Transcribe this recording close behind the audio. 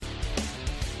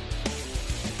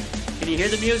you hear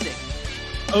the music?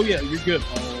 Oh, yeah, you're good.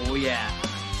 Oh, yeah.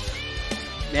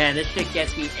 Man, this shit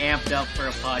gets me amped up for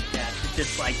a podcast. It's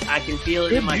just like, I can feel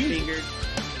it in my fingers.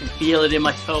 I can feel it in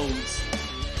my toes.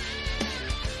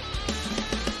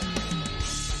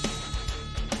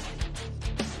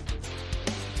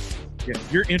 Yeah,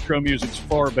 your intro music's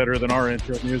far better than our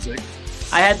intro music.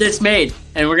 I had this made,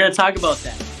 and we're going to talk about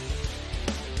that.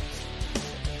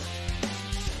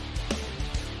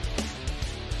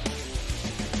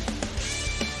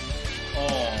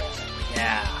 Oh,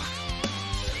 yeah.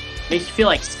 Makes you feel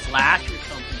like Slash or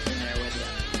something in there with you.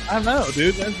 I know,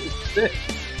 dude. That's sick.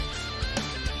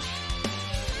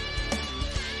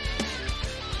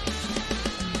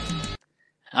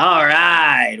 All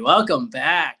right, welcome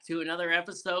back to another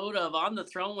episode of On the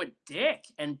Throne with Dick,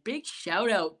 and big shout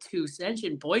out to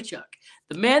Senjin Boychuk,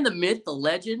 the man, the myth, the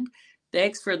legend.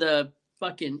 Thanks for the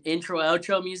fucking intro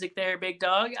outro music there, big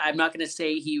dog. I'm not going to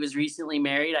say he was recently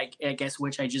married, I guess,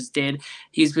 which I just did.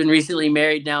 He's been recently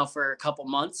married now for a couple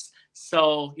months,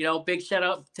 so big shout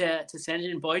out to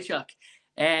Senjin Boychuk.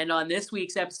 And on this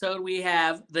week's episode, we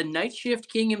have the Night Shift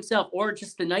King himself, or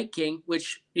just the Night King,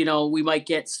 which, we might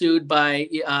get sued by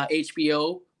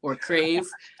HBO or Crave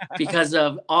because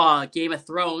of Game of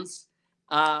Thrones.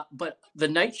 But the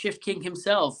Night Shift King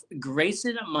himself,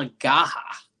 Graeson Mcgaha.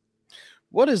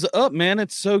 What is up, man?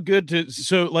 It's so good to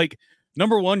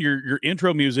number one, your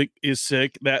intro music is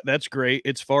sick. That's great.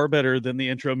 It's far better than the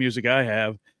intro music I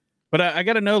have. But I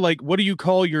got to know, what do you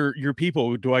call your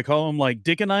people? Do I call them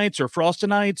Dickonites or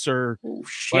Frostonites or? Oh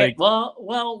shit!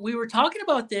 Well, we were talking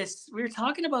about this. We were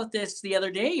talking about this the other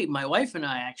day. My wife and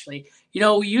I actually.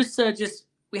 We used to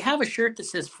we have a shirt that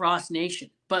says Frost Nation,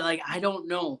 but I don't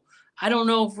know. I don't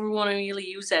know if we want to really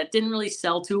use that. It didn't really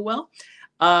sell too well.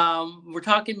 We're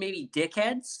talking maybe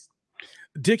Dickheads.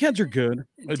 Dickheads are good.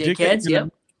 Dickheads, yep.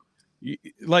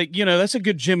 That's a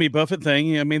good Jimmy Buffett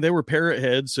thing. I mean, they were parrot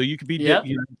heads, so you could be,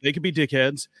 they could be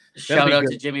dickheads. Shout out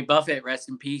to Jimmy Buffett, rest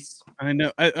in peace. I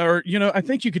know. I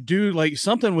think you could do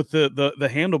something with the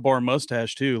handlebar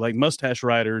mustache too, like Mustache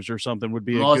Riders or something would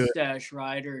be Mustache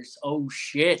Riders. Oh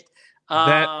shit.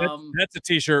 That's a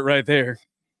t-shirt right there.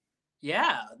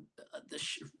 Yeah.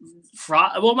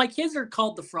 Well, my kids are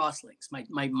called the Frostlings.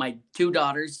 My two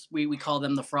daughters, we call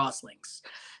them the Frostlings.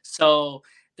 So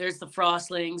there's the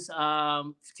Frostlings,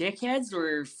 Dickheads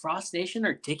or Frost Nation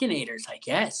or Dickinators, I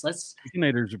guess.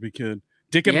 Dickinators would be good.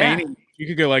 Dickomaniacs. Yeah. You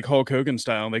could go Hulk Hogan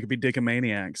style. They could be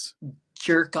Dickomaniacs.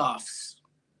 Jerk-offs.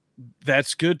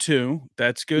 That's good too.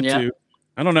 Too.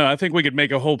 I don't know. I think we could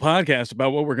make a whole podcast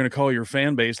about what we're going to call your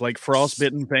fan base.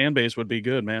 Frostbitten fan base would be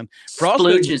good, man.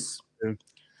 Splooges.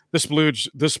 The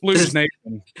Splooge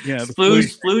Nation. Yeah, the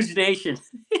Splooge Nation.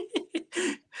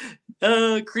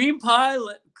 Cream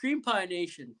Pie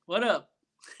Nation. What up?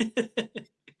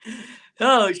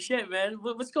 Oh shit, man.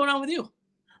 What's going on with you?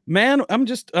 Man, I'm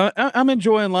just I'm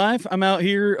enjoying life. I'm out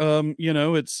here.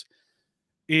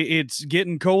 It's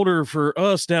getting colder for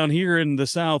us down here in the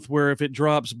South, where if it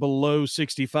drops below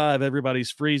 65,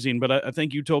 everybody's freezing. But I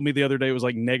think you told me the other day it was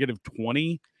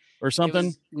 -20 or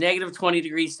something. -20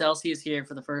 degrees Celsius here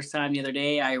for the first time the other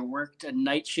day. I worked a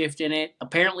night shift in it.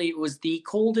 Apparently it was the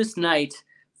coldest night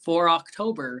for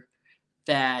October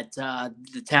that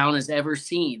the town has ever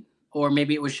seen, or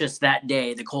maybe it was just that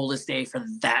day, the coldest day for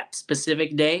that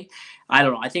specific day. I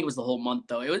don't know. I think it was the whole month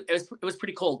though. It was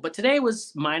pretty cold, but today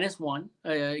was -1.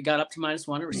 It got up to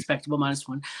 -1, a respectable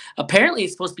 -1. Apparently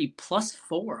it's supposed to be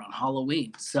 +4 on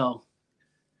Halloween. So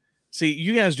see,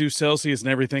 you guys do Celsius and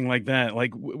everything like that.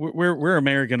 We're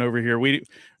American over here.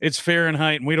 It's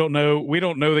Fahrenheit, and we don't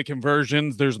know the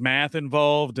conversions. There's math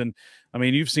involved, and I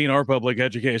mean, you've seen our public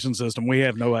education system. We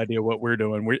have no idea what we're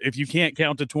doing. If you can't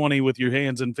count to 20 with your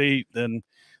hands and feet, then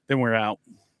we're out.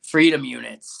 Freedom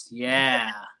units,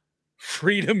 yeah.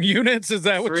 Freedom units? Is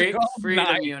that what you call them?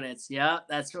 Freedom units, yeah.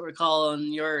 That's what we're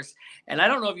calling yours. And I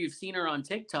don't know if you've seen her on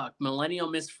TikTok, Millennial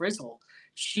Miss Frizzle.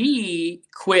 She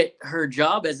quit her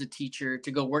job as a teacher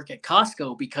to go work at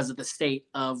Costco because of the state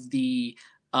of the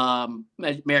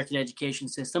American education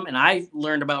system. And I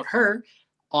learned about her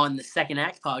on the Second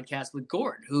Act podcast with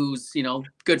Gord, who's,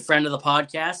 good friend of the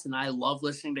podcast. And I love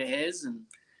listening to his. And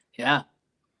yeah.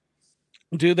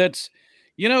 Dude, that's,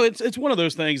 it's one of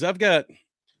those things. I've got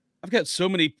so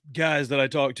many guys that I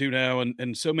talk to now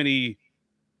and so many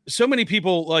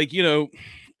people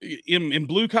in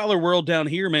blue collar world down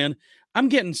here, man. I'm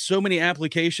getting so many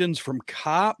applications from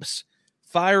cops,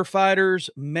 firefighters,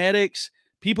 medics,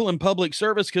 people in public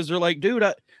service, because they're like, dude,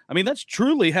 I mean, that's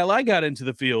truly how I got into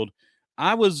the field.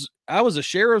 I was a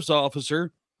sheriff's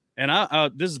officer, and I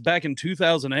this is back in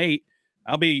 2008.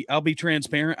 I'll be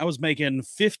transparent. I was making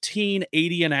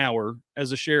 $15.80 an hour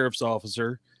as a sheriff's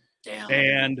officer, Damn.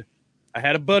 and I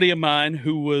had a buddy of mine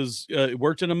who was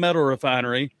worked in a metal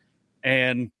refinery,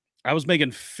 and I was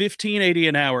making $15.80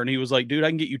 an hour, and he was like, "Dude, I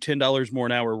can get you $10 more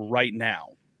an hour right now."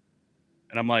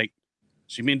 And I'm like,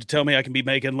 "So you mean to tell me I can be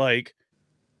making like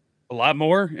a lot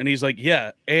more?" And he's like,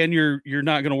 "Yeah, and you're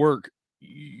not going to work.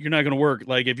 You're not going to work.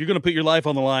 Like if you're going to put your life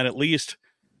on the line, at least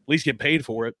get paid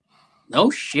for it."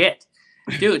 No shit.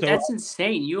 Dude, So that's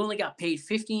insane. You only got paid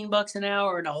 $15 an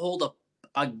hour to hold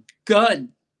a gun.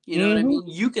 You know what I mean?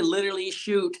 You can literally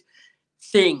shoot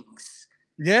things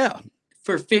yeah.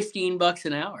 for $15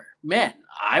 an hour. Man,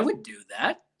 I would do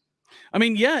that. I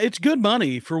mean, yeah, it's good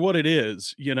money for what it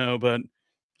is, but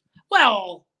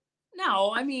Well,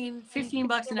 no, I mean,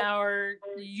 $15 an hour.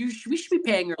 We should be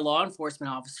paying our law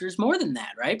enforcement officers more than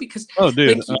that, right? Because oh,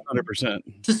 dude, like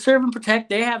 100%. to serve and protect,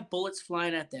 they have bullets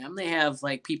flying at them. They have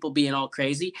like people being all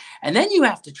crazy, and then you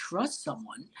have to trust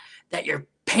someone that you're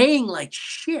paying like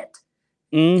shit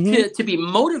to be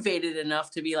motivated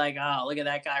enough to be like, oh, look at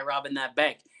that guy robbing that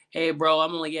bank. Hey, bro,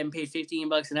 I'm only getting paid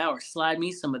 $15 an hour. Slide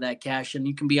me some of that cash, and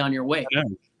you can be on your way.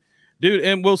 Dude,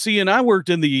 and we'll see. And I worked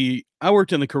in the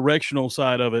correctional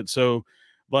side of it. So,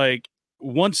 like,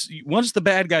 once the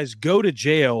bad guys go to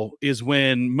jail is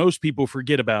when most people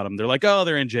forget about them. They're like, oh,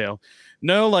 they're in jail.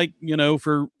 No, like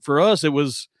for us, it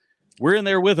was we're in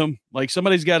there with them. Like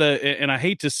somebody's got to. And I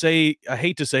hate to say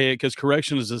it because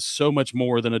corrections is so much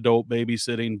more than adult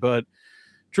babysitting, but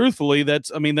truthfully,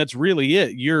 that's really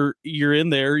it. You're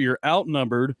in there, you're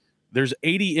outnumbered. There's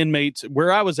 80 inmates.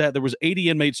 Where I was at, there was 80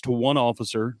 inmates to one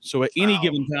officer. So at any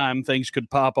given time, things could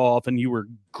pop off and you were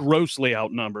grossly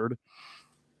outnumbered.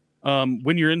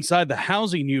 When you're inside the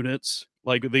housing units,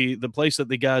 like the place that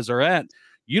the guys are at,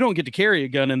 you don't get to carry a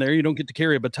gun in there. You don't get to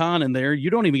carry a baton in there. You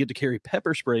don't even get to carry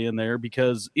pepper spray in there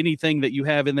because anything that you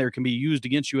have in there can be used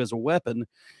against you as a weapon.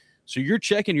 So you're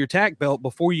checking your tack belt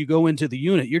before you go into the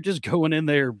unit. You're just going in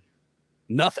there,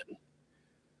 nothing.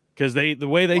 Because the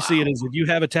way they see it is if you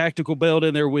have a tactical belt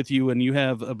in there with you and you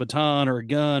have a baton or a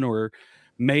gun or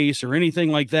mace or anything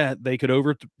like that, they could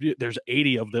there's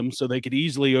 80 of them, so they could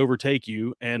easily overtake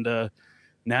you. And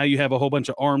now you have a whole bunch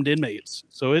of armed inmates.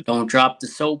 So don't drop the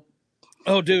soap.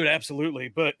 Oh, dude, absolutely.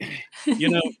 But,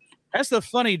 that's the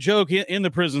funny joke in the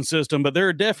prison system, but there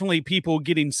are definitely people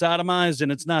getting sodomized,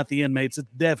 and it's not the inmates. It's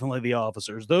definitely the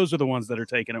officers. Those are the ones that are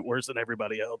taking it worse than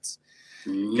everybody else.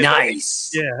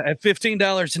 Nice. Yeah. At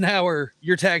 $15 an hour,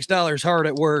 your tax dollars hard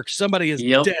at work. Somebody is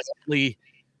definitely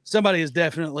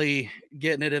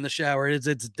getting it in the shower.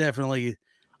 It's definitely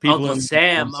people.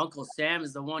 Uncle Sam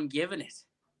is the one giving it.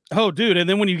 Oh, dude. And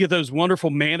then when you get those wonderful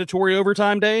mandatory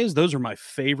overtime days, those are my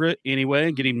favorite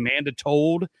anyway, getting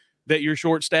mandatold that you're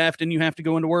short-staffed and you have to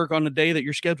go into work on the day that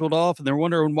you're scheduled off, and they're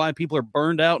wondering why people are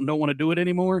burned out and don't want to do it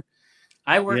anymore.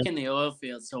 I work in the oil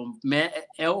field, so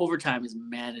overtime is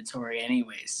mandatory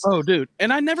anyways. Oh, dude.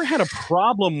 And I never had a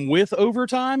problem with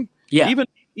overtime. Yeah.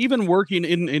 Even working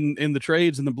in the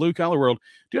trades in the blue-collar world,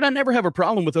 dude, I never have a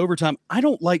problem with overtime. I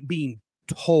don't like being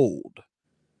told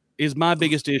is my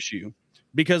biggest issue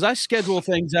because I schedule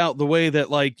things out the way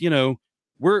that, like,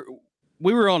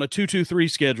 we were on a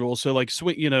 2-2-3 schedule. So like,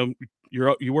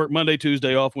 you work Monday,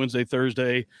 Tuesday, off Wednesday,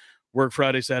 Thursday, work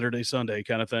Friday, Saturday, Sunday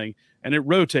kind of thing. And it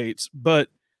rotates. But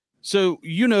so,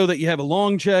 that you have a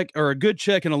long check or a good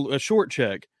check and a short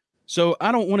check. So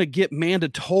I don't want to get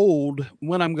mandatold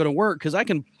when I'm going to work because I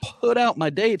can put out my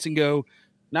dates and go,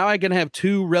 now I can have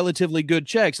 2 relatively good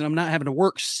checks and I'm not having to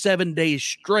work 7 days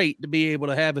straight to be able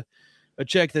to have a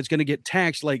check that's going to get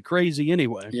taxed like crazy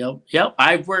anyway. Yep.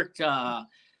 I work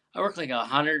like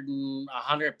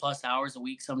 100 plus hours a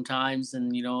week sometimes.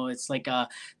 And, it's like the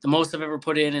most I've ever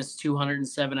put in is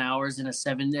 207 hours in a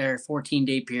 7 or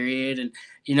 14-day period. And,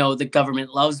 the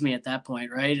government loves me at that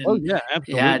point, right? And, oh, yeah,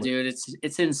 absolutely. Yeah, dude,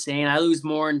 it's insane. I lose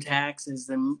more in taxes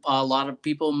than a lot of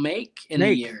people make in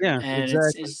a year. Yeah, and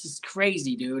exactly. it's just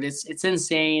crazy, dude. It's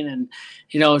insane. And,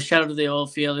 shout out to the oil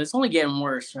field. It's only getting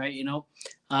worse, right?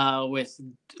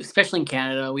 Especially in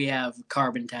Canada, we have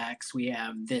carbon tax, we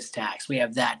have this tax, we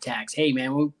have that tax. Hey,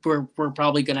 man, we're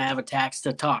probably going to have a tax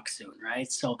to talk soon, right?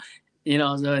 So,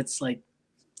 so it's like,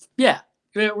 yeah,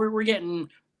 we're getting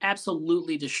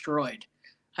absolutely destroyed.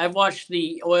 I've watched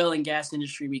the oil and gas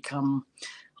industry become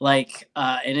like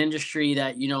an industry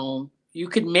that, you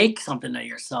could make something of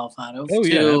yourself out of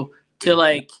to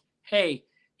like, hey,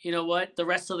 you know what? The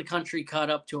rest of the country caught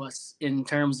up to us in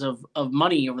terms of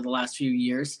money over the last few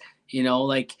years,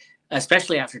 like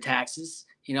especially after taxes.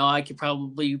 I could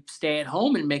probably stay at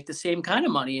home and make the same kind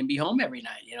of money and be home every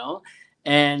night,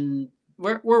 and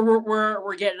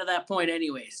we're getting to that point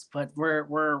anyways, but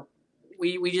we're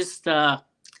we just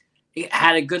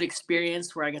had a good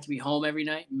experience where I got to be home every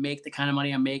night, make the kind of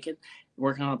money I'm making,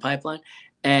 working on a pipeline,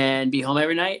 and be home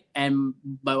every night. And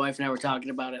my wife and I were talking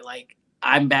about it. Like,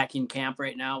 I'm back in camp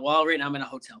right now. Well, right now I'm in a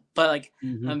hotel, but like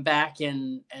I'm back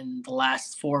and the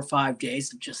last 4 or 5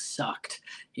 days have just sucked,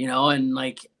 and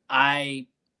like I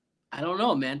don't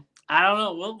know, man. I don't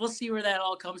know. We'll see where that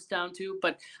all comes down to,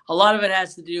 but a lot of it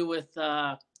has to do with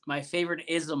my favorite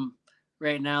ism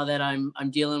right now that I'm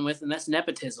dealing with, and that's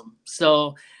nepotism.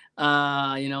 So,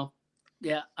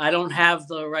 yeah, I don't have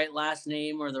the right last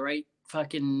name or the right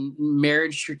fucking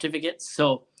marriage certificate,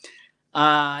 so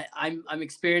I'm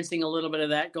experiencing a little bit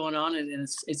of that going on, and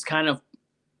it's kind of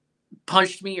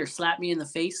punched me or slapped me in the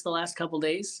face the last couple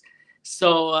days.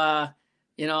 So I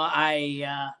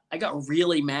got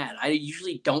really mad. I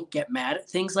usually don't get mad at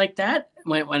things like that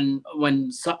when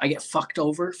I get fucked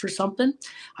over for something.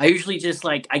 I usually just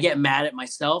like I get mad at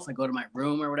myself. I go to my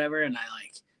room or whatever, and I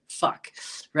like fuck,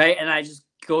 right, and I just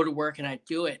go to work and I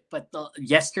do it. But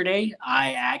yesterday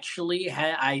I actually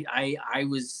had I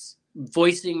was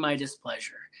voicing my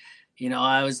displeasure.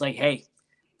 I was like, hey,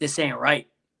 this ain't right,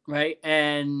 right,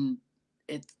 and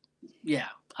it, yeah,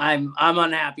 I'm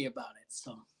unhappy about it.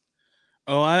 So.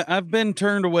 Oh, I've been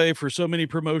turned away for so many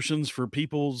promotions for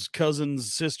people's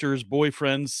cousins, sisters,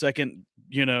 boyfriends, second,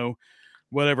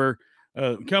 whatever.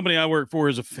 Company I work for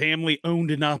is a family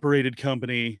owned and operated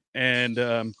company.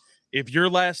 And if your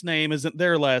last name isn't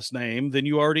their last name, then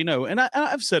you already know. And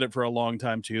I've said it for a long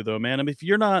time too, though, man. I mean,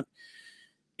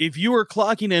 if you are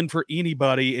clocking in for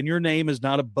anybody and your name is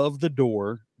not above the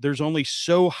door, there's only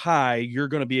so high you're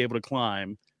going to be able to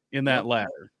climb in that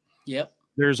ladder. Yep.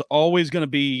 There's always going to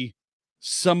be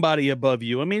somebody above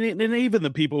you. I mean, and even the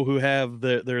people who have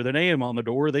their name on the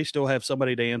door, they still have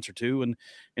somebody to answer to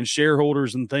and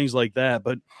shareholders and things like that.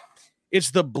 But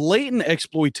it's the blatant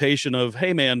exploitation of,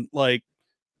 hey man, like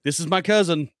this is my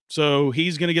cousin, so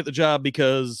he's going to get the job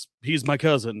because he's my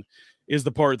cousin, is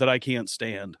the part that I can't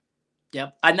stand.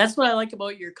 Yep. And that's what I like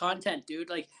about your content,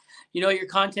 dude. Like, your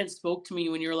content spoke to me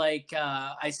when you're like,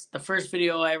 the first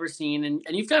video I ever seen, and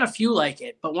you've done a few like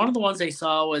it, but one of the ones I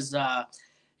saw was, the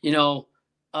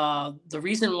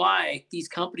reason why these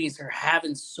companies are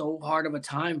having so hard of a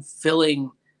time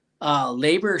filling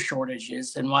labor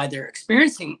shortages and why they're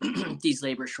experiencing these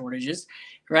labor shortages,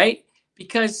 right?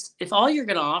 Because if all you're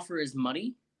going to offer is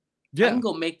money, I can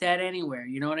go make that anywhere.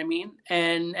 You know what I mean?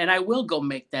 And I will go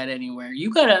make that anywhere.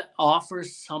 You got to offer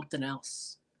something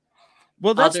else.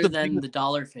 Well, that's other than the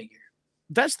dollar figure.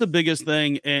 That's the biggest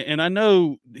thing. And I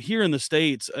know here in the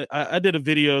States, I did a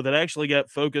video that actually got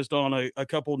focused on a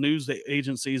couple news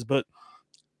agencies, but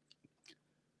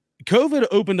COVID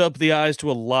opened up the eyes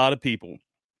to a lot of people.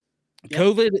 Yep.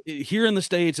 COVID here in the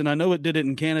States, and I know it did it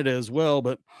in Canada as well,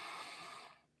 but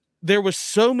there was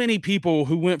so many people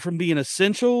who went from being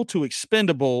essential to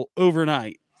expendable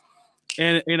overnight.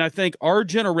 And I think our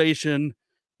generation,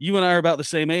 you and I are about the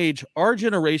same age. Our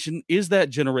generation is that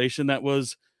generation that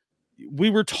we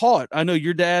were taught. I know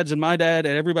your dad's and my dad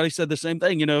and everybody said the same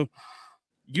thing. You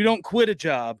don't quit a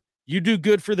job. You do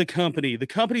good for the company. The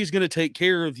company's going to take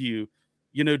care of you.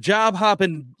 Job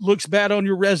hopping looks bad on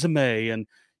your resume, and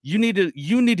you need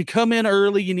to come in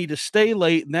early. You need to stay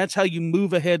late. And that's how you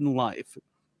move ahead in life.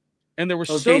 And there were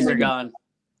those days are gone.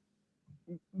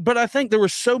 But I think there were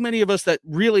so many of us that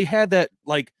really had that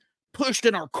like pushed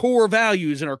in our core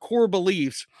values and our core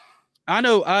beliefs. I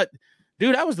know I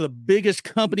was the biggest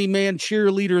company man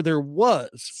cheerleader there was.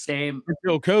 Same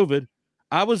until COVID.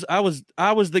 I was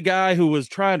the guy who was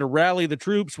trying to rally the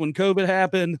troops when COVID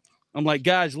happened. I'm like,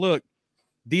 guys, look,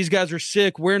 these guys are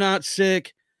sick. We're not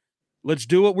sick. Let's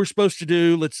do what we're supposed to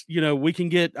do.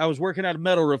 I was working at a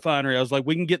metal refinery. I was like,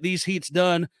 we can get these heats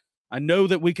done. I know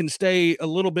that we can stay a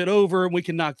little bit over and we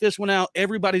can knock this one out.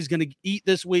 Everybody's going to eat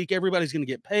this week. Everybody's going to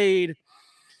get paid.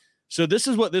 So this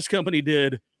is what this company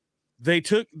did. They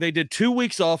did 2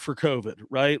 weeks off for COVID,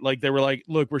 right? Like they were like,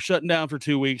 look, we're shutting down for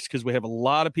 2 weeks because we have a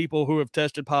lot of people who have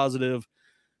tested positive.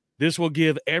 This will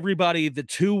give everybody the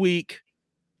 2 week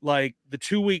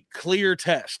clear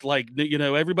test. Like,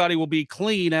 everybody will be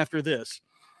clean after this.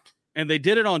 And they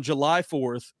did it on July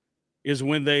 4th is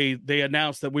when they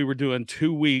announced that we were doing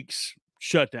 2 weeks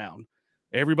shutdown.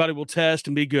 Everybody will test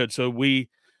and be good. So we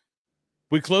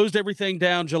closed everything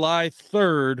down July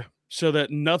 3rd so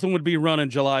that nothing would be running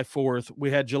July 4th.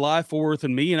 We had July 4th,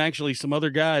 and me and actually some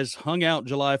other guys hung out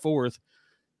July 4th.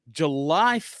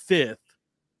 July 5th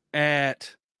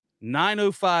at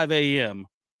 9:05 a.m.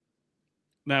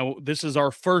 Now, this is our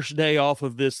first day off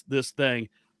of this thing.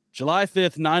 July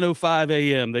 5th, 9:05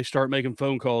 a.m., they start making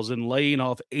phone calls and laying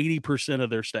off 80% of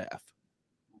their staff.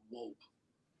 Whoa.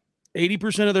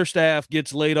 80% of their staff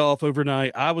gets laid off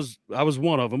overnight. I was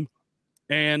one of them.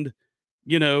 And,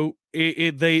 they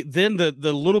then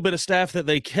the little bit of staff that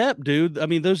they kept, dude, I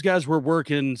mean, those guys were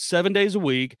working 7 days a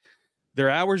week. Their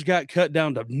hours got cut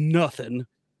down to nothing.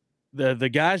 The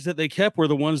guys that they kept were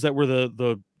the ones that were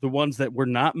the ones that were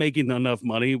not making enough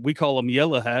money. We call them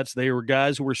yellow hats. They were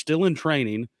guys who were still in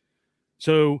training.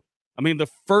 So, I mean, the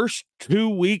first 2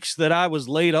 weeks that I was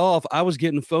laid off, I was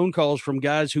getting phone calls from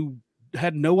guys who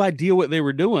had no idea what they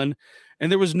were doing,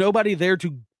 and there was nobody there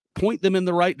to point them in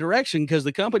the right direction because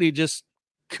the company just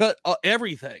cut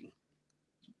everything.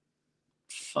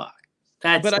 Fuck.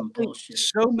 That's But I some think bullshit.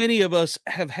 so many of us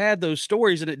have had those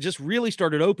stories, and it just really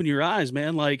started to open your eyes,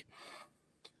 man. Like,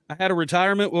 I had a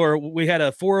retirement where we had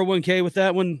a 401k with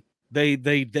that one. They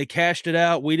cashed it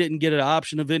out. We didn't get an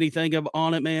option of anything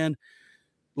on it, man.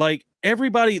 Like,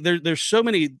 everybody, there's so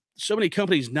many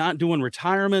companies not doing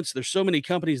retirements. There's so many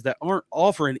companies that aren't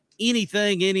offering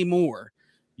anything anymore.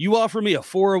 You offer me a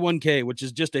 401k, which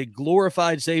is just a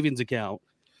glorified savings account.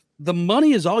 The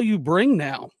money is all you bring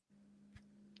now.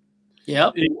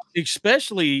 Yep.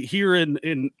 Especially here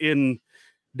in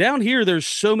down here, there's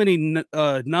so many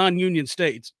non-union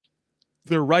states.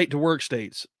 They're right to work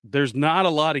states. There's not a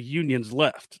lot of unions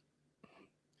left,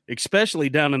 especially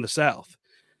down in the South.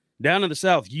 Down in the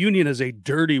South, union is a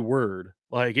dirty word.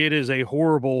 Like, it is a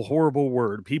horrible, horrible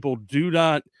word. People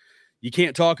you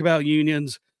can't talk about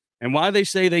unions. And why they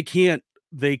say they cannot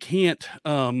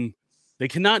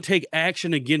take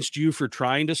action against you for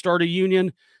trying to start a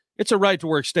union. It's a right to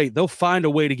work state. They'll find a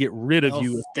way to get rid of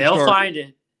you. They'll find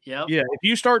it. Yep. Yeah. If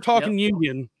you start talking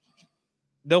union,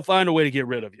 they'll find a way to get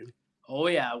rid of you. Oh,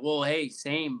 yeah. Well, hey,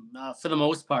 same for the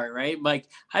most part, right? Like,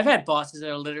 I've had bosses that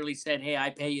have literally said, hey, I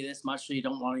pay you this much so you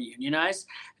don't want to unionize.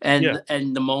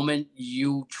 And the moment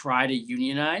you try to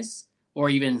unionize, or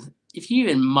even if you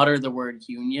even mutter the word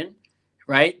union,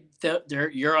 right,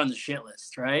 you're on the shit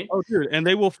list, right? Oh, dude. And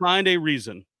they will find a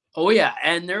reason. Oh, yeah.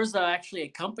 And there's actually a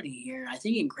company here, I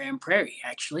think in Grand Prairie,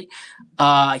 actually.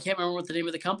 I can't remember what the name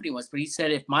of the company was, but he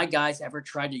said if my guys ever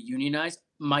tried to unionize,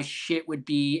 my shit would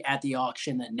be at the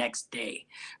auction the next day.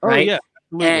 Right? Oh, yeah.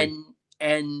 Absolutely.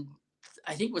 And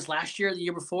I think it was last year or the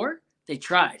year before, they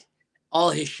tried. All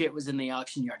his shit was in the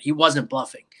auction yard. He wasn't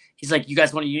bluffing. He's like, you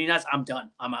guys want to unionize? I'm done.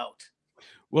 I'm out.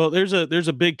 Well, there's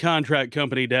a big contract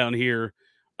company down here.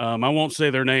 I won't say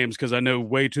their names because I know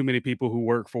way too many people who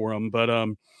work for them, but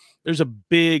there's a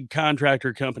big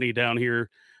contractor company down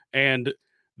here. And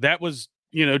that was,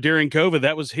 during COVID,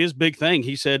 that was his big thing.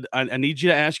 He said, I need you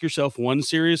to ask yourself one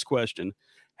serious question.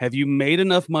 Have you made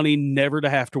enough money never to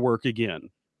have to work again?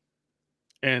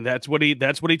 And that's what he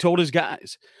told his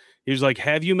guys. He was like,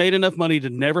 have you made enough money to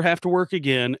never have to work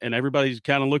again? And everybody's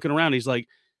kind of looking around. He's like,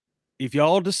 if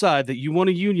y'all decide that you want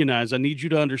to unionize, I need you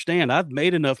to understand I've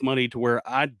made enough money to where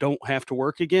I don't have to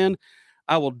work again.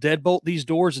 I will deadbolt these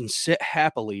doors and sit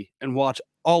happily and watch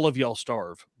all of y'all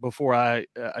starve before I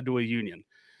do a union.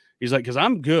 He's like, because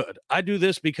I'm good. I do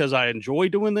this because I enjoy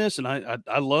doing this, and I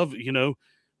love,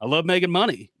 I love making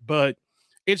money. But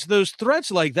it's those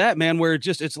threats like that, man, where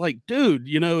it's like, dude,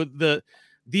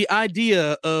 the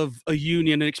idea of a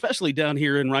union, and especially down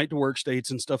here in right to work states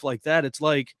and stuff like that, it's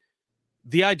like,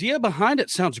 the idea behind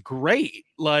it sounds great.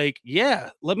 Like,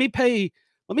 yeah, let me pay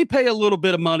a little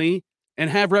bit of money and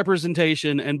have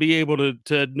representation and be able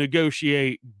to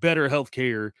negotiate better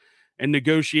healthcare and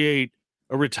negotiate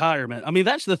a retirement. I mean,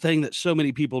 that's the thing that so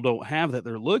many people don't have that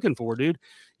they're looking for, dude.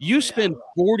 You spend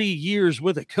 40 years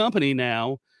with a company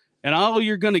now, and all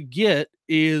you're going to get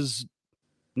is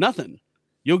nothing.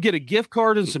 You'll get a gift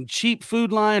card and some cheap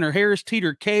Food Lion or Harris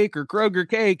Teeter cake or Kroger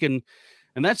cake, and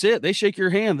that's it. They shake your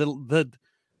hand.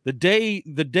 The day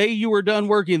you are done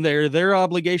working there, their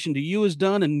obligation to you is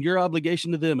done, and your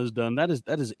obligation to them is done. That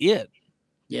is it.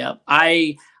 Yeah,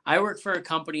 I work for a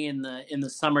company in the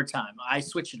summertime. I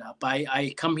switch it up.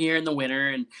 I come here in the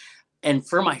winter, and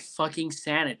for my fucking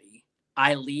sanity,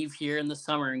 I leave here in the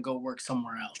summer and go work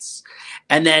somewhere else.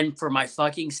 And then for my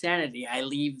fucking sanity, I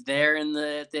leave there in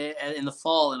the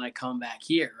fall and I come back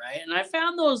here, right? And I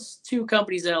found those two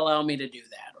companies that allow me to do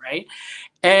that, right?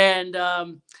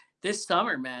 And this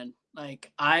summer, man,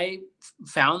 like I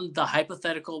found the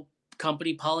hypothetical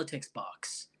company politics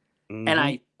box, and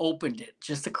I opened it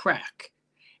just a crack.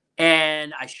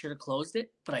 And I should have closed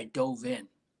it, but I dove in.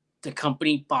 The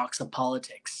company box of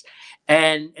politics.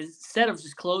 And instead of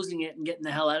just closing it and getting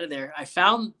the hell out of there, I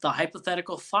found the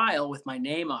hypothetical file with my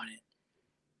name on it.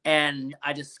 And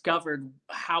I discovered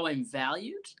how I'm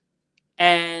valued.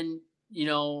 And,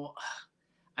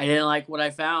 I didn't like what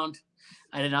I found.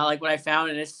 I did not like what I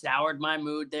found, and it soured my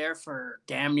mood there for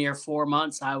damn near 4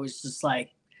 months. I was just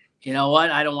like, you know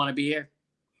what? I don't want to be here.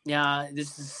 Yeah,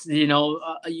 this is,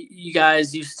 you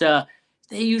guys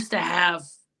they used to have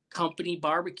company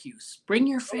barbecues. Oh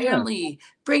yeah.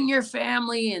 Bring your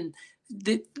family, and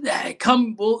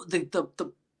come.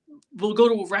 We'll go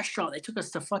to a restaurant. They took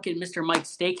us to fucking Mr.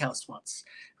 Mike's Steakhouse once,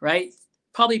 right?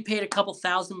 Probably paid a couple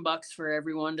 $1,000 for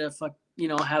everyone to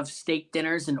have steak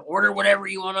dinners and order whatever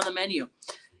you want on the menu.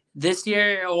 This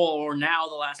year or now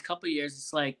the last couple of years,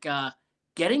 it's like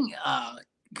getting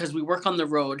because we work on the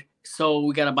road, so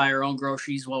we got to buy our own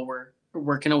groceries while we're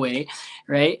working away,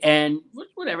 right? And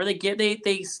whatever they pay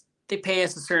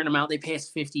us a certain amount. They pay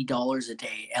us $50 a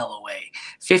day, LOA.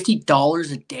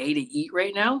 $50 a day to eat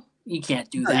right now. You can't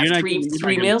do No, that. Three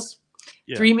meals,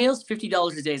 yeah. 3 meals,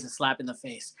 $50 a day is a slap in the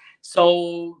face.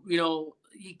 So you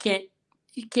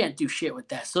can't do shit with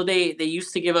that. So they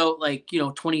used to give out like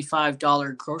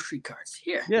 $25 grocery cards.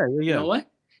 Here, Yeah, yeah, you yeah. know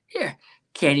what? Here,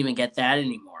 can't even get that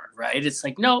anymore, right? It's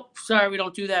like, no, sorry, we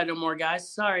don't do that no more, guys.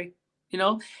 Sorry,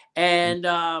 And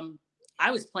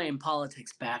I was playing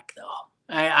politics back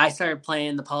though. I started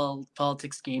playing the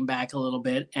politics game back a little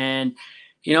bit, and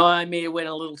I may have went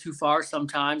a little too far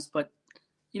sometimes, but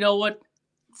you know what?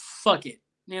 Fuck it.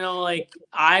 Like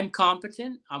I'm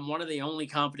competent. I'm one of the only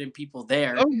competent people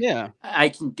there. Oh yeah. I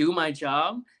can do my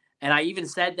job. And I even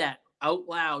said that out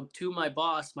loud to my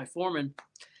boss, my foreman.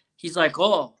 He's like,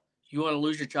 "Oh, you want to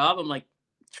lose your job?" I'm like,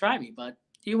 "Try me, but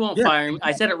you won't Yeah. fire me."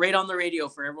 I said it right on the radio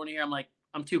for everyone here. I'm like,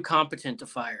 "I'm too competent to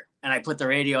fire." And I put the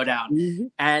radio down. Mm-hmm.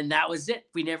 And that was it.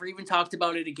 We never even talked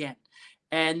about it again.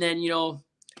 And then,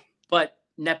 but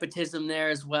nepotism there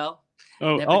as well.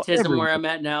 Oh, Nepotism where I'm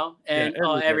at now, and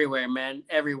everywhere. everywhere, man,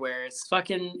 everywhere.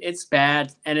 It's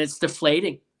bad, and it's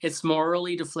deflating. It's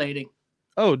morally deflating.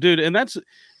 Oh, dude, and that's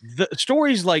the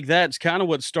stories like that's kind of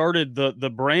what started the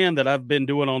brand that I've been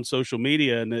doing on social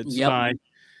media, and it's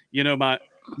my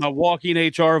walking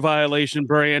HR violation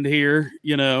brand here,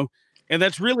 and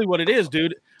that's really what it is,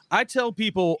 dude. I tell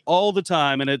people all the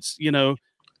time, and it's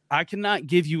I cannot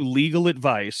give you legal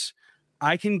advice.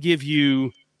 I can give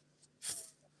you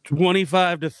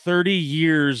 25 to 30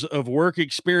 years of work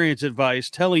experience advice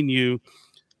telling you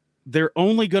they're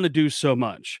only going to do so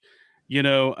much.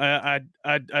 I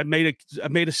made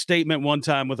a statement one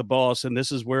time with a boss, and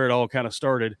this is where it all kind of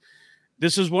started.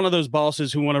 This is one of those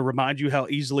bosses who want to remind you how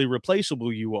easily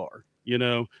replaceable you are.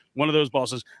 One of those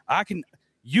bosses.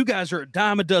 You guys are a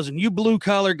dime a dozen. You blue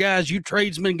collar guys, you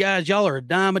tradesmen guys, y'all are a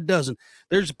dime a dozen.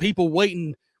 There's people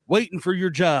waiting for your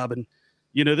job. And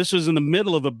this was in the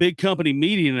middle of a big company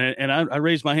meeting, and I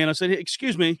raised my hand. I said, hey,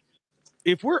 excuse me,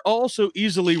 if we're all so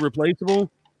easily replaceable,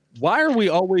 why are we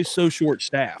always so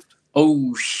short-staffed?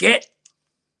 Oh, shit.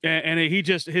 And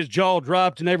his jaw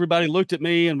dropped, and everybody looked at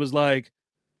me and was like,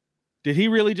 did he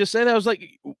really just say that? I was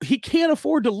like, he can't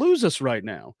afford to lose us right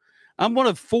now. I'm one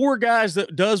of 4 guys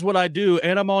that does what I do,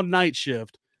 and I'm on night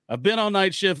shift. I've been on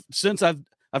night shift since I've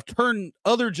turned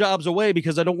other jobs away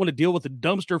because I don't want to deal with the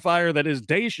dumpster fire that is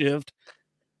day shift.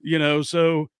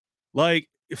 So like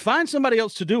find somebody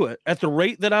else to do it at the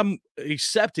rate that I'm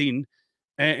accepting,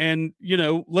 and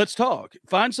let's talk.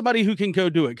 Find somebody who can go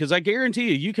do it, because I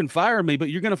guarantee you can fire me, but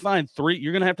you're going to find 3.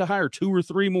 You're going to have to hire 2 or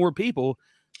 3 more people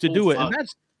to do it, and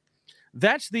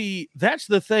that's the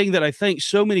thing that I think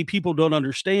so many people don't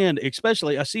understand.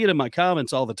 Especially, I see it in my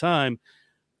comments all the time.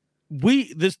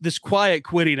 This quiet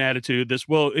quitting attitude.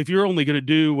 If you're only going to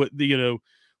do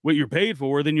what you're paid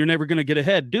for, then you're never going to get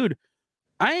ahead, dude.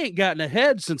 I ain't gotten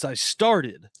ahead since I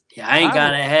started. Yeah, I ain't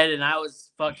gotten ahead, and I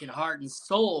was fucking heart and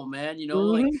soul, man. Mm-hmm.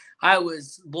 Like I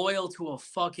was loyal to a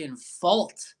fucking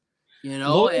fault,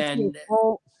 loyal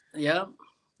to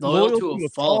a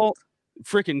fault.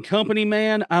 Freaking company,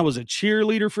 man. I was a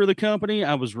cheerleader for the company.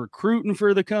 I was recruiting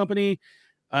for the company.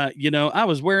 I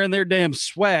was wearing their damn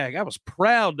swag. I was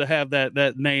proud to have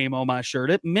that name on my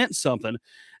shirt. It meant something.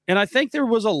 And I think there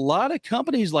was a lot of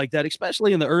companies like that,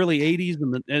 especially in the early 80s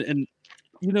and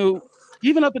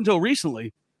even up until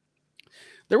recently.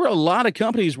 There were a lot of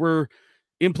companies where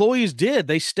employees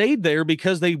they stayed there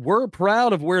because they were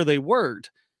proud of where they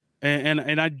worked. And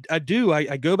I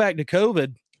go back to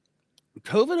COVID.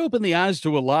 COVID opened the eyes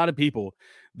to a lot of people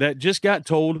that just got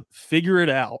told, figure it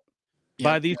out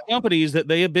by these companies that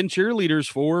they have been cheerleaders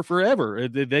for forever.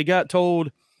 They got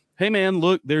told, hey man,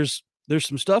 look, there's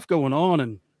some stuff going on,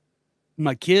 and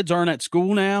my kids aren't at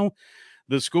school now.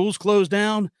 The school's closed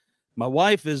down. My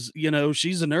wife is,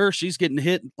 she's a nurse. She's getting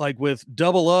hit like with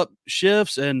double up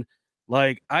shifts, and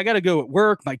like, I got to go at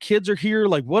work. My kids are here.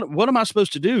 Like, what am I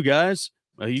supposed to do, guys?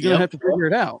 Well, you're going to have to figure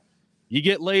it out. You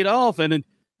get laid off. And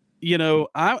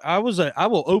I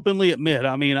will openly admit,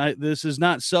 I mean, this is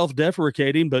not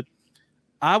self-deprecating, but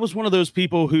I was one of those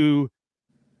people who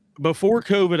before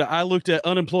COVID, I looked at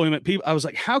unemployment people. I was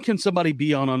like, how can somebody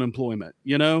be on unemployment?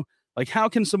 You know, like how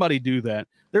can somebody do that?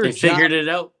 There are They jobs. figured it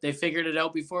out. They figured it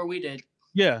out before we did.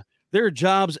 Yeah, there are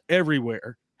jobs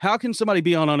everywhere. How can somebody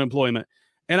be on unemployment?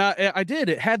 And I did.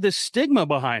 It had this stigma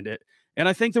behind it. And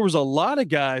I think there was a lot of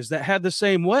guys that had the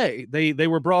same way. They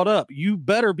were brought up. You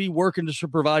better be working to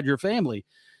provide your family.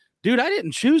 Dude, I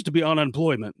didn't choose to be on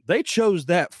unemployment. They chose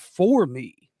that for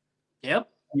me. Yep.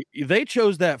 They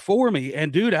chose that for me.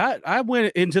 And dude, I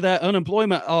went into that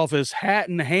unemployment office hat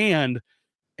in hand,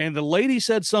 and the lady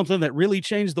said something that really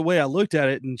changed the way I looked at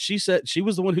it. And she said, she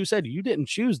was the one who said, you didn't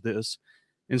choose this.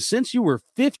 And since you were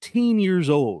 15 years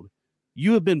old,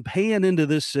 you have been paying into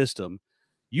this system.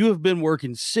 You have been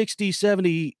working 60,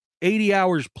 70, 80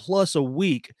 hours plus a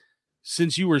week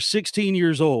since you were 16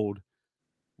 years old.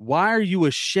 Why are you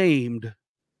ashamed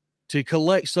to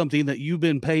collect something that you've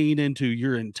been paying into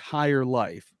your entire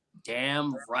life?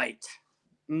 Damn right.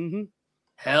 Mm-hmm.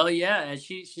 Hell yeah. And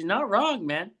she's not wrong,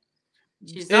 man.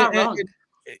 She's not And wrong.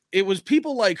 it was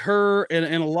people like her and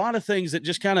a lot of things that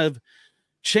just kind of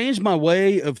changed my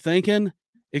way of thinking,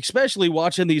 especially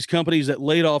watching these companies that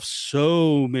laid off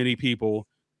so many people,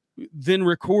 then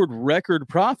record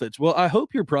profits. Well, I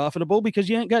hope you're profitable because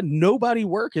you ain't got nobody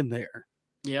working there.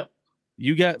 Yep.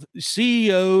 You got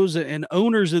CEOs and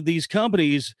owners of these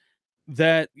companies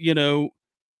that, you know,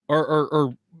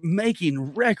 are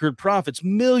making record profits, $1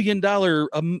 million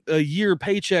a year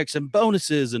paychecks and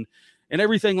bonuses and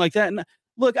everything like that. And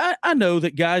look, I know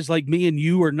that guys like me and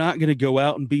you are not going to go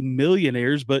out and be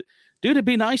millionaires, but dude, it'd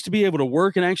be nice to be able to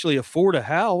work and actually afford a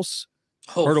house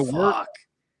or to fuck.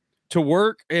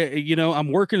 work. You know,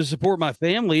 I'm working to support my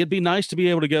family. It'd be nice to be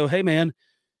able to go, hey man,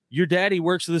 your daddy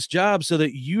works this job so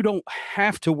that you don't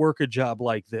have to work a job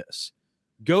like this.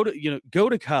 Go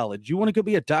to college. You want to go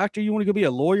be a doctor? You want to go be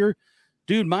a lawyer?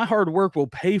 Dude, my hard work will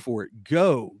pay for it.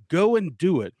 Go and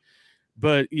do it.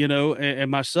 But, you know,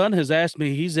 and my son has asked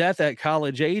me, he's at that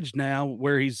college age now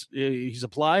where he's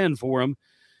applying for them.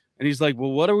 And he's like,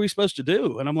 well, what are we supposed to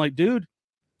do? And I'm like, dude,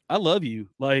 I love you.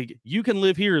 Like, you can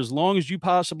live here as long as you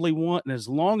possibly want. And as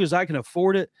long as I can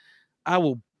afford it, I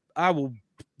will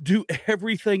do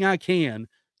everything I can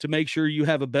to make sure you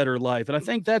have a better life. And I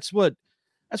think that's what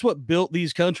built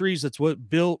these countries. That's what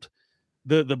built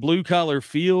the blue collar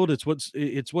field.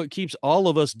 It's what keeps all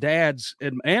of us dads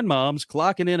and moms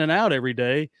clocking in and out every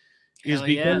day. Is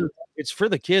because it's for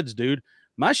the kids, dude.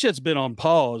 My shit's been on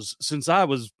pause since I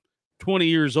was 20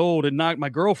 years old and knocked my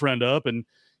girlfriend up. And,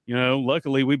 you know,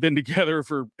 luckily we've been together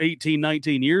for 18,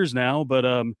 19 years now.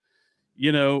 But,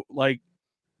 you know, like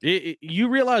you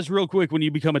realize real quick when you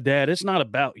become a dad, it's not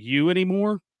about you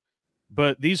anymore.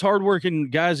 But these hardworking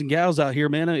guys and gals out here,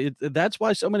 man, that's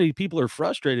why so many people are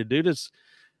frustrated, dude. It's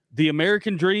the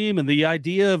American dream and the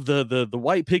idea of the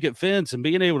white picket fence and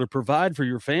being able to provide for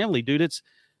your family, dude.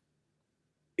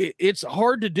 It's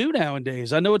hard to do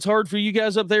nowadays. I know it's hard for you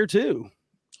guys up there too.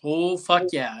 Oh, fuck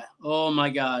yeah. Oh my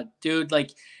God, dude.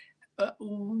 Like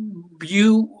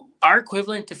you are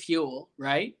equivalent to fuel,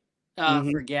 right?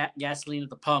 For gasoline at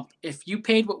the pump. If you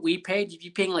paid what we paid, you'd be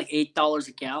paying like $8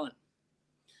 a gallon.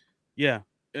 Yeah.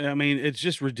 I mean, it's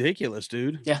just ridiculous,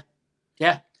 dude. Yeah.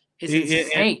 Yeah. It's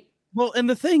insane. Well, and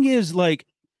the thing is, like,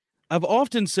 I've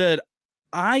often said,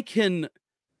 if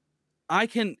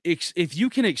you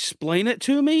can explain it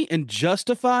to me and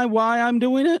justify why I'm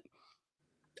doing it,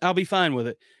 I'll be fine with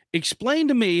it. Explain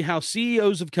to me how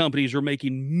CEOs of companies are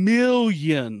making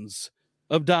millions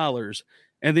of dollars.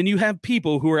 And then you have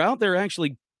people who are out there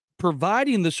actually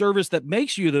providing the service that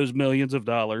makes you those millions of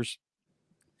dollars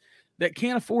that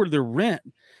can't afford their rent,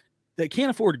 that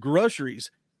can't afford groceries,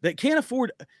 that can't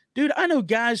afford. Dude, I know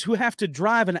guys who have to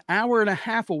drive an hour and a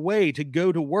half away to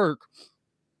go to work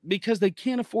because they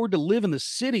can't afford to live in the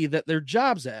city that their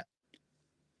job's at.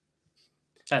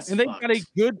 That's and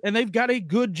they've got a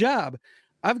good job.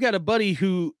 I've got a buddy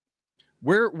who,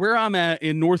 where I'm at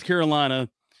in North Carolina,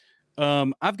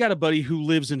 I've got a buddy who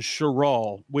lives in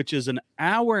Sherrall, which is an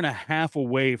hour and a half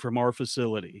away from our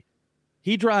facility.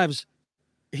 He drives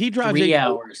 3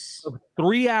 hours.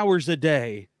 3 hours a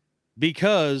day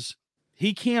because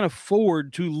he can't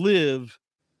afford to live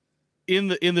in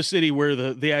the city where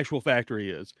the actual factory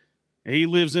is. And he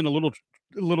lives in a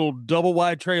little double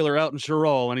wide trailer out in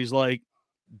Sherrall, and he's like,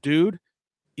 dude,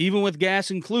 even with gas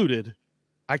included,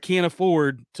 I can't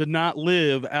afford to not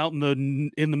live out in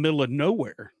the middle of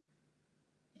nowhere.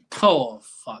 Oh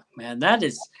fuck, man,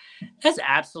 that's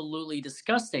absolutely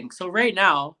disgusting. So right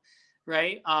now,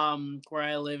 right, where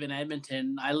I live in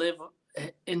Edmonton, I live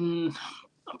in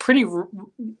a pretty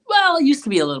well. It used to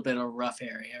be a little bit of a rough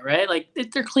area, right? Like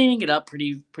they're cleaning it up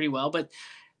pretty well, but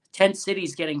Tent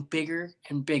City's getting bigger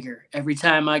and bigger every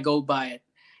time I go by it.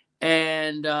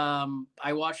 And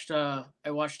I watched a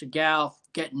gal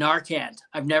get Narcan.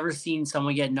 I've never seen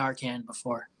someone get Narcan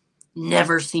before.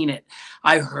 Never seen it.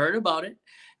 I heard about it,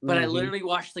 but I Mm-hmm. literally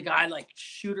watched the guy like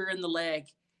shoot her in the leg,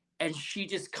 and she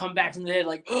just come back from the dead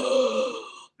like, I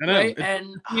know. right? It's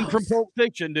And a scene from Pulp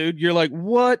Fiction, dude. You're like,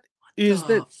 what is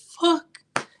that? the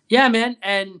fuck? Yeah, man.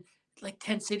 And like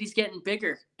Tent City's getting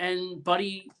bigger. And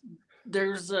buddy,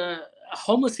 there's a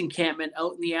homeless encampment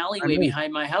out in the I alleyway know.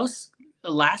 behind my house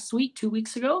last week, 2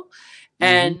 weeks ago. Mm-hmm.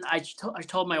 And I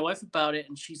told my wife about it,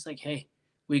 and she's like, hey,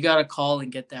 we got to call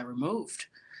and get that removed.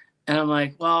 And I'm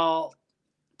like, well,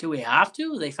 do we have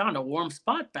to? They found a warm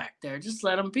spot back there. Just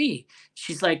let them be.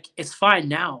 She's like, it's fine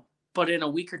now. But in a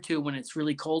week or two, when it's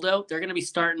really cold out, they're going to be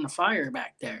starting a fire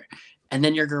back there. And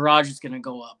then your garage is going to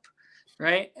go up.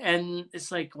 Right. And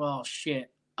it's like, well,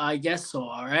 shit, I guess so.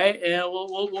 All right. Yeah,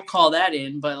 we'll call that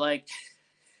in. But like,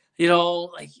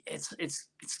 like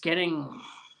it's getting,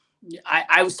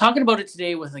 I was talking about it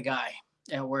today with a guy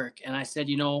at work, and I said,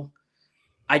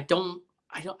 I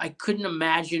couldn't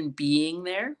imagine being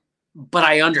there, but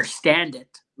I understand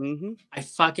it. Mm-hmm. I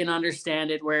fucking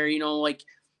understand it where, like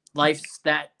life's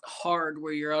that hard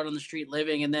where you're out on the street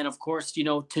living. And then of course,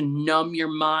 to numb your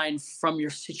mind from your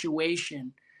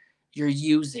situation, you're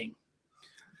using.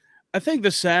 I think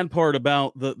the sad part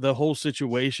about the whole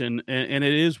situation, and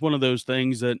it is one of those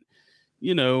things that,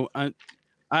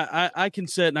 I can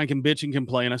sit and I can bitch and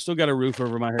complain. I still got a roof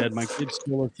over my head. My kids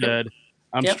still are fed.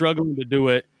 I'm Yep. struggling to do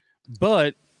it,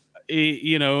 but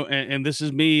and this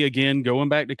is me again going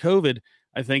back to COVID.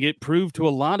 I think it proved to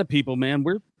a lot of people, man,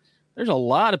 there's a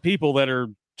lot of people that are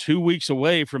 2 weeks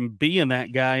away from being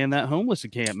that guy in that homeless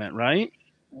encampment, right?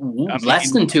 I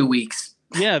Less mean, than 2 weeks.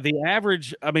 yeah, the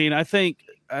average. I mean, I think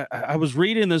I was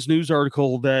reading this news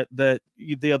article that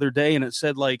the other day, and it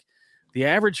said like the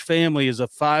average family is a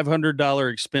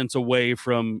 $500 expense away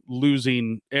from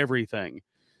losing everything.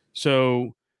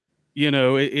 So,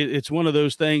 it's one of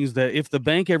those things that if the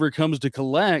bank ever comes to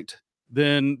collect,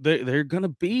 then they're going to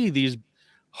be these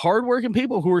hardworking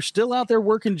people who are still out there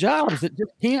working jobs that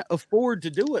just can't afford to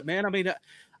do it, man. I mean,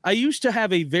 I used to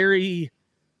have a very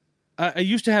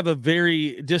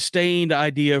disdained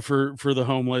idea for the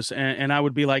homeless, and I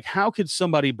would be like, how could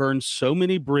somebody burn so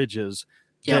many bridges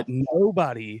Yep.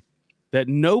 that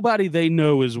nobody they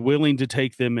know is willing to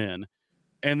take them in?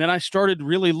 And then I started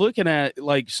really looking at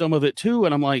like some of it too,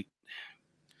 and I'm like,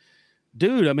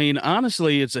 dude, I mean,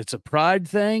 honestly, it's a pride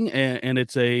thing, and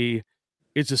it's a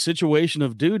situation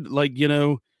of, dude, like,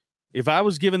 if I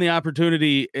was given the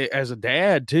opportunity as a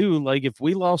dad too, like if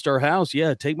we lost our house,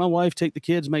 yeah, take my wife, take the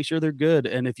kids, make sure they're good.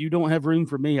 And if you don't have room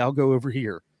for me, I'll go over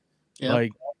here. Yep.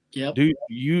 Like, Yep. dude,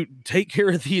 you take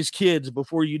care of these kids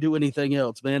before you do anything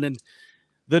else, man. And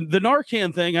the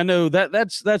Narcan thing, I know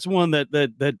that's one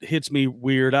that hits me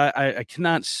weird. I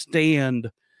cannot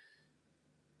stand.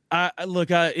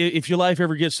 If your life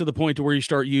ever gets to the point to where you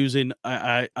start using,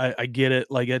 I get it.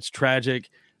 Like, it's tragic.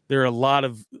 There are a lot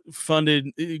of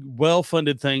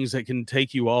well-funded things that can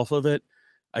take you off of it.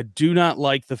 I do not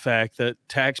like the fact that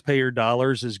taxpayer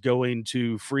dollars is going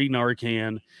to free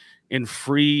Narcan and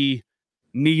free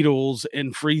needles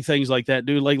and free things like that,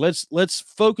 dude. Like, let's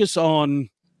focus on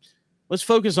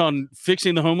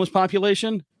fixing the homeless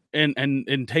population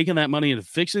and taking that money and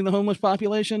fixing the homeless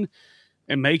population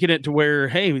and making it to where,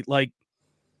 hey, like,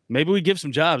 maybe we give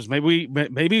some jobs.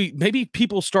 Maybe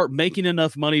people start making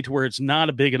enough money to where it's not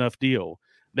a big enough deal.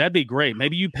 That'd be great.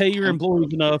 Maybe you pay your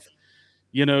employees enough,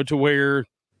 to where,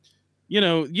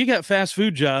 you got fast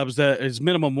food jobs that is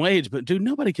minimum wage, but dude,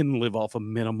 nobody can live off a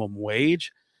minimum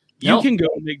wage. You No. can go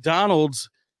to McDonald's,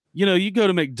 you go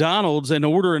to McDonald's and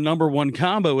order a number one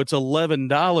combo. It's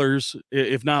 $11,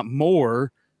 if not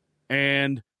more.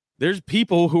 And there's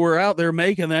people who are out there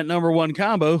making that number one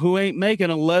combo who ain't making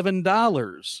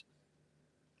 $11.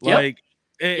 Yep. Like,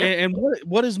 Yep. and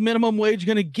what is minimum wage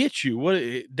going to get you? What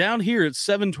down here it's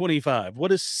 $7.25.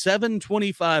 What is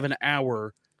 $7.25 an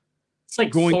hour? It's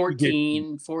like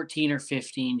 14 or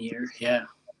 15 here. Yeah.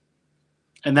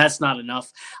 And that's not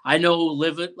enough. I know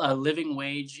living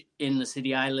wage in the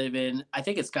city I live in, I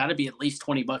think it's got to be at least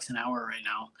 $20 an hour right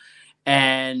now.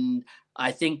 And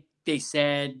I think they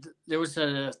said there was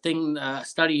a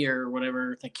study or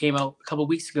whatever that came out a couple of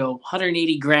weeks ago,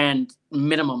 180 grand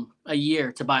minimum a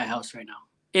year to buy a house right now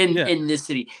in this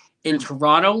city. In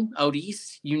Toronto, out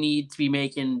east, you need to be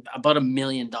making about $1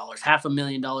 million,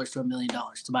 $500,000 to $1 million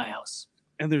to buy a house.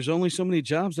 And there's only so many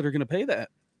jobs that are going to pay that.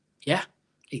 Yeah,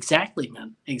 exactly,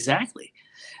 man. Exactly.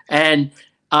 And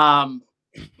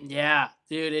yeah,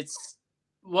 dude, it's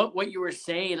what you were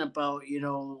saying about,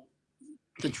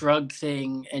 the drug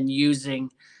thing and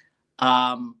using,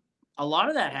 um, a lot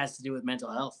of that has to do with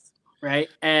mental health, right?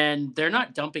 And they're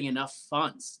not dumping enough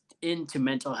funds into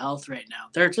mental health right now.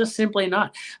 They're just simply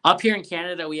not. Up here in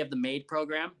Canada, we have the MAID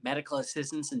program, medical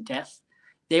assistance in death.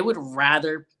 They would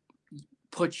rather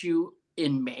put you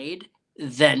in MAID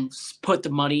than put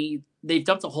the money. They've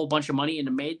dumped a whole bunch of money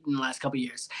into MAID in the last couple of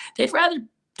years. They'd rather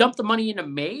dump the money into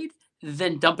MAID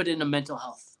than dump it into mental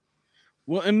health.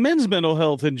 Well, and men's mental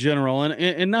health in general,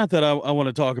 and not that I want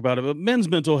to talk about it, but men's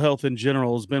mental health in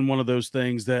general has been one of those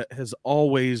things that has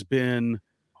always been,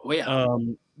 Oh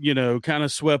yeah, kind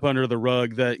of swept under the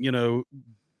rug. That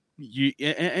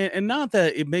and not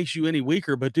that it makes you any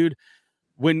weaker, but dude,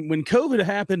 when COVID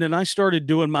happened and I started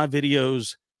doing my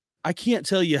videos, I can't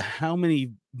tell you how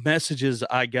many messages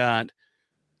I got,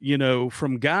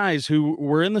 from guys who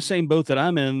were in the same boat that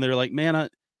I'm in. They're like, man,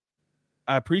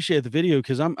 I appreciate the video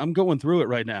because I'm going through it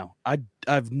right now.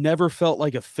 I've never felt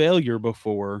like a failure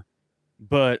before,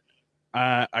 but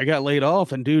I got laid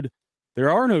off, and dude, there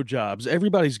are no jobs.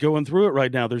 Everybody's going through it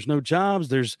right now. There's no jobs.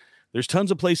 There's tons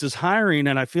of places hiring,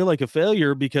 and I feel like a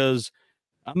failure because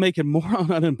I'm making more on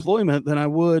unemployment than I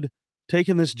would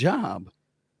taking this job.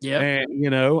 yeah,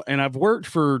 And I've worked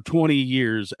for 20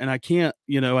 years, and I can't,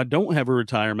 I don't have a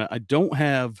retirement. I don't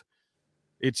have.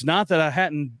 It's not that I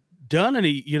hadn't done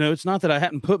any, it's not that I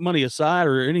hadn't put money aside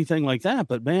or anything like that,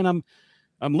 but man,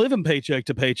 I'm living paycheck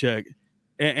to paycheck.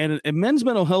 And men's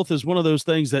mental health is one of those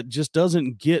things that just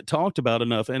doesn't get talked about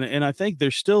enough. And I think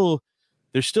there's still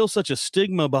such a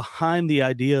stigma behind the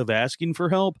idea of asking for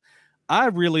help. I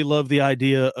really love the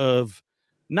idea of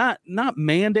not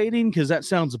mandating, because that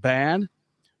sounds bad,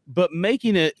 but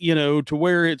making it, to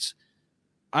where it's,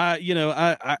 I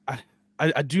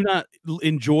do not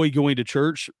enjoy going to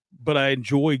church, but I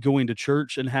enjoy going to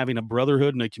church and having a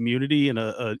brotherhood and a community and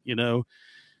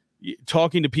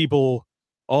talking to people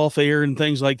off air and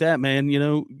things like that,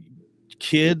 man,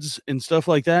 kids and stuff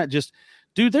like that. Just,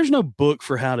 dude, there's no book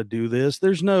for how to do this.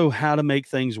 There's no how to make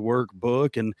things work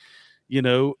book. And,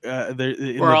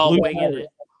 we're all winging it.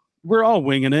 we're all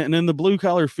winging it. And in the blue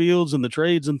collar fields and the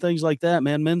trades and things like that,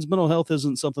 man, men's mental health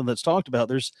isn't something that's talked about.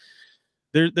 There's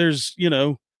there's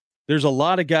a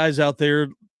lot of guys out there,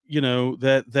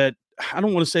 that I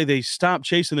don't want to say they stop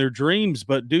chasing their dreams,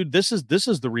 but dude, this is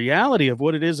the reality of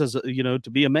what it is as to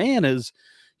be a man, is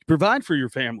you provide for your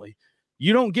family.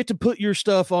 You don't get to put your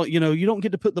stuff on, you don't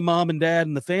get to put the mom and dad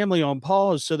and the family on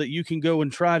pause so that you can go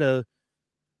and try to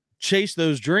chase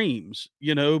those dreams.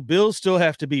 Bills still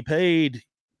have to be paid.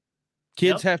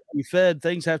 Kids have to be fed.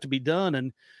 Things have to be done.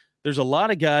 And there's a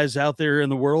lot of guys out there in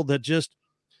the world that just,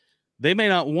 they may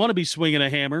not want to be swinging a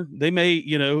hammer. They may,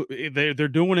 they're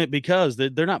doing it because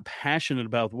they're not passionate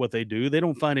about what they do. They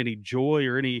don't find any joy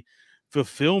or any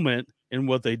fulfillment in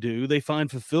what they do. They find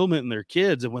fulfillment in their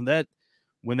kids. And when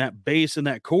that base and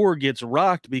that core gets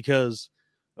rocked because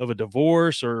of a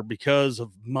divorce or because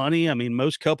of money, I mean,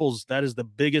 most couples, that is the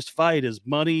biggest fight, is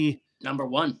money. Number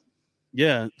one.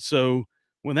 Yeah. So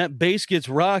when that base gets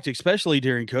rocked, especially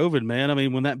during COVID, man, I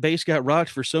mean, when that base got rocked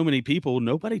for so many people,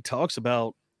 nobody talks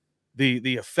about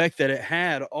the effect that it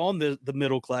had on the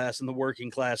middle class and the working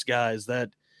class guys, that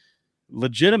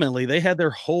legitimately they had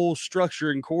their whole structure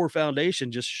and core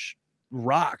foundation just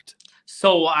rocked.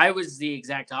 So I was the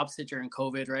exact opposite during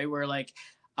COVID, right? Where like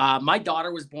my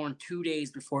daughter was born 2 days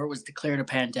before it was declared a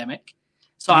pandemic.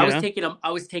 So I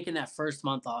was taking that first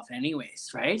month off anyways,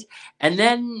 right? And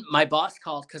then my boss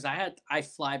called because I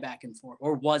fly back and forth,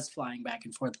 or was flying back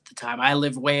and forth at the time. I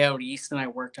lived way out east and I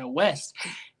worked out west.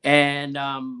 And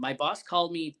my boss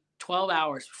called me 12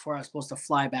 hours before I was supposed to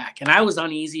fly back. And I was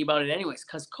uneasy about it anyways,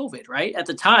 because COVID, right? At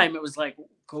the time, it was like,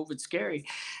 COVID scary,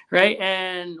 right?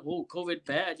 And, COVID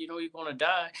bad, you're going to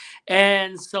die.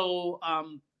 And so,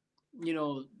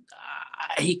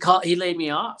 he laid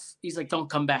me off. He's like, don't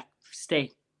come back,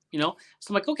 stay. So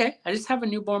I'm like, okay, I just have a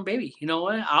newborn baby. You know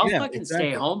what? I'll fucking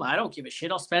stay home. I don't give a shit.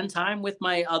 I'll spend time with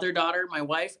my other daughter, my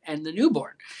wife, and the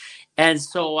newborn. And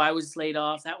so I was laid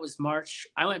off. That was March.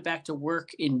 I went back to work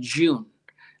in June.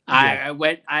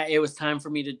 It was time for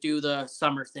me to do the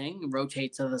summer thing,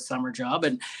 rotate to the summer job.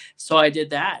 And so I did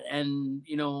that. And,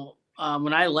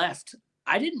 when I left,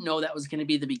 I didn't know that was going to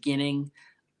be the beginning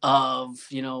of,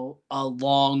 a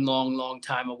long, long, long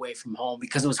time away from home,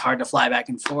 because it was hard to fly back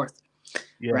and forth.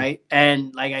 Yeah. Right.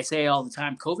 And like I say all the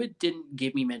time, COVID didn't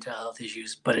give me mental health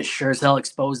issues, but it sure as hell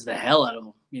exposed the hell out of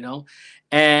them,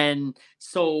 And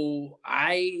so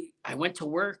I went to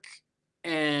work,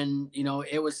 and,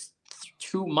 it was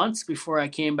 2 months before I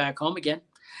came back home again.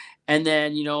 And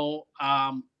then,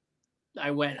 I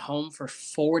went home for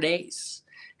 4 days,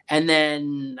 and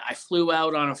then I flew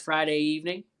out on a Friday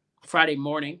evening. Friday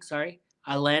morning. Sorry,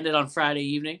 I landed on Friday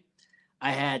evening.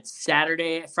 I had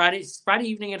Friday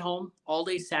evening at home, all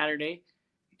day Saturday,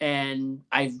 and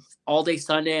I all day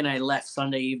Sunday, and I left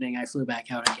Sunday evening. I flew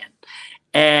back out again,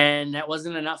 and that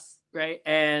wasn't enough, right?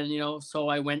 And so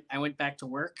I went back to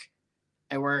work.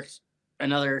 I worked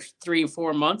another 3 or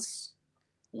 4 months,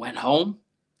 went home,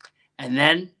 and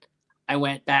then I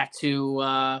went back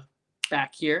to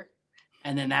back here,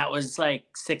 and then that was like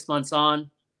 6 months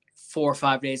on, 4 or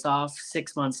 5 days off.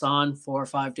 6 months on, 4 or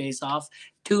 5 days off.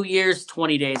 2 years,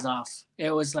 20 days off.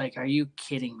 It was like, are you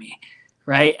kidding me,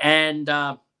 right? And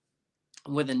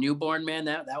with a newborn, man,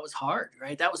 that was hard,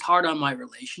 right? That was hard on my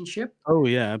relationship. Oh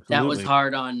yeah, That was absolutely.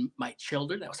 hard on my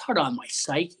children. That was hard on my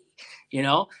psyche, you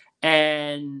know,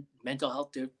 and mental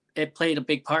health, dude. It played a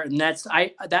big part. And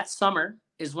that summer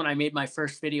is when I made my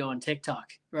first video on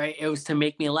TikTok, right? It was to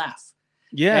make me laugh.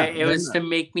 Yeah, It was to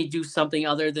make me do something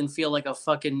other than feel like a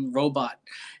fucking robot.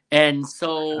 And I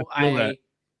so feel that.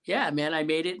 yeah, man, I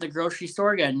made it in the grocery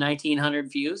store, got 1,900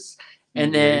 views.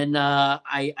 And Great. then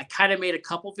I kind of made a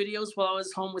couple videos while I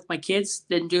was home with my kids.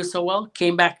 Didn't do so well.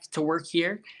 Came back to work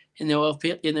here in the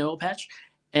oil patch,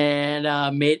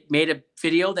 and made a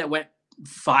video that went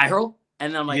viral.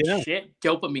 And I'm like, Yeah. shit,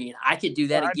 dopamine. I could do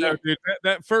that I know, again. dude.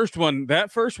 That first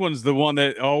one's the one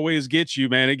that always gets you,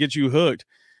 man. It gets you hooked.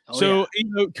 Oh yeah.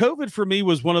 So, COVID for me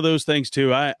was one of those things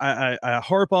too. I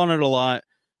harp on it a lot,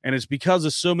 and it's because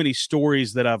of so many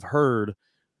stories that I've heard.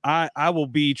 I will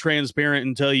be transparent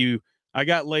and tell you I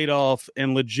got laid off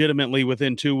and legitimately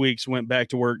within 2 weeks went back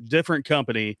to work, different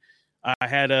company.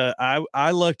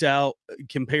 I lucked out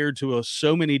compared to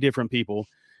so many different people.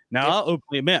 Now Yep. I'll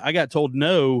openly admit I got told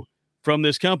no from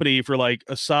this company for like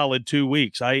a solid 2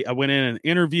 weeks. I went in and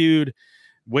interviewed,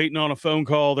 waiting on a phone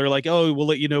call. They're like, "Oh, we'll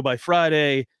let you know by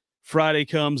Friday." Friday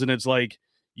comes and it's like,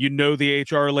 the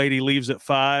HR lady leaves at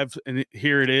 5, and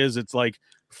here it is. It's like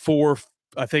 4.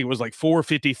 I think it was like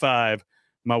 4:55.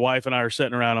 My wife and I are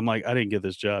sitting around. I'm like, I didn't get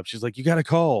this job. She's like, you got to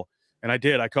call, and I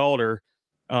did. I called her.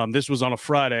 This was on a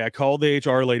Friday. I called the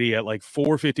HR lady at like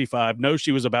 4:55. No,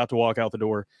 she was about to walk out the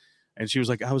door. And she was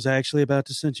like, I was actually about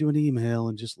to send you an email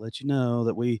and just let you know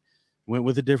that we went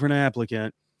with a different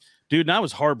applicant. Dude, and I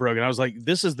was heartbroken. I was like,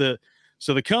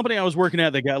 so the company I was working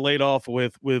at that got laid off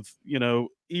with,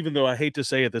 even though I hate to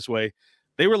say it this way,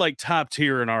 they were like top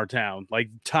tier in our town, like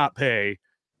top pay.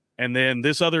 And then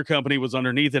this other company was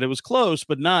underneath it. It was close,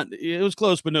 but no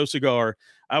cigar.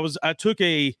 I took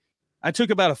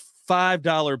about a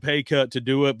 $5 pay cut to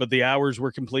do it, but the hours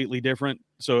were completely different.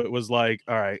 So it was like,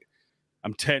 all right,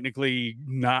 I'm technically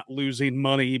not losing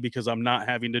money because I'm not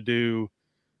having to do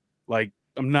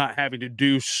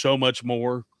so much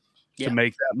more to Yeah.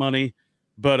 make that money.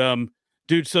 But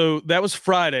dude, so that was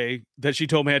Friday that she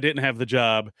told me I didn't have the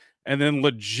job. And then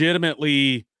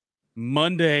legitimately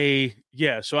Monday,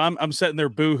 yeah. So I'm sitting there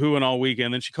boo-hooing all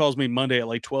weekend. Then she calls me Monday at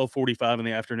like 12:45 in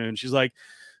the afternoon. She's like,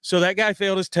 so that guy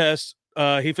failed his test.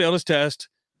 He failed his test.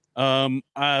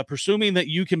 Presuming that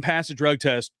you can pass a drug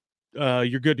test,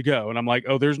 you're good to go. And I'm like,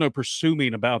 oh, there's no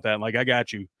presuming about that. Like, I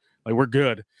got you. Like, we're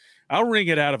good. I'll wring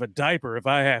it out of a diaper if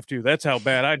I have to. That's how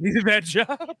bad I needed that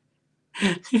job.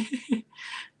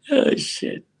 Oh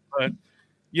shit.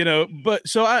 But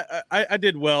so I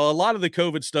did well. A lot of the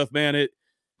COVID stuff, man,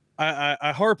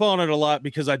 I harp on it a lot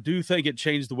because I do think it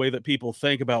changed the way that people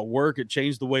think about work. It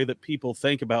changed the way that people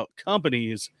think about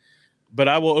companies. But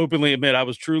I will openly admit I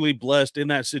was truly blessed in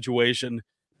that situation.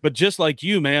 But just like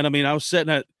you, man, I mean, I was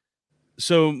sitting at,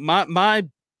 so my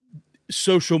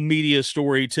social media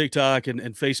story, TikTok and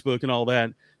Facebook and all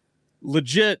that,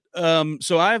 legit.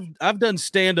 So I've done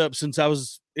stand up since I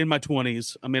was in my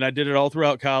 20s. I mean, I did it all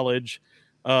throughout college.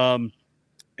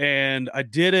 And I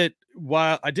did it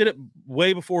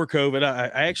way before COVID. I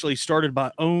actually started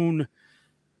my own.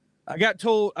 I got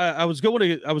told I was going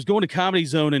to Comedy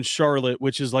Zone in Charlotte,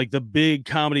 which is like the big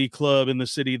comedy club in the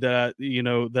city that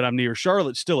I'm near.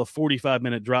 Charlotte's still a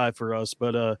 45-minute drive for us,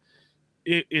 but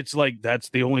it's like that's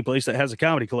the only place that has a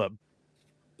comedy club.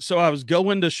 So I was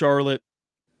going to Charlotte,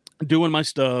 doing my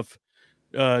stuff,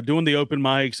 doing the open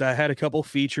mics. I had a couple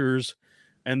features,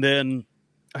 and then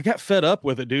I got fed up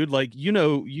with it, dude. Like,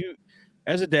 you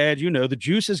as a dad, the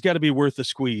juice has got to be worth the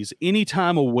squeeze. Any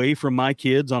time away from my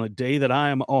kids on a day that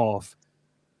I am off,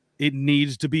 it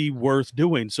needs to be worth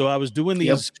doing. So I was doing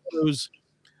these shows.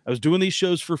 I was doing these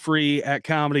shows for free at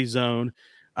Comedy Zone.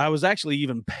 I was actually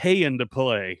even paying to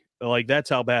play. Like, that's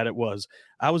how bad it was.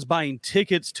 I was buying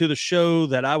tickets to the show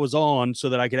that I was on so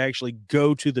that I could actually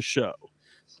go to the show.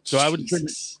 So I would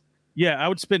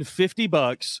spend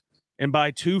 $50 and buy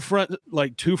two front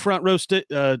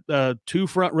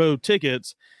row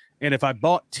tickets, And if I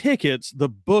bought tickets, the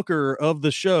booker of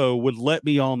the show would let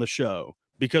me on the show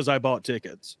because I bought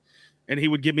tickets. And he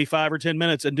would give me 5 or 10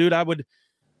 minutes. And dude, I would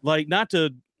like not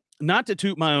to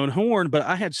toot my own horn, but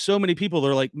I had so many people that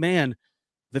are like, man,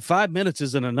 the 5 minutes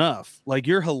isn't enough. Like,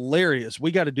 you're hilarious.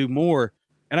 We got to do more.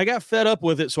 And I got fed up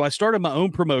with it. So I started my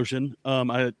own promotion.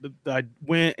 I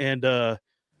went and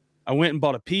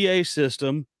bought a PA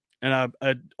system and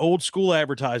I old school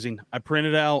advertising. I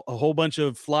printed out a whole bunch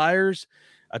of flyers.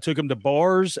 I took them to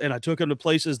bars and I took them to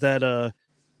places that,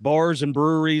 bars and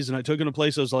breweries. And I took them to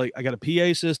places like, I got a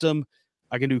PA system.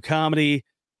 I can do comedy.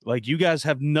 Like, you guys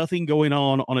have nothing going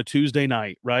on a Tuesday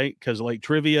night, right? Because like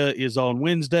trivia is on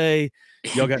Wednesday.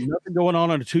 Y'all got nothing going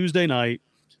on a Tuesday night.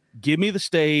 Give me the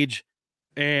stage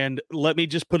and let me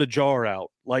just put a jar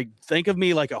out. Like, think of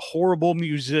me like a horrible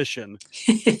musician.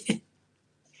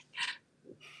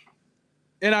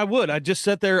 And I'd just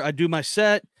sit there. I'd do my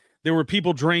set. There were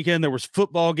people drinking. There was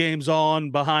football games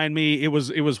on behind me. It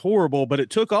was horrible, but it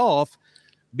took off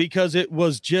because it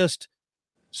was just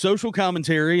social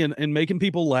commentary and making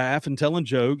people laugh and telling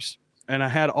jokes. And I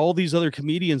had all these other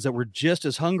comedians that were just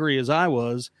as hungry as I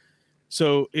was.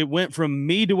 So it went from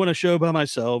me doing a show by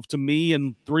myself to me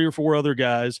and 3 or 4 other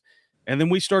guys. And then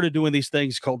we started doing these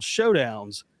things called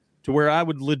showdowns, to where I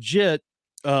would legit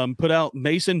put out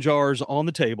mason jars on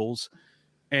the tables.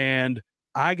 And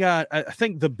I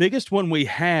think the biggest one we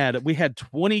had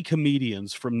 20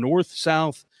 comedians from North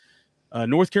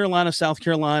Carolina, South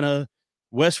Carolina,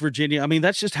 West Virginia. I mean,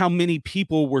 that's just how many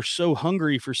people were so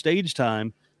hungry for stage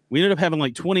time. We ended up having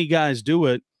like 20 guys do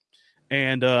it.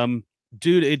 And,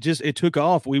 dude, it took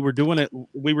off. We were doing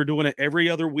it every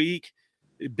other week,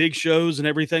 big shows and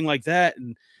everything like that.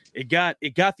 And it got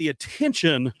the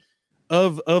attention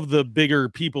of the bigger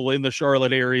people in the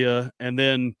Charlotte area. And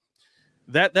then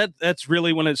that's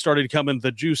really when it started coming.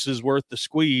 The juice is worth the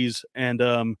squeeze.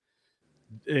 And,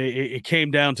 it came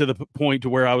down to the point to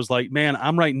where I was like, man,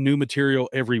 I'm writing new material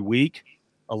every week.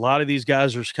 A lot of these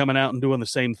guys are coming out and doing the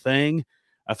same thing.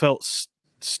 I felt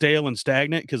stale and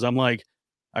stagnant because I'm like,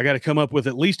 I got to come up with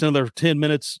at least another 10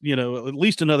 minutes, at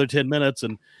least another 10 minutes.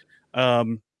 And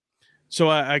so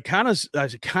I kind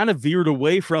of veered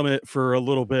away from it for a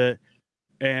little bit.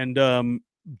 And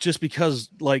just because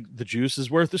like the juice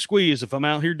is worth the squeeze, if I'm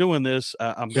out here doing this,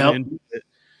 I'm going to do it.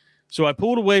 So I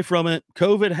pulled away from it.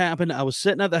 COVID happened. I was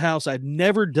sitting at the house. I'd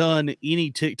never done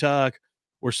any TikTok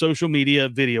or social media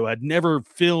video. I'd never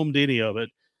filmed any of it.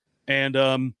 And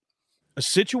a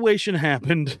situation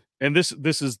happened. And this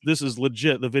is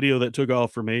legit the video that took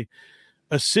off for me.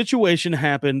 A situation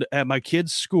happened at my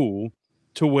kid's school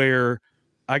to where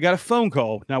I got a phone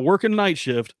call. Now, working night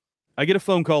shift, I get a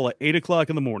phone call at 8:00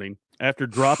 in the morning after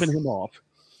dropping him off.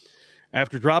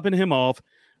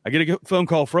 I get a phone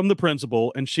call from the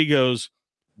principal, and she goes,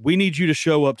 "We need you to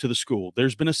show up to the school.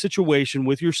 There's been a situation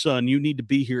with your son. You need to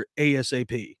be here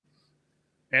ASAP."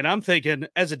 And I'm thinking,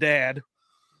 as a dad,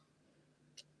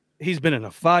 he's been in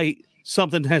a fight.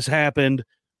 Something has happened.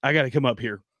 I got to come up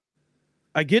here.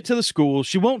 I get to the school.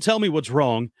 She won't tell me what's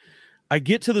wrong. I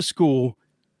get to the school,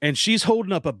 and she's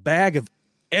holding up a bag of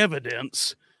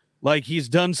evidence like he's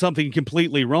done something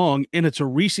completely wrong, and it's a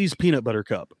Reese's peanut butter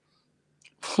cup.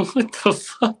 What the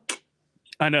fuck?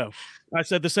 I know. I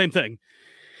said the same thing.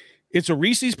 It's a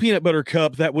Reese's peanut butter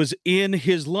cup that was in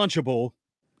his Lunchable.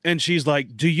 And she's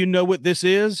like, "Do you know what this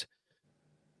is?"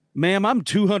 Ma'am, I'm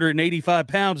 285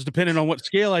 pounds, depending on what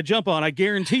scale I jump on. I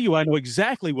guarantee you I know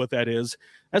exactly what that is.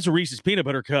 That's a Reese's peanut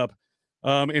butter cup.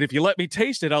 And if you let me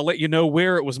taste it, I'll let you know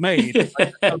where it was made.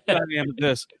 I am at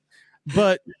this.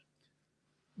 But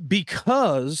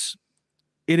because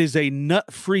it is a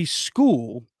nut-free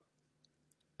school,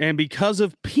 and because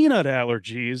of peanut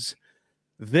allergies,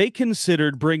 they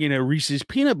considered bringing a Reese's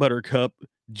peanut butter cup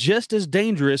just as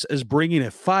dangerous as bringing a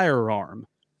firearm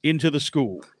into the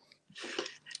school.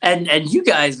 And you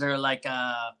guys are like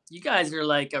a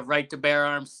right to bear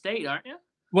arms state, aren't you?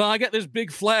 Well, I got this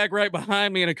big flag right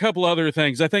behind me and a couple other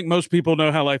things. I think most people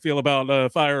know how I feel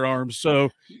about firearms. So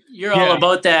you're all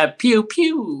about that pew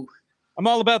pew. I'm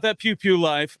all about that pew pew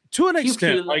life to an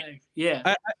extent. Like,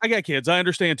 yeah, I got kids. I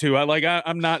understand too.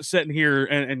 I'm not sitting here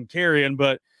and carrying,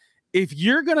 but if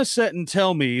you're gonna sit and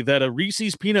tell me that a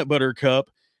Reese's peanut butter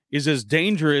cup is as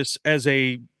dangerous as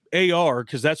a AR,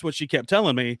 because that's what she kept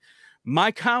telling me,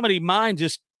 my comedy mind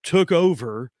just took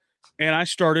over, and I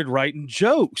started writing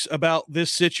jokes about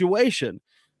this situation.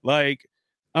 Like,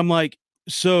 I'm like,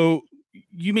 so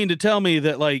you mean to tell me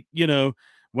that, like,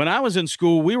 when I was in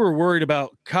school, we were worried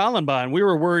about Columbine. We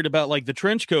were worried about like the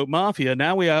trench coat mafia.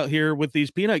 Now we out here with these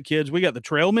peanut kids. We got the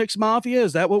trail mix mafia.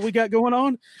 Is that what we got going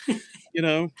on?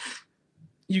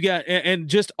 you got, and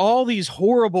just all these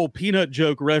horrible peanut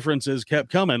joke references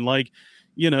kept coming. Like,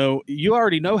 you know, you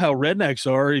already know how rednecks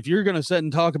are. If you're going to sit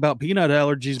and talk about peanut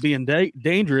allergies being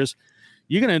dangerous,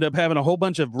 you're going to end up having a whole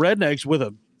bunch of rednecks with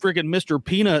a freaking Mr.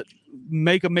 Peanut,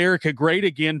 make America great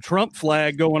again Trump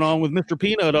flag going on with Mr.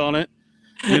 Peanut on it.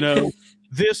 You know,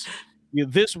 this,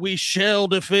 this we shall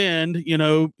defend, you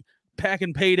know,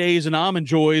 packing paydays and almond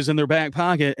joys in their back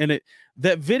pocket. And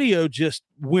that video just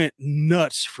went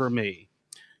nuts for me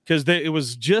because it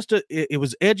was just it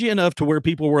was edgy enough to where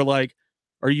people were like,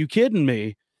 are you kidding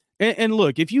me? And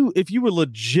look, if you would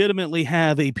legitimately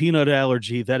have a peanut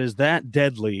allergy that is that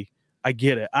deadly, I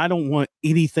get it. I don't want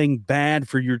anything bad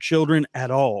for your children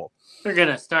at all. They're going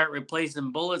to start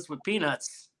replacing bullets with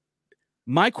peanuts.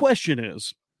 My question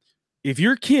is, if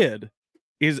your kid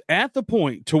is at the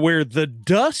point to where the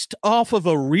dust off of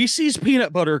a Reese's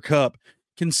peanut butter cup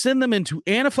can send them into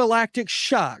anaphylactic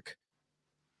shock,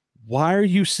 why are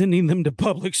you sending them to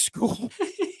public school?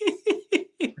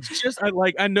 It's just,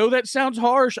 I know that sounds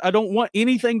harsh. I don't want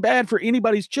anything bad for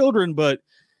anybody's children, but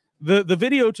the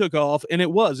video took off, and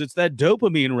it's that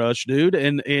dopamine rush, dude.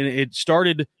 And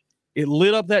it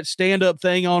lit up that stand-up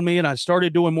thing on me, and I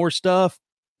started doing more stuff.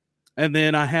 And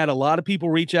then I had a lot of people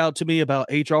reach out to me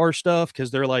about HR stuff because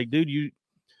they're like, dude,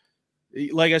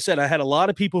 like I said, I had a lot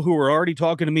of people who were already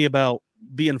talking to me about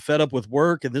being fed up with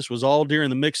work, and this was all during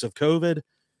the mix of COVID.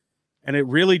 And it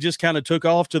really just kind of took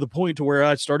off to the point to where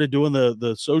I started doing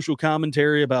the social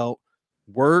commentary about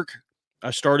work.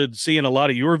 I started seeing a lot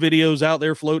of your videos out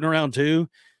there floating around too.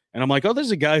 And I'm like, oh, this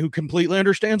is a guy who completely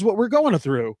understands what we're going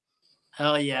through.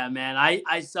 Hell yeah, man.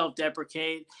 I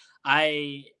self-deprecate.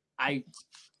 I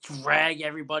drag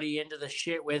everybody into the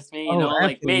shit with me, you know, absolutely.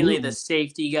 like mainly the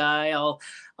safety guy.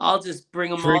 I'll just bring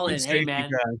them all in. Hey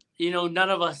man, you know, none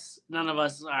of us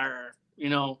are, you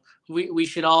know, we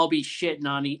should all be shitting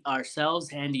on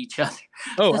ourselves and each other.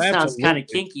 Oh, that sounds kind of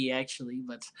kinky actually,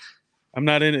 but I'm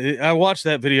not in it. I watched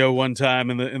that video one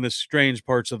time in the strange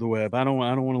parts of the web. I don't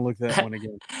want to look that one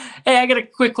again. Hey, I got a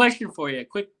quick question for you.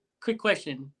 Quick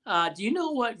question. Do you know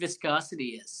what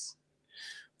viscosity is?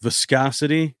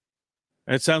 Viscosity?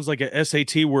 It sounds like a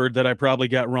SAT word that I probably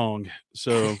got wrong.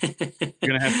 So you're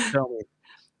going to have to tell me.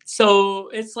 So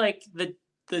it's like the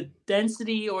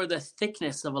density or the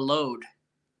thickness of a load.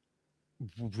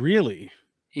 Really?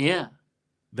 Yeah.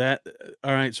 All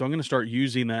right. So I'm going to start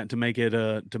using that to make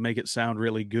it sound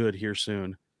really good here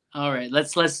soon. All right.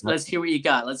 Let's hear what you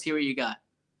got. Let's hear what you got.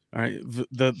 All right.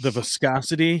 The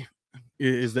viscosity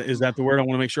is that the word? I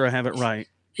want to make sure I have it right.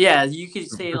 Yeah, you could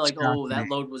say like, oh, that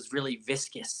load was really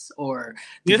viscous, or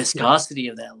the viscosity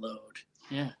of that load.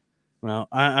 Yeah. Well,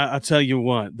 I tell you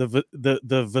what,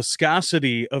 the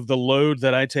viscosity of the load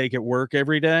that I take at work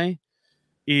every day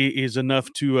is enough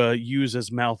to use as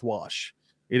mouthwash.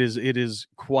 It is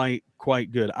quite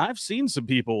good. I've seen some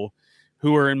people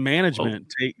who are in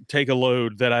management take a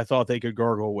load that I thought they could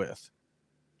gargle with.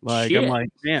 Like, shit. I'm like,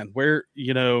 man, where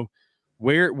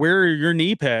are your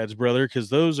knee pads, brother? Because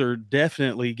those are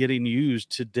definitely getting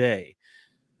used today.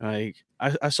 Like,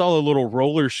 I saw a little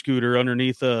roller scooter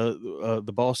underneath the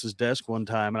boss's desk one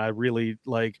time, and I really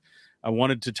I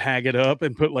wanted to tag it up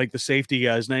and put like the safety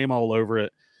guy's name all over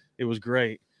it. It was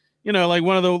great. You know, like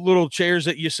one of the little chairs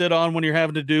that you sit on when you're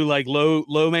having to do like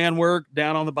low man work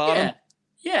down on the bottom.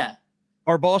 Yeah.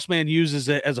 Our boss man uses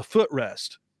it as a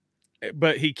footrest,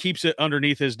 but he keeps it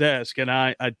underneath his desk. And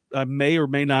I may or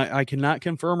may not, I cannot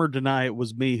confirm or deny it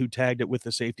was me who tagged it with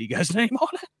the safety guy's name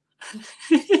on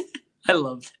it. I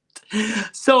love it.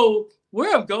 So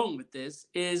where I'm going with this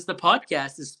is the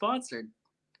podcast is sponsored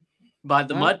by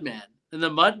the Mudman. And the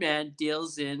Mudman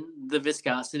deals in the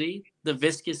viscosity, the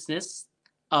viscousness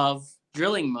of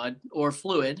drilling mud or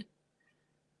fluid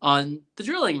on the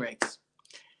drilling rigs.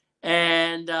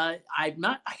 And I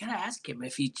gotta ask him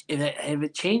if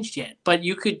it changed yet. But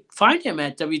you could find him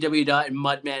at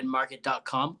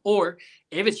www.mudmanmarket.com, or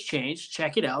if it's changed,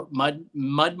 check it out,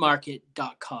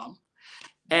 mudmarket.com.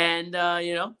 And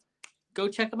go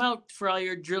check him out for all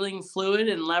your drilling fluid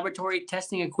and laboratory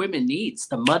testing equipment needs.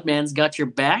 The Mudman's got your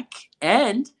back,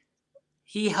 and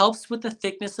he helps with the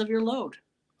thickness of your load.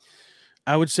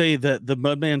 I would say that the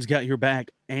Mudman's got your back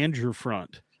and your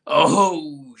front.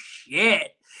 Oh,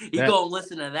 shit. You go and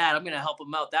listen to that. I'm going to help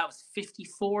him out. That was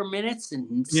 54 minutes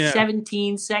and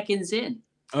 17 seconds in.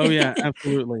 Oh, yeah,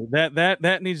 absolutely.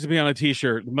 That needs to be on a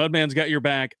T-shirt. The Mudman's got your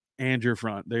back and your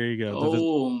front. There you go.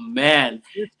 Oh, man.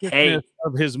 Hey,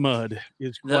 of his mud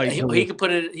is quite. He could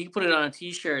put it on a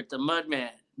T-shirt. The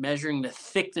Mudman measuring the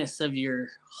thickness of your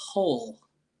hole.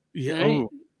 Yeah. Right?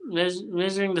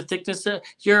 Measuring the thickness of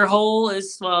your hole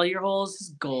is your hole is his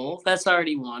goal. That's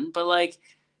already one. But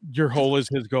Your hole is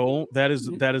his goal. That is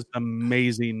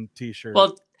amazing t-shirt.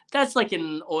 Well, that's like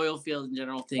an oil field in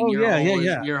general thing. Oh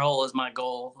yeah, Your hole is my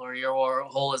goal, or your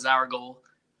hole is our goal.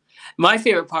 My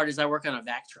favorite part is I work on a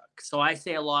vac truck, so I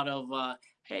say a lot of,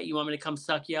 "Hey, you want me to come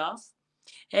suck you off?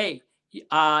 Hey, you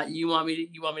want me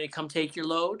to come take your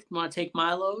load? You want to take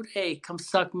my load? Hey, come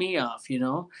suck me off, you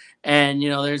know." And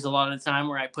there's a lot of time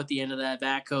where I put the end of that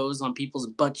vac hose on people's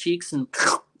butt cheeks and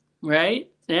right,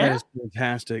 That yeah. is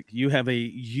fantastic.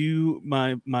 You,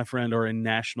 my friend, are a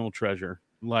national treasure.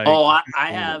 Like, Oh,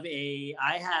 I have a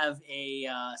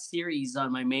series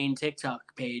on my main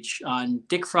TikTok page on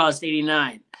Dick Frost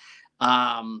 89.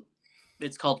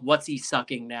 It's called "What's He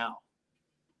Sucking Now?"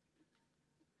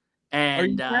 are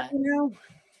you And happy now?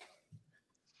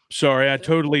 Sorry, I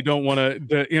totally don't want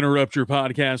to interrupt your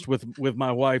podcast with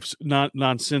my wife's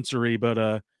non-sensory,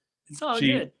 but it's all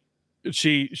she good.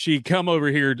 she come over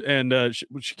here and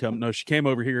she came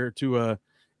over here to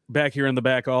back here in the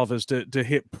back office to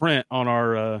hit print on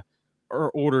our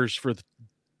orders for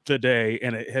the day,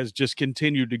 and it has just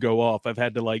continued to go off. I've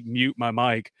had to like mute my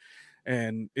mic,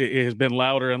 and it has been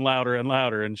louder and louder and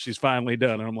louder, and she's finally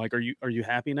done. And I'm like, are you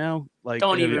happy now? Like,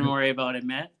 Don't even worry about it,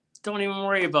 Matt. Don't even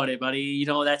worry about it, buddy.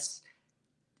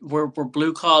 We're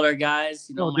blue collar guys.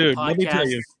 Oh, My dude, let me tell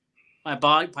podcast, you. my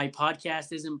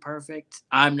podcast isn't perfect.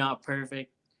 I'm not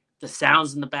perfect. The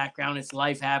sounds in the background, it's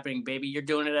life happening, baby. You're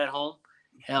doing it at home.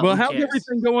 Hell, Well, who how's cares?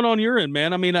 everything going on your end,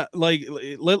 man? I mean,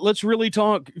 let's really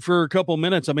talk for a couple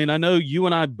minutes. I mean, I know you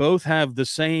and I both have the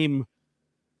same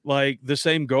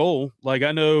goal. Like,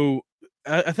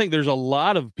 I think there's a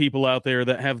lot of people out there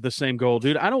that have the same goal,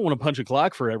 dude. I don't want to punch a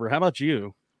clock forever. How about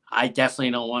you? I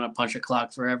definitely don't want to punch a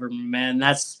clock forever, man.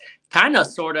 That's kind of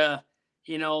sort of,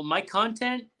 my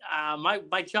content.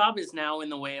 My job is now in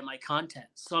the way of my content,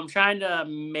 so I'm trying to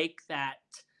make that.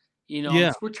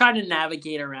 Yeah. We're trying to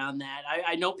navigate around that.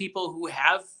 I know people who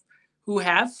have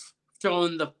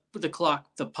thrown the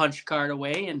punch card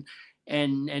away and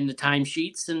the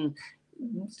timesheets and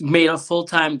made a full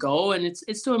time go, and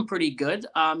it's doing pretty good.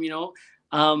 I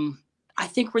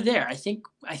think we're there. I think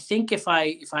if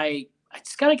I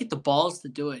just gotta get the balls to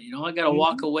do it. I gotta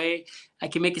walk away. I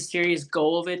can make a serious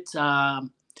go of it. I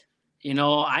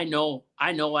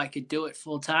know I could do it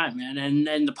full time, man.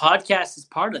 And the podcast is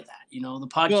part of that. The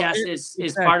podcast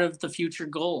is part of the future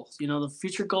goals. The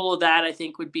future goal of that, I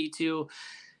think, would be to,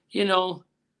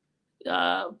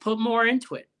 put more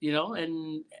into it,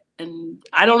 and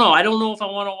I don't know. I don't know if I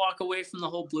want to walk away from the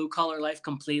whole blue collar life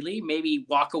completely. Maybe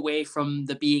walk away from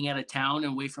the being out of town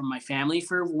and away from my family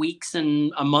for weeks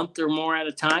and a month or more at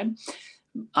a time.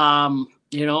 I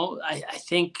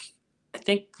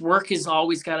think work has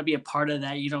always got to be a part of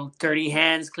that. Dirty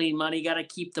hands, clean money. Got to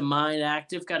keep the mind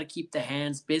active. Got to keep the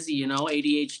hands busy.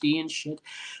 ADHD and shit.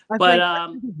 But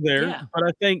I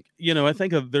think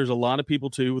there's a lot of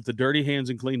people too with the dirty hands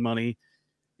and clean money.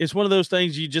 It's one of those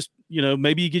things you just,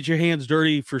 maybe you get your hands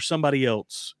dirty for somebody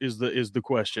else is the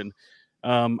question.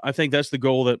 I think that's the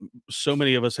goal that so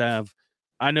many of us have.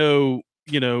 I know,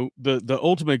 the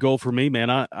ultimate goal for me, man,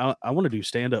 I want to do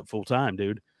stand up full time,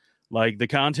 dude. Like, the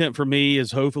content for me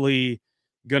is hopefully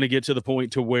going to get to the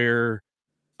point to where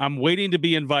I'm waiting to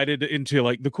be invited into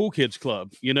like the Cool Kids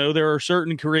Club. There are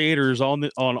certain creators on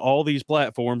all these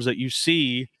platforms that you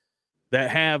see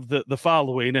that have the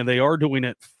following, and they are doing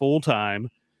it full time.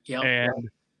 Yep. And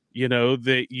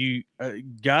that you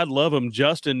God love him,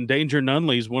 Justin Danger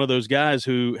Nunley is one of those guys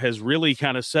who has really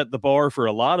kind of set the bar for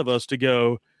a lot of us to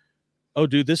go, oh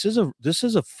dude, this is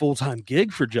a full-time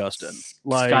gig for Justin.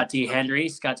 Like Scott D.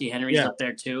 Henry's up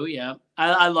there too. Yeah,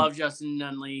 I love Justin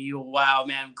Nunley. Wow,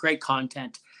 man, great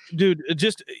content, dude.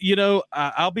 Just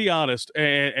I'll be honest,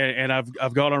 and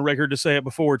I've gone on record to say it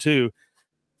before too.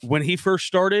 When he first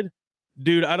started,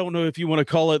 dude, I don't know if you want to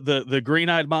call it the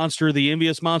green-eyed monster, the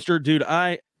envious monster, dude.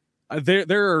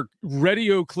 There are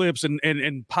radio clips and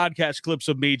podcast clips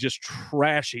of me just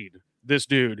trashing this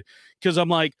dude because I'm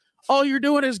like, all you're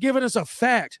doing is giving us a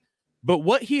fact. But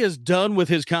what he has done with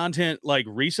his content like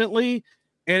recently,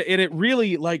 and it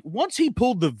really, like, once he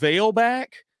pulled the veil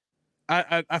back,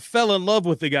 I fell in love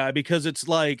with the guy because it's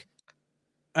like,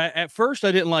 at first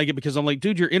I didn't like it because I'm like,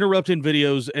 dude, you're interrupting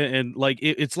videos and like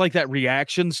it's like that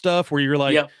reaction stuff where you're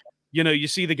like, you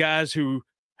see the guys who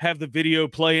have the video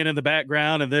playing in the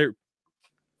background and they're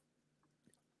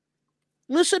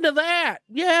listen to that.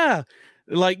 Yeah.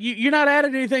 Like you're not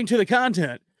adding anything to the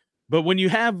content. But when you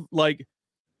have like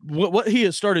what he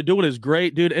has started doing is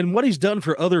great, dude. And what he's done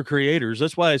for other creators.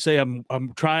 That's why I say I'm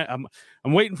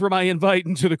waiting for my invite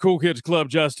into the Cool Kids Club,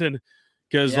 Justin.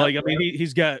 Because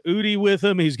he's got Udi with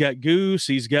him, he's got Goose,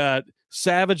 he's got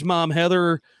Savage Mom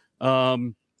Heather.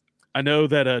 I know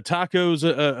that Taco's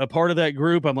a part of that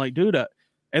group. I'm like, dude,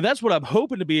 and that's what I'm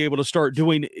hoping to be able to start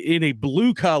doing in a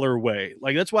blue collar way.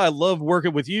 Like that's why I love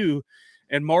working with you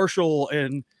and Marshall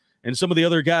and some of the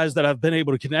other guys that I've been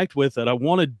able to connect with. That I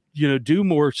want to do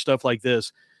more stuff like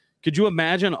this. Could you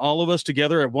imagine all of us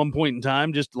together at one point in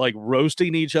time, just like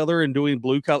roasting each other and doing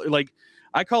blue collar? Like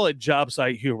I call it job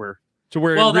site humor, to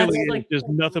where it Well, really that's is like just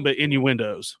nothing but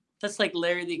innuendos. that's like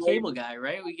Larry the Cable Guy,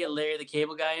 right? We get Larry the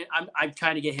Cable Guy. I'm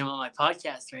trying to get him on my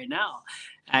podcast right now.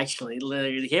 Actually,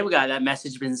 Larry the Cable Guy. That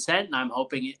message been sent, and I'm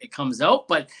hoping it comes out.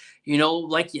 But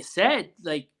like you said,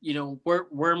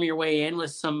 worm your way in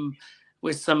with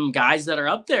some guys that are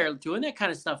up there doing that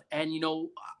kind of stuff. And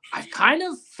I've kind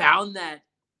of found that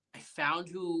I found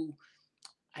who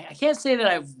I can't say that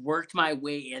I've worked my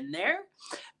way in there,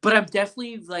 but I'm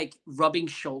definitely like rubbing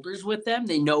shoulders with them.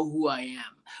 They know who I am.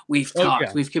 We've Oh talked,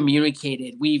 yeah, we've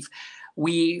communicated, we've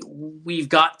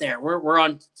got there. We're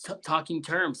on talking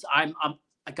terms. I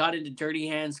got into Dirty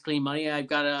Hands Clean Money. I've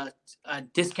got a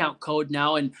discount code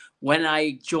now, and when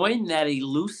I joined that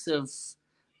elusive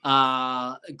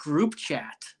group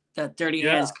chat that Dirty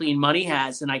yeah. Hands Clean Money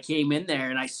has, and I came in there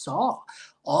and I saw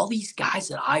all these guys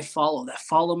that I follow that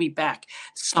follow me back.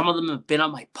 Some of them have been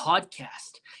on my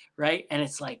podcast, right? And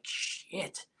it's like,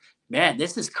 shit, man,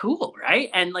 this is cool, right?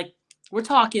 And like, we're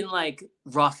talking like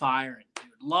Rough Iron, dude.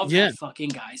 Love Yeah. that fucking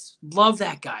guys. Love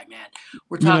that guy, man.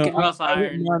 We're talking Rough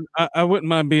Iron. I wouldn't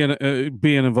mind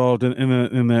being involved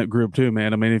in that group too,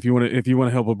 man. I mean, if you want to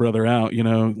help a brother out,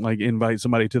 like invite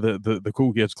somebody to the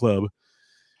Cool Kids Club.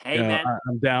 Hey, man,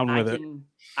 I'm down with it.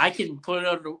 I can put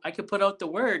out the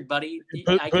word, buddy.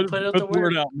 I can put out Put the the word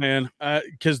word out, man.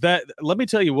 Because let me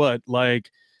tell you what,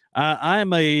 like,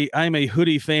 I'm a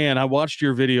hoodie fan. I watched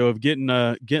your video of getting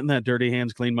that Dirty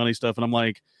Hands Clean Money stuff, and I'm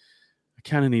like, I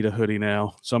kind of need a hoodie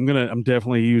now. So I'm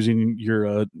definitely using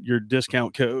your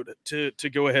discount code to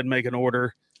go ahead and make an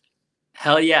order.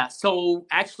 Hell yeah. So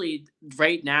actually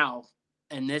right now,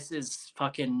 and this is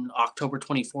fucking October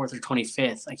 24th or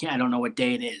 25th. I don't know what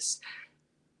day it is.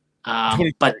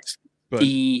 But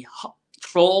the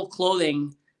Troll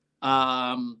Clothing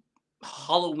Halloween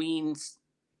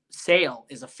sale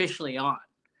is officially on.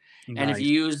 Nice. And if you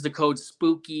use the code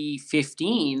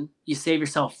SPOOKY15, you save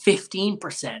yourself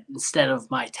 15% instead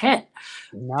of my 10.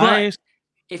 Nice.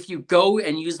 But if you go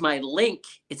and use my link,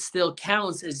 it still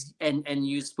counts as and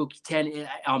use SPOOKY10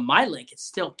 on my link, it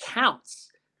still counts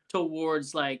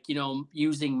towards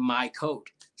using my code.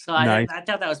 So nice. I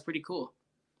thought that was pretty cool.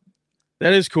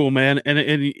 That is cool, man.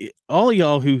 And all of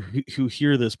y'all who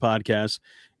hear this podcast,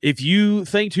 if you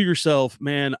think to yourself,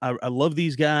 man, I love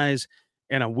these guys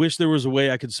and I wish there was a way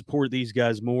I could support these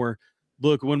guys more.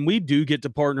 Look, when we do get to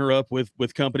partner up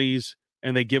with companies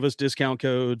and they give us discount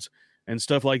codes and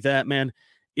stuff like that, man,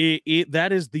 that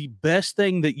is the best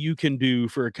thing that you can do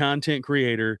for a content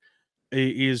creator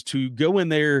is to go in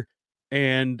there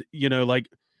and,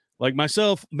 like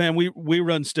myself, man, we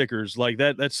run stickers like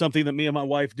that. That's something that me and my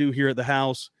wife do here at the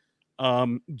house,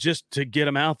 just to get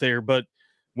them out there. But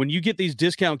when you get these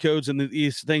discount codes and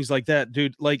these things like that,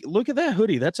 dude, like look at that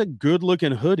hoodie. That's a good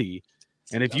looking hoodie.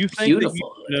 And if you think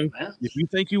if you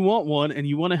think you want one and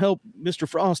you want to help Mr.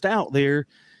 Frost out there,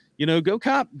 go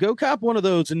cop one of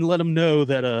those and let them know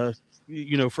that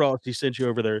Frosty sent you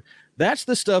over there. That's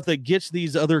the stuff that gets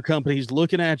these other companies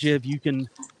looking at you. If you can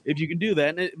do that,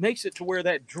 and it makes it to where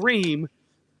that dream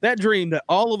that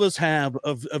all of us have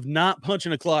of not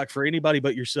punching a clock for anybody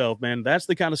but yourself, man, that's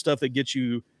the kind of stuff that gets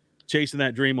you chasing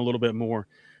that dream a little bit more.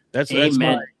 That is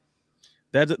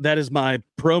my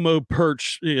promo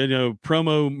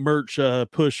promo merch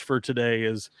push for today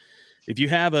is if you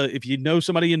know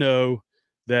somebody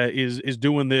that is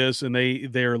doing this and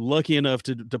they're lucky enough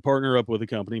to partner up with a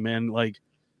company, man, like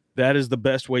that is the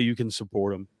best way you can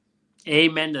support them.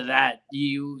 Amen to that.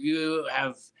 You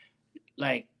have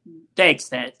thanks,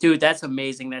 dude. That's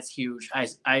amazing. That's huge.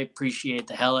 I appreciate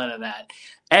the hell out of that.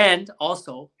 And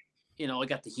also, I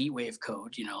got the Heat Wave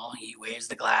code. Heat Waves,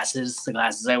 the glasses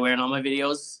I wear in all my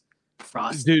videos.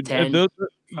 Frost, dude, 10,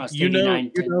 Frost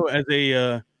 89,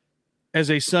 as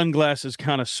a sunglasses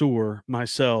connoisseur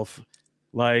myself,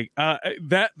 like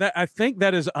that I think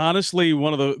that is honestly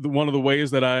one of the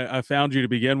ways that I found you to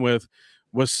begin with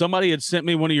was somebody had sent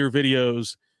me one of your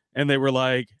videos and they were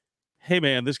like, hey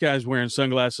man, this guy's wearing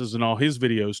sunglasses in all his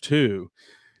videos too.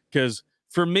 Because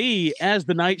for me, as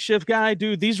the night shift guy,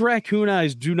 dude, these raccoon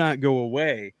eyes do not go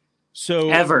away. So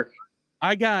ever.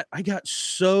 I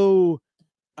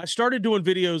started doing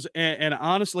videos and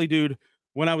honestly, dude,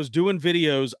 when I was doing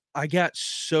videos, I got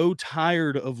so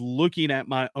tired of looking at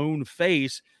my own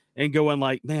face and going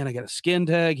like, man, I got a skin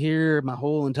tag here, my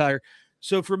whole entire.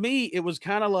 So for me, it was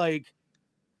kind of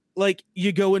like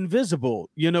you go invisible.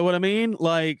 You know what I mean?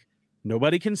 Like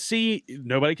nobody can see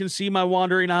my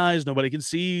wandering eyes. Nobody can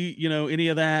see, any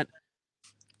of that.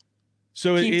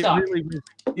 So Keep talking.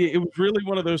 it was really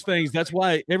one of those things. That's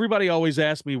why everybody always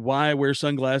asks me why I wear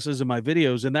sunglasses in my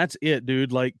videos, and that's it,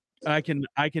 dude. Like I can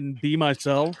be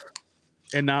myself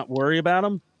and not worry about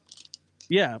them.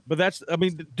 Yeah, but I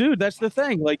mean, dude, that's the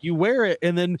thing. Like you wear it,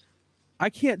 and then I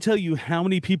can't tell you how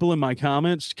many people in my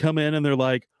comments come in and they're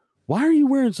like, "Why are you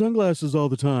wearing sunglasses all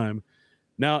the time?"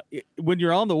 Now, when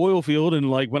you're on the oil field and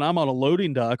like when I'm on a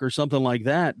loading dock or something like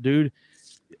that, dude,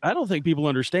 I don't think people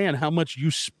understand how much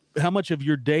of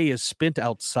your day is spent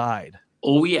outside.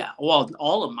 Oh yeah. Well,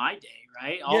 all of my day,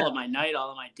 right? Yeah. All of my night,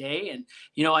 all of my day. And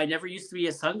I never used to be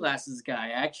a sunglasses guy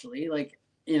actually. Like,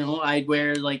 I'd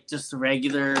wear like just the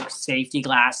regular safety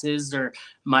glasses or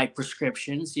my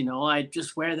prescriptions, I'd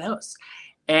just wear those.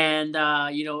 And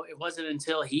it wasn't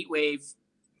until heat wave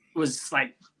was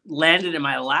like landed in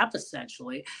my lap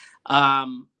essentially.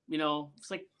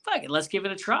 It's like fuck it, let's give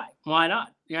it a try. Why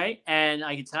not? Right. And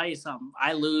I can tell you something.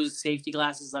 I lose safety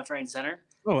glasses left, right, and center.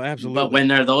 Oh, But absolutely. when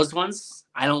they're those ones,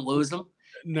 I don't lose them.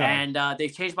 No, And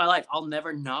they've changed my life. I'll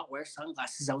never not wear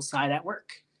sunglasses outside at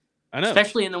work, I know.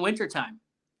 especially in the wintertime.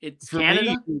 It's For me,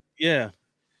 Canada. yeah.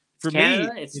 It's For me,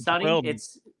 Canada. It's it's sunny. Weldon.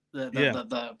 It's the Yeah. the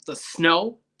the, the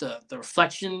snow, the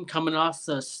reflection coming off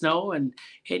the snow and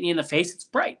hitting you in the face. It's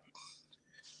bright.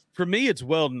 For me, it's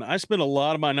welding. I spend a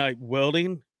lot of my night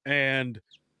welding and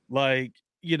like,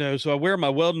 so I wear my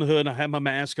welding hood and I have my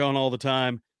mask on all the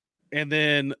time. And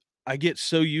then I get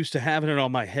so used to having it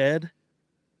on my head.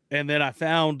 And then I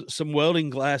found some welding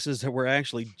glasses that were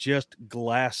actually just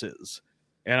glasses.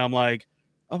 And I'm like,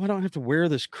 oh, I don't have to wear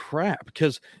this crap.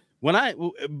 Because by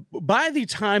the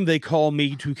time they call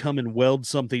me to come and weld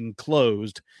something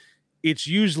closed, it's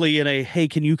usually in a, hey,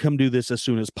 can you come do this as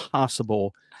soon as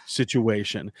possible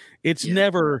situation. Yeah.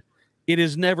 It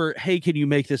is never, hey, can you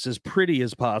make this as pretty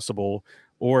as possible?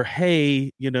 Or,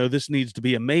 hey, this needs to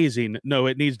be amazing. No,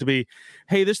 it needs to be,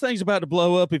 hey, this thing's about to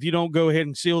blow up if you don't go ahead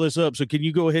and seal this up. So can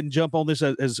you go ahead and jump on this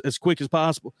as quick as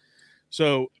possible?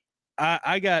 So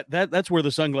I got that. That's where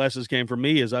the sunglasses came from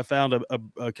me is I found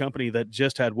a company that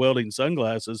just had welding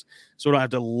sunglasses. So I don't have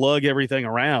to lug everything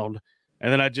around.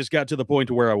 And then I just got to the point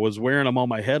to where I was wearing them on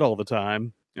my head all the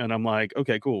time. And I'm like,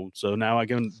 okay, cool. So now I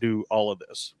can do all of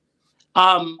this.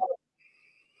 Um.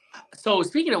 So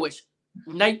speaking of which,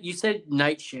 you said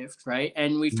night shift, right?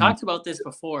 And we've talked about this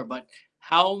before, but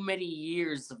how many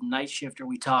years of night shift are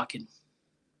we talking?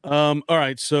 All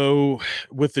right. So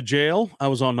with the jail, I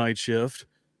was on night shift.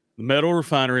 The metal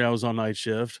refinery, I was on night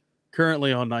shift.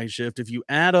 Currently on night shift. If you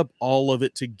add up all of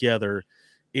it together,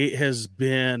 it has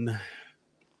been.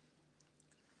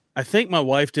 I think my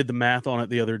wife did the math on it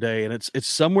the other day, and it's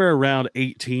somewhere around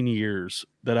 18 years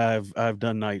that I've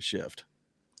done night shift.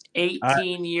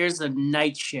 18 years of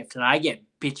night shift, and I get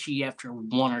bitchy after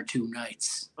one or two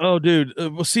nights. Oh, dude.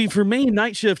 Well, see, for me,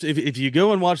 night shift, if you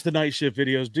go and watch the night shift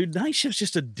videos, dude, night shift's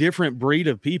just a different breed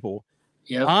of people.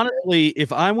 Yep. Honestly,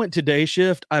 if I went to day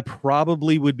shift, I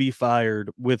probably would be fired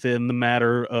within the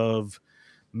matter of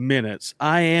minutes.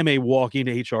 I am a walking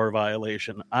HR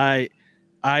violation. I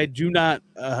do not,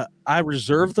 I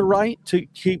reserve the right to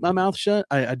keep my mouth shut.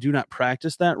 I do not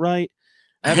practice that right.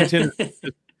 I have a tendency,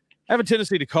 I have a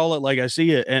tendency to call it like I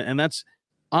see it. And that's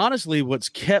honestly what's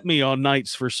kept me on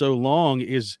nights for so long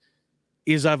is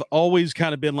I've always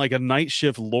kind of been like a night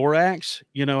shift Lorax.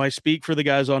 I speak for the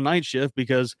guys on night shift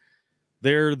because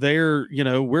they're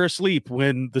we're asleep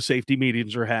when the safety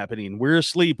meetings are happening. We're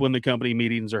asleep when the company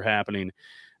meetings are happening.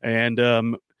 And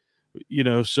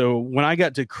so when I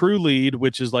got to crew lead,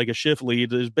 which is like a shift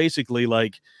lead, is basically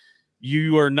like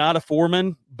you are not a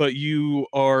foreman, but you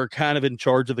are kind of in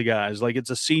charge of the guys. Like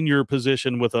it's a senior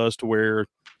position with us to where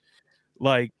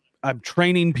like I'm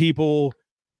training people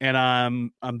and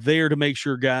I'm there to make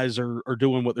sure guys are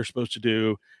doing what they're supposed to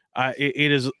do.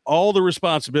 It is all the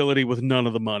responsibility with none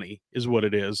of the money is what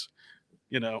it is.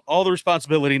 All the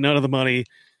responsibility, none of the money.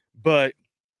 But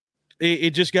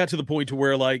it just got to the point to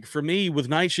where like for me with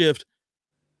night shift,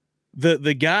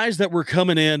 the guys that were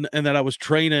coming in and that I was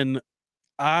training,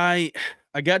 I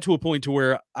got to a point to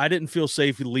where I didn't feel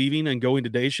safe leaving and going to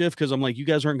day shift because I'm like, you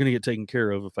guys aren't going to get taken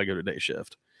care of if I go to day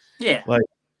shift. Yeah. Like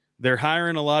they're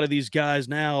hiring a lot of these guys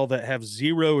now that have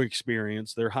zero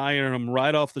experience. They're hiring them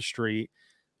right off the street.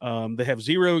 They have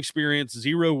zero experience,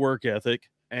 zero work ethic.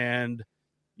 And,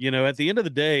 at the end of the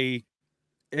day,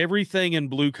 everything in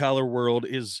blue collar world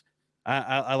is,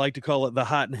 I like to call it the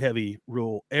hot and heavy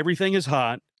rule. Everything is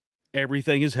hot.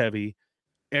 Everything is heavy.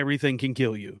 Everything can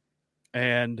kill you.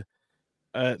 And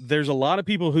there's a lot of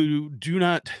people who do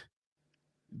not.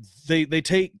 They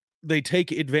take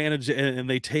advantage and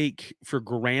they take for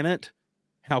granted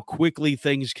how quickly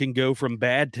things can go from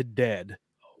bad to dead.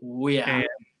 Yeah.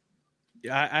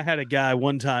 And I had a guy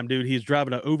one time, dude. He's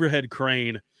driving an overhead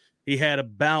crane. He had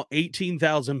about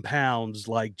 18,000 pounds,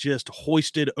 like just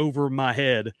hoisted over my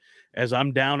head as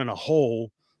I'm down in a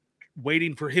hole,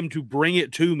 waiting for him to bring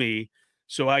it to me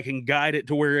so I can guide it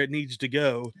to where it needs to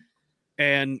go.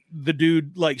 And the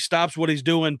dude like stops what he's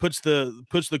doing, puts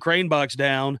the crane box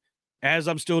down as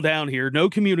I'm still down here. No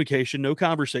communication, no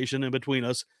conversation in between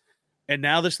us. And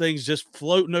now this thing's just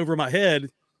floating over my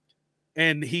head,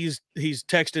 and he's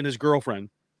texting his girlfriend.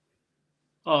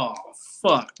 Oh,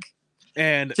 fuck.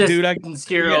 And Just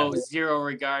dude, zero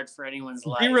regard for anyone's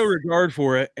zero life. regard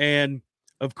for it. And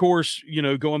of course,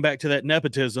 going back to that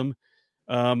nepotism,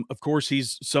 of course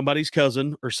he's somebody's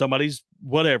cousin or somebody's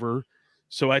whatever.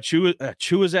 So I chew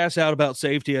his ass out about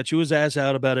safety. I chew his ass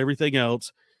out about everything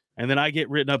else, and then I get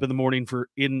written up in the morning for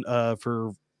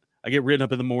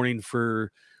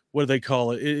what do they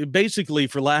call it? Basically,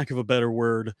 for lack of a better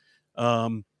word,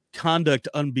 conduct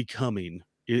unbecoming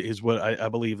is what I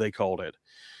believe they called it.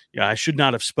 Yeah, I should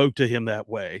not have spoke to him that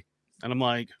way. And I'm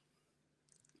like,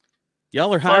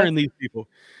 y'all are hiring these people.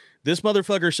 This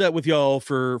motherfucker sat with y'all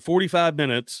for 45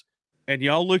 minutes, and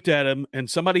y'all looked at him, and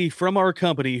somebody from our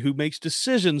company who makes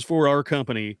decisions for our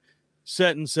company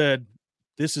sat and said,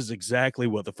 this is exactly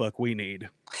what the fuck we need.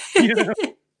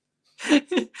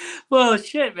 Well,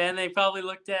 shit, man. They probably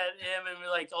looked at him and were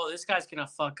like, oh, this guy's going to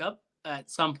fuck up at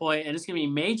some point, and it's going to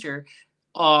be major.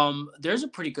 There's a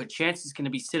pretty good chance he's going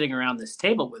to be sitting around this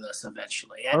table with us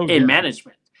eventually in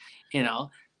management,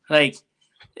 like.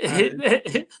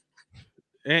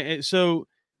 And so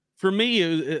for me,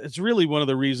 it's really one of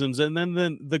the reasons. And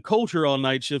then the culture on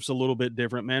night shift's a little bit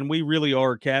different, man. We really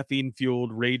are caffeine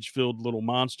fueled, rage filled little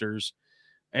monsters.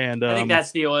 And I think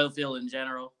that's the oil field in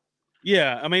general.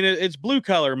 Yeah. I mean, it's blue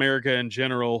collar America in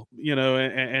general,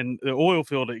 and the oil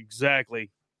field. Exactly.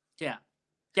 Yeah.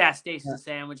 Gas station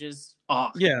sandwiches. Oh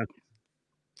yeah.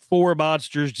 4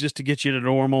 monsters just to get you to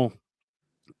normal.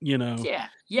 Yeah.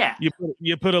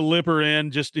 You put a lipper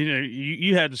in, just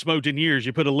you hadn't smoked in years.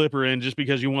 You put a lipper in just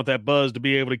because you want that buzz to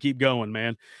be able to keep going,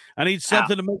 man. I need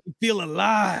something to make me feel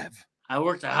alive. I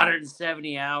worked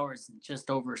 170 hours in just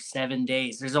over 7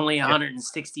 days. There's only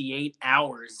 168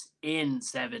 hours in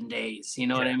 7 days. You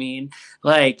know what I mean?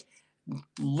 Like,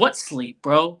 what sleep,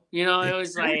 bro? It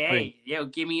was like, hey,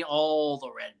 give me all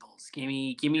the Red Bulls. Give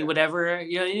me whatever.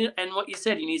 And what you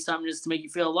said, you need something just to make you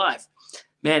feel alive.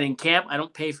 Man, in camp, I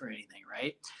don't pay for anything,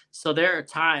 right? So there are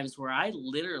times where I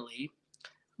literally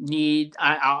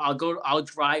I'll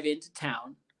drive into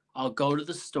town, I'll go to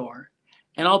the store,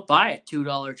 and I'll buy a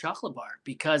 $2 chocolate bar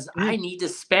because I need to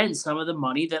spend some of the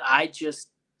money that I just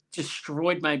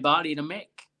destroyed my body to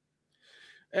make.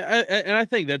 And I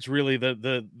think that's really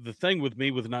the thing with me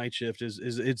with night shift is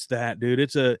it's that, dude.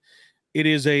 It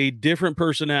is a different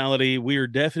personality. We are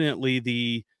definitely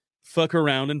the fuck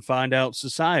around and find out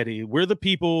society. We're the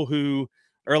people who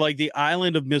are like the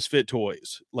island of misfit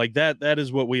toys. Like that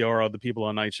is what we are the people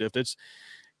on night shift. It's,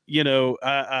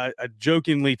 I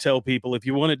jokingly tell people, if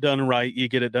you want it done right, you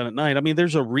get it done at night. I mean,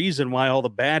 there's a reason why all the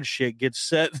bad shit gets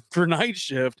set for night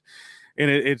shift. And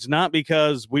it's not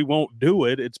because we won't do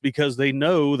it. It's because they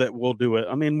know that we'll do it.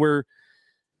 I mean,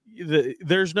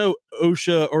 there's no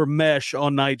OSHA or mesh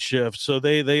on night shift. So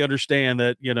they understand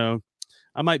that,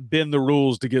 I might bend the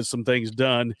rules to get some things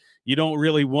done. You don't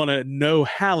really want to know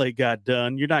how it got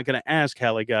done. You're not going to ask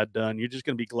how it got done. You're just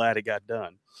going to be glad it got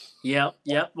done. Yep.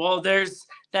 Well, there's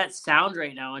that sound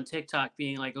right now on TikTok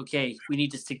being like, okay, we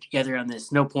need to stick together on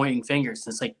this. No pointing fingers.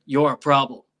 It's like, you're a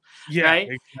problem. Yeah. Right.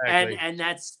 Exactly. And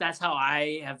that's how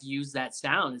I have used that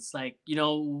sound. It's like,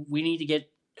 we need to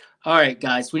get, all right,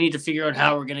 guys, we need to figure out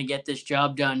how we're going to get this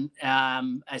job done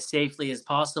as safely as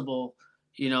possible,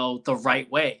 the right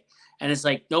way. And it's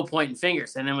like, no pointing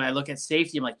fingers. And then when I look at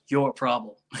safety, I'm like, you're a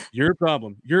problem. You're a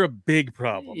problem. You're a big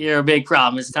problem. You're a big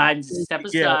problem. It's time to step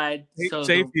aside. So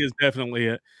safety is definitely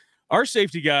it. Our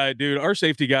safety guy,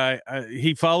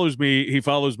 he follows me. He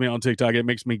follows me on TikTok. It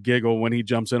makes me giggle when he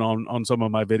jumps in on some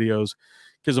of my videos.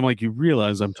 Because I'm like, you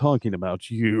realize I'm talking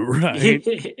about you, right?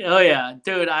 Oh, yeah.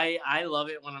 Dude, I love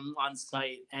it when I'm on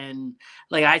site. And,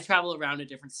 like, I travel around to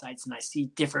different sites and I see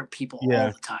different people all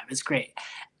the time. It's great.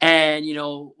 And,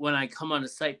 when I come on a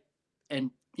site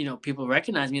and, people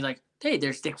recognize me, like, hey,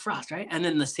 there's Dick Frost, right? And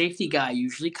then the safety guy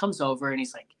usually comes over and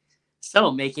he's like,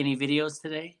 so, make any videos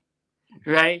today?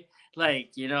 Right?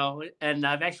 Like, and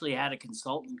I've actually had a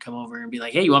consultant come over and be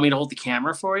like, "Hey, you want me to hold the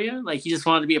camera for you?" Like, he just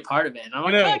wanted to be a part of it. And I'm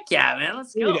You like, know, "Heck yeah, man,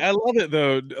 let's dude, go." I love it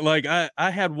though. Like I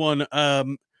had one.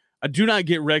 I do not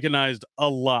get recognized a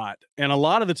lot, and a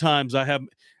lot of the times I have.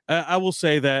 I will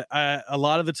say that a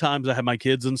lot of the times I have my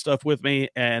kids and stuff with me,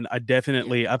 and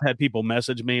Yep. I've had people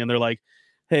message me and they're like,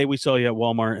 "Hey, we saw you at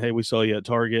Walmart. Hey, we saw you at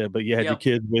Target, but you had your Yep.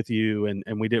 kids with you, and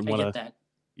we didn't I want get to,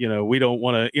 that. we don't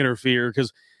want to interfere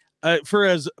because." For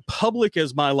as public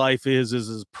as my life is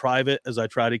as private as I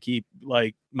try to keep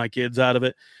like my kids out of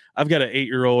it. I've got an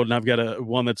 8-year-old and I've got a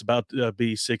one that's about to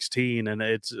be 16, and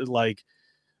it's like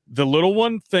the little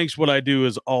one thinks what I do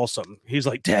is awesome. He's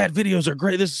like, "Dad, videos are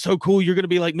great. This is so cool. You're going to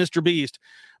be like Mr. Beast."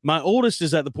 My oldest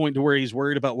is at the point to where he's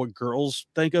worried about what girls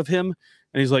think of him,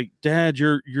 and he's like, "Dad,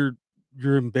 you're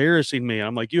embarrassing me."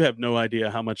 I'm like, "You have no idea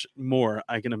how much more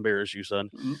I can embarrass you, son."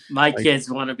 My Like, kids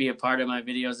want to be a part of my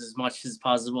videos as much as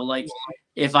possible. Like,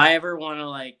 if I ever want to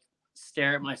like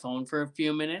stare at my phone for a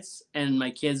few minutes and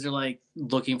my kids are like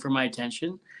looking for my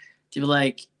attention, to be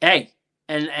like, "Hey,"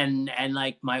 and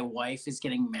like my wife is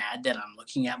getting mad that I'm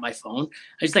looking at my phone.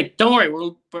 I just like, "Don't worry,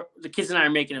 the kids and I are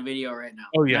making a video right now,"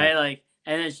 oh yeah, right? Like,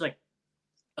 and it's like,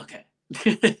 okay.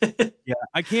 yeah,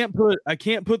 I can't put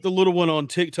the little one on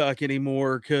TikTok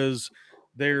anymore because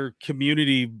their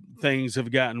community things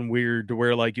have gotten weird to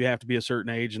where like you have to be a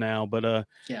certain age now. But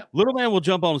Yeah. little man will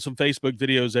jump on some Facebook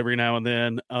videos every now and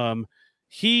then.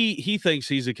 He thinks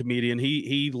he's a comedian.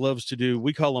 He loves to do,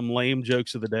 we call them lame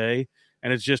jokes of the day,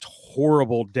 and it's just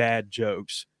horrible dad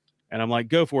jokes. And I'm like,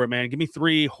 go for it, man. Give me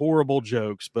 3 horrible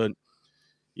jokes, but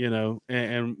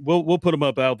and we'll put them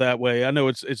up out that way. I know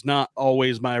it's not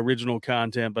always my original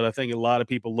content, but I think a lot of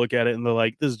people look at it and they're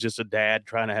like, "This is just a dad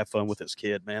trying to have fun with his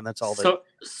kid, man." That's all they. So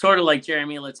sort of like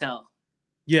Jeremy Littell.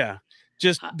 Yeah,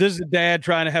 just I, this is a dad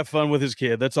trying to have fun with his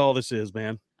kid. That's all this is,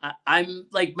 man. I'm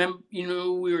like,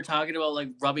 we were talking about like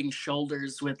rubbing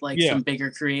shoulders with like Yeah. some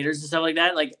bigger creators and stuff like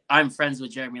that. Like, I'm friends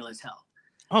with Jeremy Littell.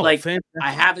 Oh, Like, I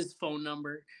fantastic. have his phone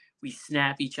number. We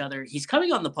snap each other. He's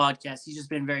coming on the podcast. He's just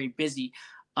been very busy.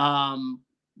 Um,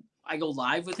 I go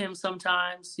live with him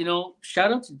sometimes.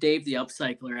 Shout out to Dave the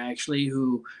Upcycler, actually,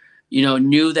 who,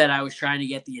 knew that I was trying to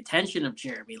get the attention of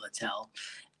Jeremy Littell.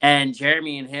 And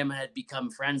Jeremy and him had become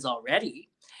friends already.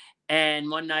 And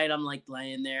one night I'm like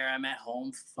laying there, I'm at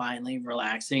home finally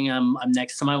relaxing. I'm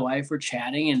next to my wife, we're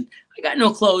chatting, and I got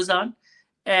no clothes on.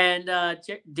 And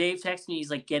Dave texts me,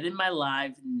 he's like, "Get in my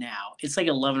live now." It's like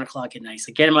 11 o'clock at night. He's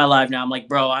like, "Get in my live now." I'm like,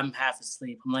 "Bro, I'm half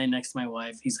asleep. I'm laying next to my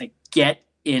wife." He's like, "Get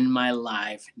in my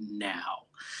live now."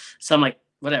 So I'm like,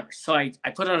 whatever. So I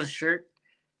put on a shirt,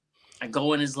 I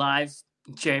go in his live.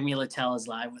 Jeremy Littell is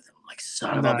live with him. I'm like,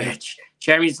 son of a Nice.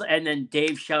 bitch. And then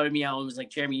Dave shouted me out and was like,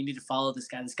 "Jeremy, you need to follow this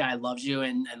guy. This guy loves you.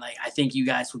 And like, I think you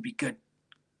guys would be good.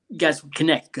 You guys would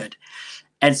connect good."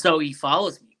 And so he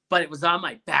follows me, but it was on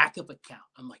my backup account.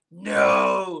 I'm like,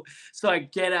 no. So I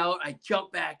get out, I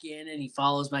jump back in, and he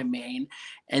follows my main.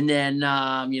 And then,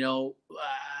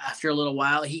 after a little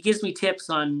while, he gives me tips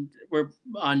on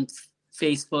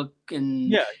Facebook and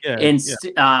Yeah, yeah,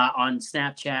 yeah, on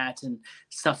Snapchat and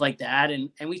stuff like that.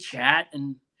 And we chat,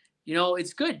 and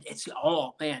it's good. It's,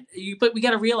 oh man, but we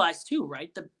got to realize too,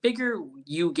 right? The bigger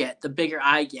you get, the bigger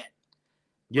I get,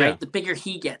 yeah. right? The bigger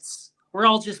he gets. We're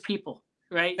all just people,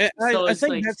 right? And So I it's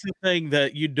think like, that's the thing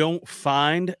that you don't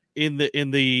find in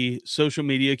the social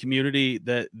media community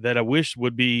that I wish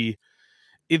would be.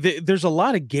 There's a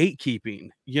lot of gatekeeping,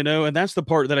 and that's the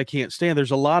part that I can't stand.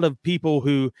 There's a lot of people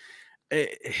who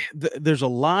there's a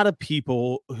lot of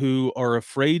people who are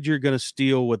afraid you're going to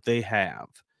steal what they have.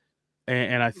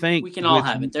 And I think we can all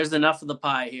have it. There's enough of the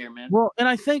pie here, man. and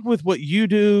I think with what you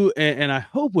do, and I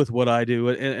hope with what I do,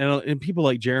 and people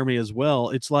like Jeremy as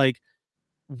well, it's like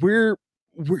we're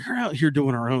we're out here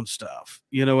doing our own stuff.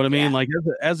 You know what I mean? Yeah. Like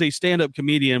as a stand-up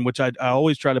comedian, which I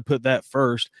always try to put that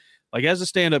first. Like as a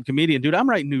stand-up comedian, dude, I'm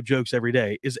writing new jokes every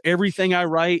day. Is everything I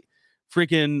write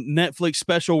freaking Netflix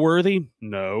special worthy?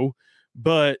 No.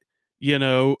 But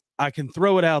I can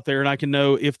throw it out there and I can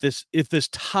know if this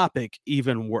topic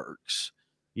even works.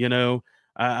 You know,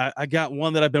 I got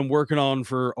one that I've been working on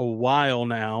for a while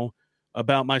now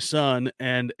about my son,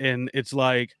 and it's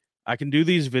like I can do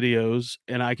these videos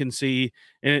and I can see,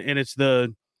 and it's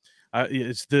the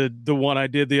one I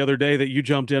did the other day that you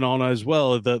jumped in on as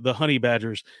well. The honey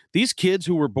badgers. These kids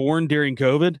who were born during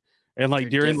COVID and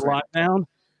like They're during the different. lockdown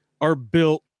are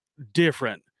built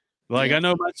different. Like I Yep.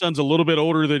 know my son's a little bit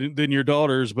older than your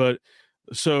daughter's, but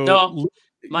No, so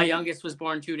my youngest was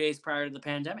born 2 days prior to the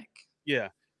pandemic. yeah,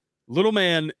 little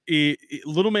man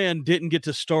didn't get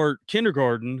to start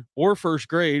kindergarten or first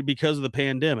grade because of the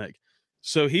pandemic.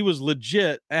 So he was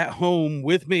legit at home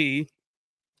with me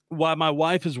while my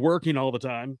wife is working all the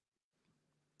time.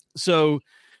 So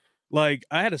like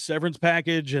I had a severance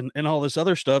package and all this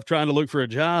other stuff trying to look for a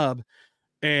job.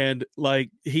 And like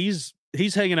he's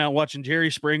hanging out watching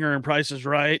Jerry Springer and Price is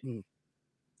Right and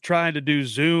trying to do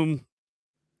Zoom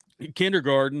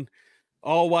kindergarten,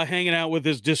 all while hanging out with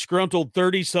this disgruntled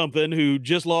 30 something who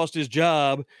just lost his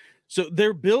job. So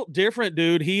they're built different,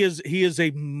 dude. He is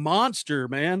a monster,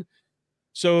 man.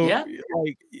 So Yeah.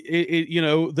 like you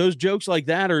know, those jokes like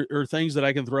that are things that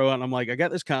I can throw out. And I'm like, I got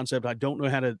this concept. I don't know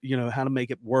how to, you know, how to make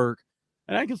it work.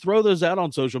 And I can throw those out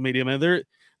on social media, man.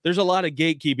 There's a lot of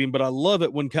gatekeeping, but I love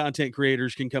it when content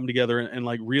creators can come together and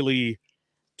like really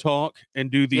talk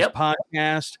and do these Yep.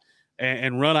 podcasts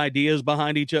and run ideas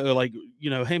behind each other. Like, you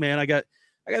know, hey man, I got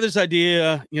this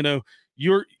idea, you know,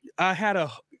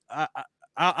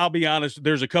 I'll be honest.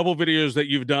 There's a couple videos that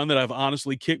you've done that I've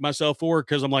honestly kicked myself for.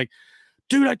 Cause I'm like,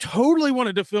 dude, I totally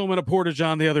wanted to film in a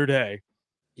porta-john the other day.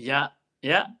 Yeah.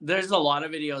 Yeah. There's a lot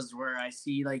of videos where I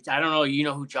see, like, I don't know, you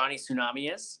know who Johnny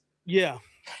Tsunami is? Yeah.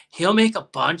 He'll make a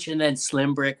bunch, and then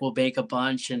Slim Brick will make a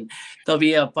bunch, and there'll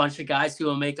be a bunch of guys who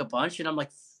will make a bunch. And I'm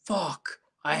like, fuck,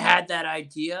 I had that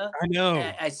idea. I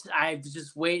know. I was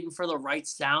just waiting for the right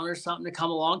sound or something to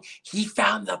come along. He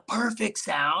found the perfect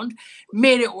sound,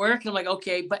 made it work. And I'm like,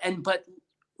 okay, but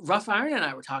Rough Iron and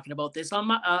I were talking about this on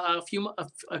my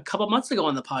a couple months ago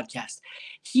on the podcast.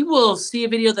 He will see a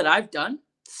video that I've done,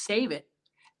 save it,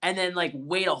 and then like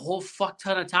wait a whole fuck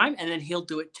ton of time, and then he'll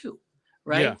do it too,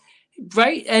 right? Yeah.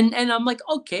 Right. And I'm like,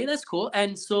 okay, that's cool.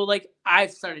 And so like I've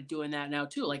started doing that now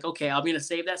too. Like, okay, I'm gonna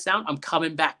save that sound. I'm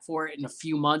coming back for it in a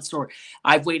few months, or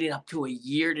I've waited up to a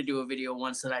year to do a video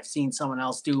once that I've seen someone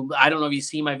else do. I don't know if you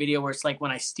see my video where it's like when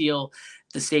I steal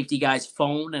the safety guy's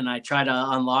phone and I try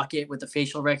to unlock it with the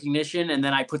facial recognition, and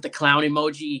then I put the clown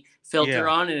emoji filter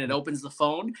on and it opens the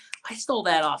phone. I stole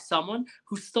that off someone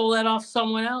who stole that off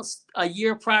someone else a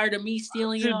year prior to me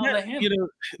stealing it off of him. You know,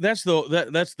 that's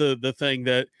the thing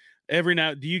that every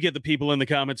now, do you get the people in the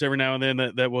comments every now and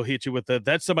then that will hit you with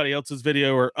that's somebody else's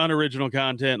video or unoriginal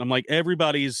content? I'm like,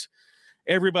 everybody's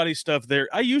stuff there.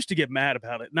 I used to get mad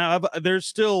about it. Now there's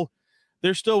still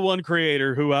one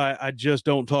creator who I just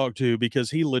don't talk to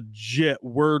because he legit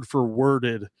word for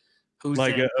worded. Who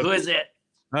is it?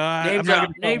 Name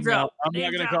drop. I'm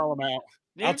not going to call him out.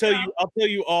 I'll tell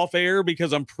you off air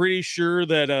because I'm pretty sure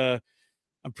that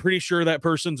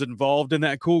person's involved in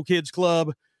that Cool Kids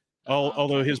Club.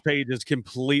 Although his page is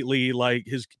completely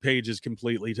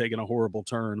taken a horrible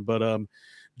turn. But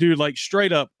dude, like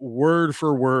straight up word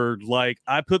for word, like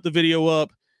I put the video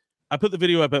up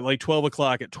at like 12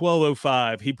 o'clock. At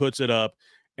 12:05 he puts it up,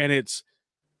 and it's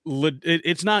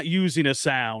not using a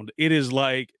sound. It is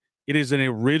an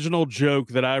original joke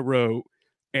that I wrote,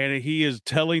 and he is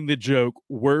telling the joke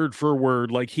word for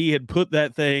word. Like he had put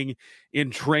that thing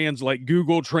in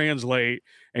Google Translate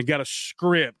and got a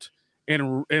script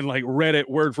and like read it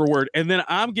word for word. And then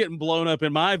I'm getting blown up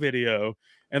in my video,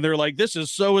 and they're like, this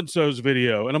is so-and-so's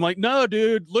video. And I'm like, no,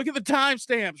 dude, look at the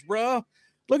timestamps, bro.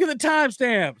 Look at the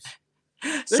timestamps.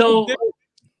 So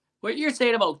what you're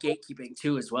saying about gatekeeping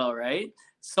too, as well, right?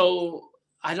 So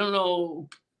I don't know.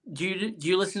 Do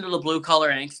you listen to the Blue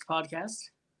Collar Angst podcast?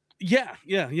 Yeah.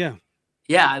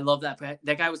 Yeah, I love that.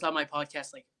 That guy was on my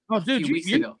podcast like a few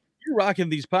weeks ago. You're rocking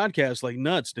these podcasts like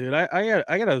nuts, dude.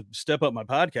 I gotta step up my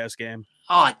podcast game.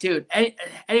 Oh, dude.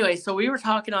 Anyway, so we were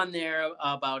talking on there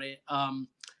about it,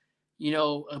 you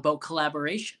know, about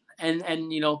collaboration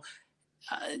and you know,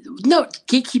 no,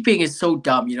 gatekeeping is so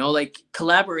dumb, you know, like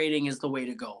collaborating is the way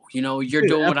to go. You know, you're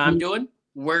doing what I'm doing.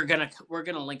 We're gonna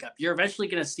link up. You're eventually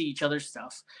gonna see each other's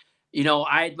stuff. You know,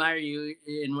 I admire you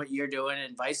in what you're doing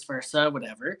and vice versa,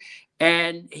 whatever.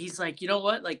 And he's like, you know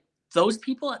what? Like those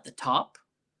people at the top,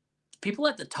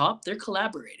 they're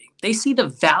collaborating. They see the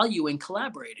value in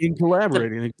collaborating.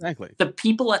 Exactly. The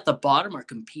people at the bottom are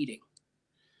competing,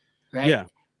 right? Yeah.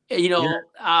 You know,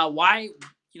 why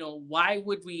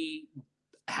would we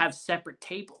have separate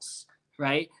tables,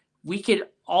 right? We could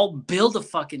all build a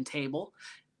fucking table,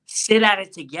 sit at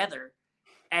it together,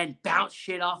 and bounce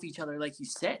shit off each other, like you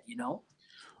said, you know?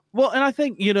 Well, and I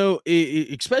think, you know,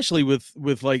 especially with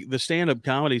like the stand-up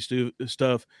comedy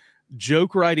stuff,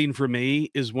 joke writing for me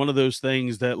is one of those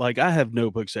things that like I have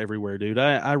notebooks everywhere, dude.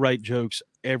 I write jokes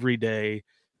every day,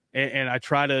 and I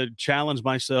try to challenge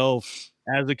myself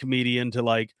as a comedian to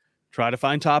like try to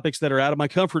find topics that are out of my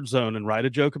comfort zone and write a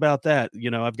joke about that.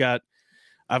 You know, I've got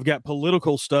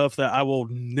political stuff that I will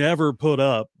never put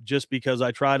up just because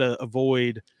I try to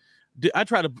avoid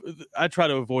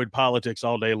avoid politics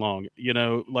all day long, you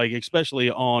know, like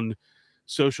especially on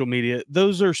social media,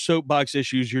 those are soapbox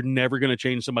issues you're never going to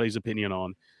change somebody's opinion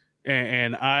on.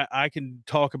 And I can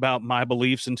talk about my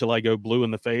beliefs until I go blue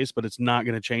in the face, but it's not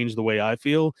going to change the way I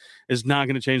feel. It's not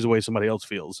going to change the way somebody else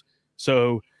feels.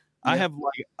 So Yeah.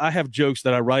 I have jokes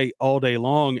that I write all day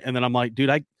long, and then I'm like, dude,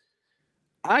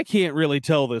 I can't really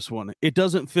tell this one. It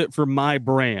doesn't fit for my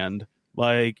brand.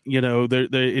 Like,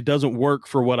 it doesn't work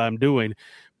for what I'm doing.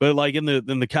 But like in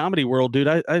the comedy world, dude,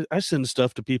 I send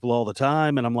stuff to people all the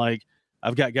time, and I'm like,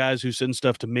 I've got guys who send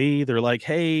stuff to me. They're like,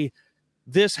 hey,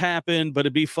 this happened, but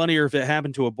it'd be funnier if it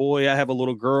happened to a boy. I have a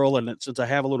little girl, and since I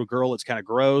have a little girl, it's kind of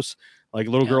gross. Like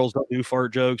little Yeah. girls don't do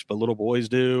fart jokes, but little boys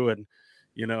do. And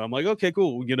I'm like, okay,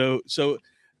 cool. So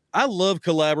I love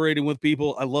collaborating with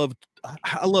people. I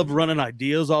love running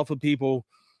ideas off of people.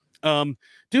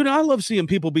 Dude, I love seeing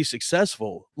people be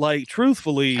successful. Like,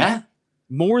 truthfully, Yeah.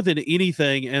 more than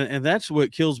anything, and that's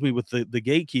what kills me with the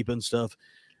gatekeeping stuff.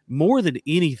 More than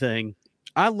anything,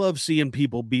 I love seeing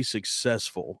people be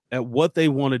successful at what they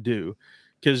want to do.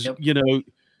 Because, Yep.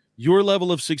 your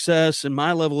level of success and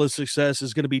my level of success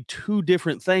is going to be two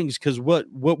different things, because what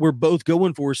we're both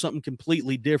going for is something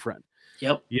completely different.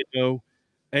 Yep.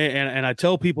 And I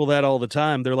tell people that all the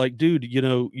time. They're like, dude,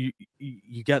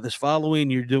 you got this following,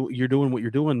 you're doing what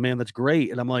you're doing, man. That's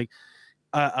great. And I'm like,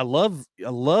 I love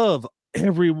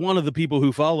every one of the people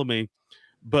who follow me.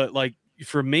 But like,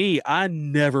 for me, I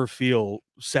never feel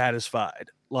satisfied.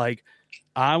 Like,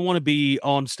 I want to be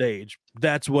on stage.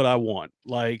 That's what I want.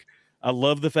 Like, I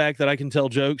love the fact that I can tell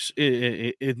jokes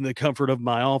in the comfort of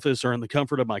my office or in the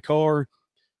comfort of my car.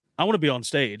 I want to be on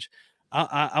stage.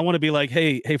 I want to be like,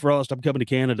 hey, Frost, I'm coming to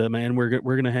Canada, man. We're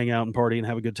gonna hang out and party and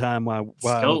have a good time while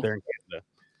I'm up there in Canada.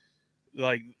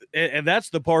 Like, and that's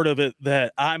the part of it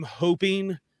that I'm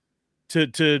hoping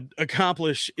to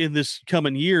accomplish in this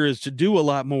coming year, is to do a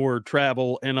lot more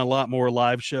travel and a lot more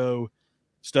live show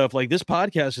stuff. Like, this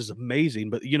podcast is amazing,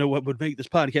 but you know what would make this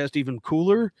podcast even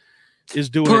cooler is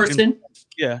doing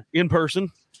it in person.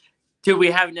 Dude,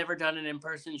 we have never done an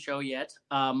in-person show yet.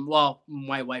 Well,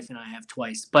 my wife and I have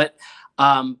twice, but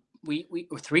we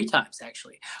or three times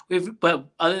actually. But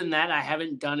other than that, I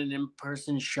haven't done an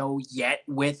in-person show yet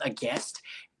with a guest.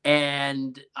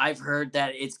 And I've heard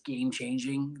that it's game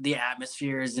changing. The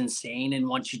atmosphere is insane, and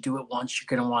once you do it once, you're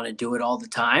gonna want to do it all the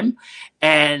time.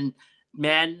 And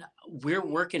man, we're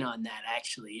working on that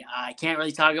actually. I can't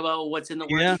really talk about what's in the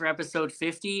works for episode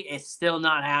 50. It's still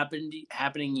not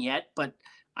happening yet, but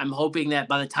I'm hoping that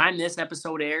by the time this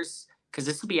episode airs, because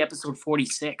this will be episode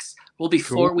 46, we'll be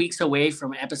 4 weeks away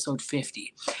from episode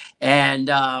 50. And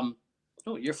oh,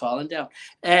 you're falling down.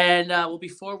 And we'll be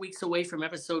 4 weeks away from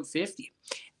episode 50.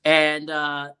 And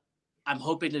I'm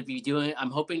hoping to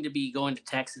be going to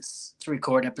Texas to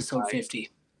record episode 50.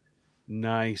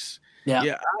 Nice.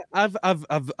 Yeah.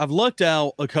 I've lucked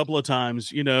out a couple of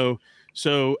times,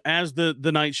 So as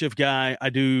the night shift guy, I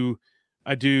do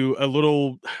a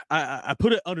little, I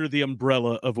put it under the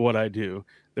umbrella of what I do.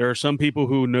 There are some people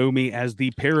who know me as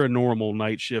the paranormal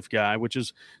night shift guy, which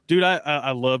is, dude,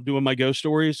 I love doing my ghost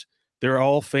stories. They're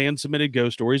all fan submitted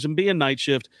ghost stories, and being night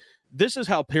shift, this is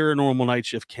how paranormal night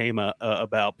shift came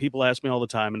about. People ask me all the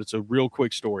time, and it's a real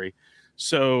quick story.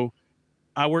 So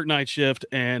I work night shift,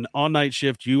 and on night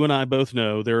shift, you and I both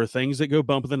know there are things that go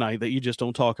bump in the night that you just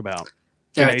don't talk about.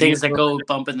 There are things that go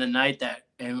bump in the night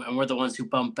and we're the ones who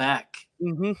bump back.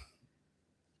 Mm-hmm.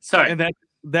 Sorry. And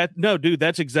no, dude,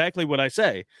 that's exactly what I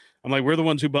say. I'm like, we're the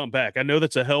ones who bump back. I know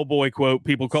that's a Hellboy quote.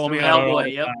 People call me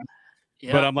Hellboy. Yep.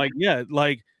 But I'm like, yeah,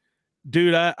 like,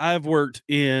 dude, I've worked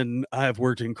in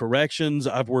corrections.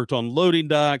 I've worked on loading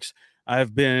docks.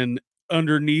 I've been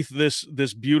underneath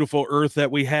this beautiful earth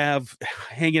that we have,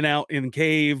 hanging out in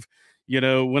cave.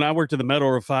 When I worked at the metal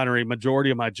refinery,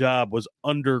 majority of my job was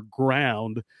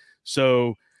underground.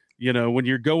 So, when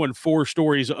you're going 4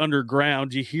 stories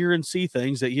underground, you hear and see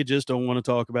things that you just don't want to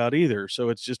talk about either. So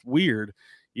it's just weird,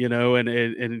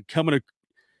 and coming to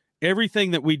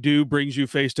everything that we do brings you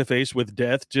face to face with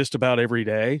death just about every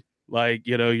day. Like,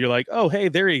 you're like, oh, hey,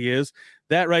 there he is.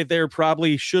 That right there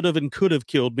probably should have and could have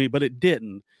killed me, but it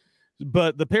didn't.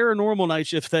 But the paranormal night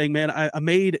shift thing, man, I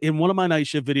made in one of my night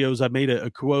shift videos, I made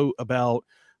a quote about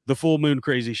the full moon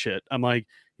crazy shit. I'm like,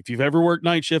 if you've ever worked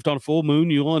night shift on a full moon,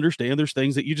 you'll understand there's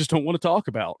things that you just don't want to talk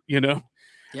about, Yep.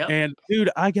 And dude,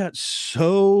 I got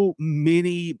so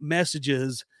many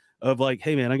messages of like,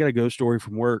 hey man, I got a ghost story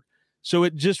from work. So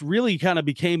it just really kind of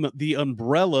became the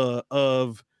umbrella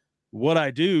of what I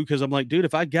do. Cause I'm like, dude,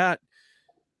 if I got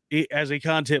as a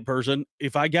content person,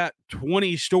 if I got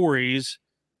 20 stories,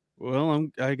 well,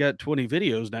 I got 20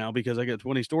 videos now because I got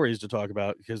 20 stories to talk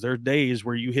about, because there are days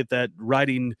where you hit that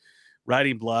writing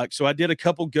writing block. So I did a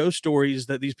couple ghost stories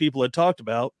that these people had talked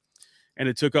about, and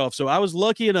it took off. So I was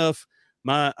lucky enough.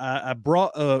 I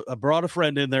brought a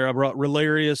friend in there. I brought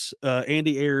Relarious,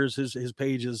 Andy Ayers. His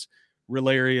page is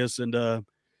Relarious, and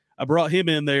I brought him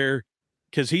in there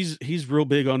because he's real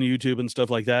big on YouTube and stuff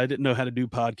like that. I didn't know how to do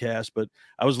podcasts, but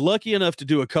I was lucky enough to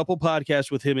do a couple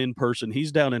podcasts with him in person.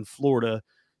 He's down in Florida.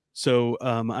 So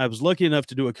I was lucky enough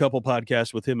to do a couple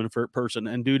podcasts with him in person.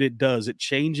 And dude, it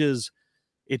changes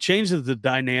the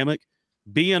dynamic.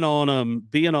 Being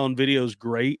on video is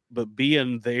great, but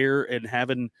being there and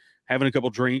having a couple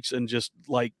drinks and just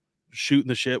like shooting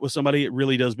the shit with somebody, it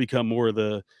really does become more of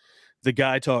the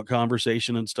guy talk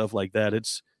conversation and stuff like that.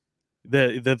 It's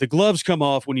the gloves come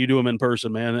off when you do them in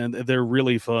person, man, and they're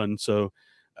really fun. So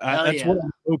that's what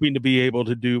I'm hoping to be able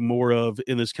to do more of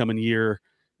in this coming year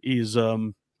is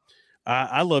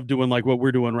I love doing like what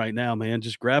we're doing right now, man.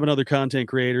 Just grabbing other content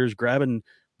creators, grabbing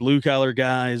blue collar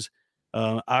guys.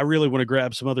 I really want to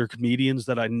grab some other comedians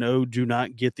that I know do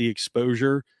not get the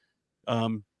exposure.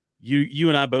 You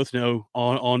and I both know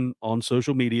on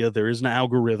social media there is an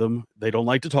algorithm. They don't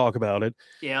like to talk about it.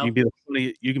 Yeah,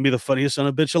 you can be the funniest son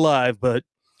of a bitch alive,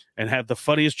 and have the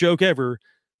funniest joke ever,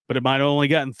 but it might have only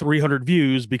gotten 300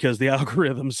 views because the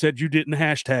algorithm said you didn't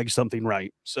hashtag something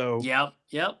right. So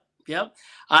Yep.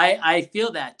 I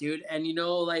feel that, dude. And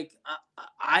like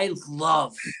I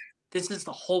love, this is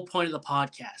the whole point of the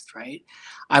podcast, right?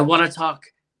 I want to talk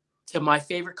to my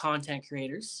favorite content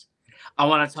creators. I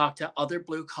want to talk to other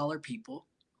blue collar people,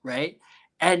 right?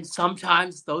 And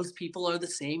sometimes those people are the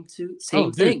same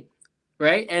thing,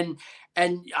 right? And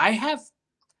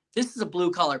this is a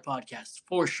blue collar podcast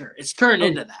for sure. It's turned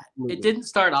into that. Absolutely. It didn't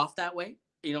start off that way,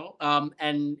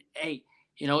 and hey,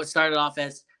 it started off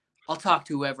as I'll talk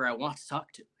to whoever I want to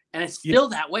talk to. And it's still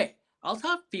that way. I'll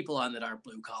talk to people on that aren't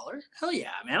blue collar. Hell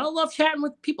yeah, man. I love chatting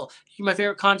with people. You're my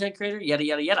favorite content creator, yada,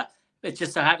 yada, yada. It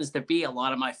just so happens to be a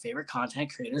lot of my favorite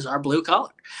content creators are blue collar.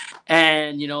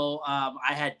 And, I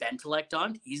had Bentelect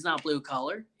on. He's not blue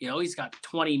collar. He's got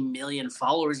 20 million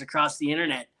followers across the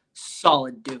internet.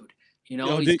 Solid dude.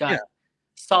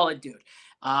 Solid dude.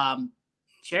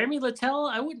 Jeremy Littell,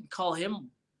 I wouldn't call him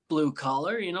blue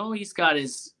collar. He's got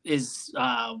his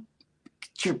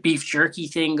beef jerky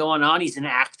thing going on. He's an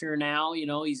actor now.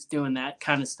 He's doing that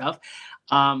kind of stuff.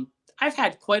 I've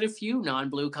had quite a few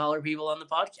non-blue collar people on the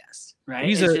podcast, right?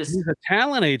 He's a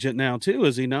talent agent now too,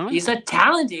 is he not? He's a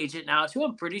talent agent now too.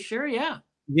 I'm pretty sure. Yeah.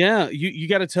 Yeah. You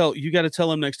got to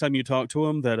tell him next time you talk to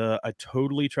him that I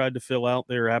totally tried to fill out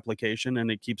their application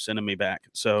and it keeps sending me back.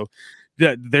 So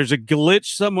there's a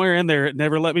glitch somewhere in there. It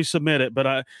never let me submit it, but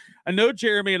I know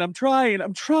Jeremy and I'm trying,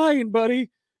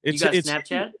 buddy. You got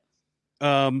Snapchat?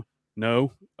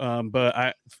 No.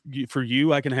 But for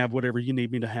you, I can have whatever you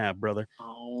need me to have, brother.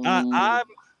 Oh.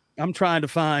 I'm trying to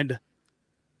find,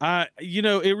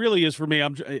 it really is for me.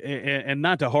 And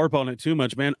not to harp on it too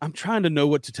much, man. I'm trying to know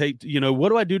what to take. What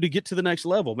do I do to get to the next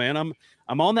level, man?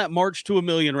 I'm on that march to 1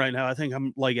 million right now. I think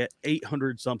I'm like at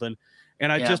 800 something.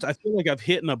 And I feel like I've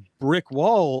hit a brick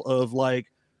wall of like,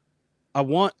 I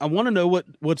want to know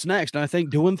what's next. And I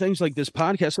think doing things like this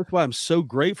podcast, that's why I'm so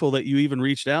grateful that you even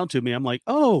reached out to me. I'm like,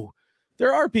 oh,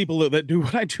 there are people that do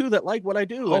what I do, that like what I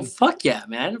do. Oh, fuck yeah,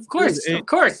 man. Of course. Of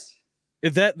course.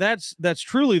 That's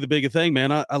truly the big thing,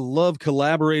 man. I love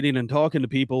collaborating and talking to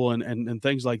people and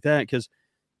things like that. Cause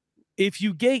if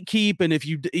you gatekeep and if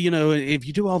you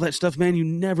do all that stuff, man, you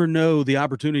never know the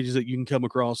opportunities that you can come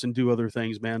across and do other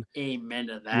things, man. Amen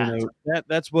to that.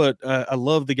 That's what I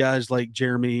love the guys like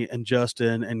Jeremy and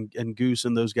Justin and Goose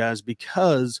and those guys,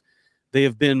 because they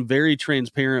have been very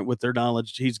transparent with their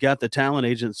knowledge. He's got the talent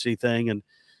agency thing. And,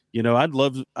 I'd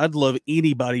love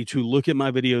anybody to look at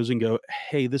my videos and go,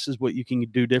 hey, this is what you can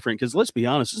do different. Cause let's be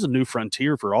honest, this is a new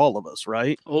frontier for all of us.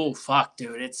 Right. Oh, fuck,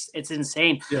 dude. It's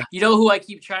insane. Yeah. You know who I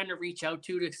keep trying to reach out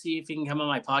to see if he can come on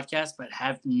my podcast, but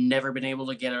have never been able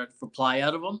to get a reply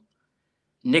out of him?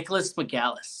 Nicholas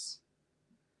Mcgaha.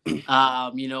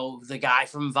 The guy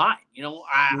from Vine.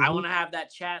 I want to have that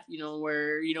chat,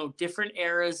 where, different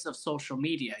eras of social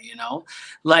media,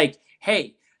 like,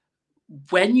 hey,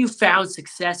 when you found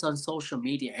success on social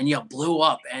media and you blew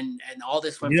up and all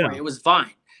this went for it was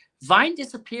Vine. Vine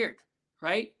disappeared,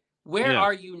 right? Where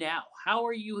are you now? How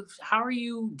are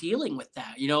you dealing with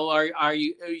that? Are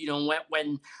you,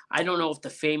 when I don't know if the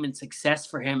fame and success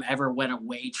for him ever went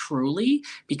away truly,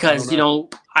 because,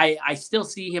 I still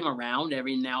see him around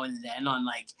every now and then on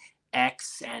like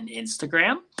X and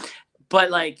Instagram, but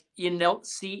like,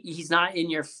 see, he's not in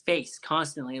your face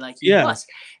constantly like he was.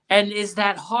 And is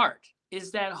that hard?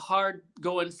 hard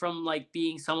going from like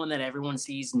being someone that everyone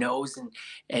sees, knows,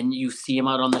 and you see him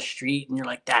out on the street and you're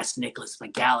like, that's Nicholas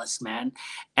Mcgaha, man.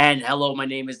 And hello, my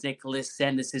name is Nicholas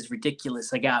and this is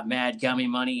ridiculous. I got mad gummy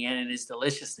money and it is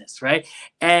deliciousness, right?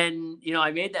 And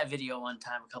I made that video one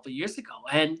time a couple of years ago.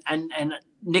 And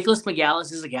Nicholas Mcgaha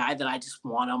is a guy that I just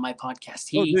want on my podcast.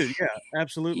 Oh, dude, yeah,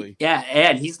 absolutely. Yeah,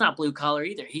 and he's not blue collar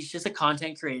either. He's just a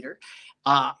content creator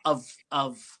of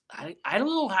I don't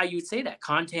know how you would say that,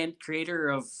 content creator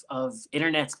of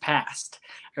internet's past,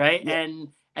 right? Yeah.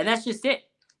 And that's just it.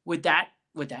 Would that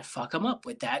fuck him up?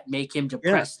 Would that make him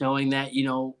depressed, knowing that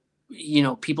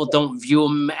people don't view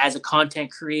him as a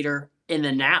content creator in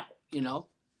the now?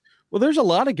 Well, there's a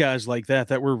lot of guys like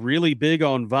that were really big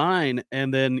on Vine,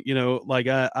 and then like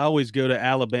I always go to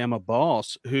Alabama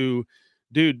Boss, who,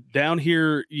 dude, down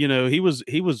here, he was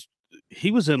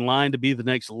in line to be the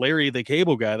next Larry the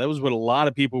Cable Guy. That was what a lot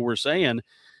of people were saying.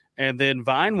 And then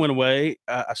Vine went away.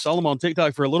 I saw him on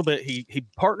TikTok for a little bit. He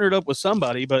partnered up with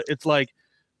somebody, but it's like,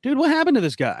 dude, what happened to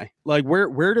this guy? Like,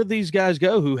 where did these guys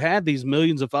go who had these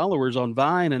millions of followers on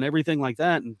Vine and everything like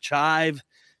that? And Chive,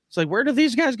 it's like, where did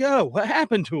these guys go? What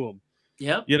happened to them?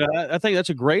 Yep. I think that's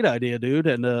a great idea, dude.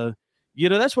 And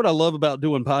that's what I love about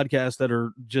doing podcasts that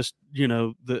are just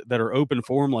that are open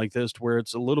form like this, to where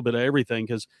it's a little bit of everything,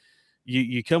 because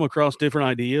you come across different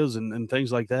ideas and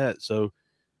things like that. So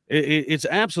it's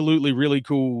absolutely really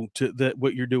cool that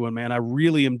what you're doing, man. I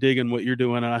really am digging what you're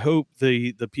doing. And I hope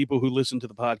the people who listen to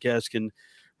the podcast can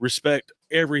respect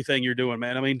everything you're doing,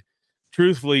 man. I mean,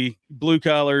 truthfully, blue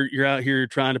collar, you're out here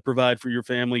trying to provide for your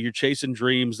family. You're chasing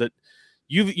dreams that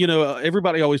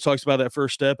everybody always talks about that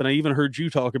first step. And I even heard you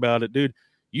talk about it, dude.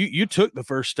 You took the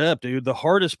first step, dude. The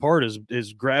hardest part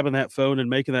is grabbing that phone and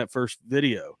making that first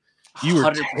video. You were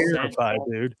 100%. Terrified,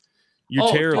 dude.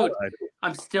 You're terrified. Dude,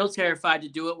 I'm still terrified to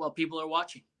do it while people are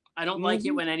watching. I don't like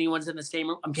it when anyone's in the same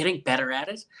room. I'm getting better at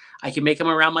it. I can make them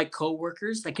around my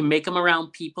coworkers. I can make them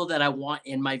around people that I want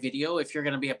in my video. If you're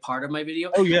going to be a part of my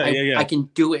video, I can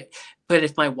do it. But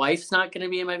if my wife's not going to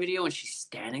be in my video and she's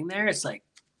standing there, it's like,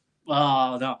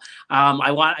 oh no.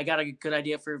 I got a good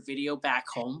idea for a video back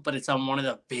home, but it's on one of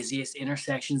the busiest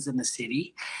intersections in the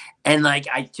city. And like,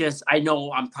 I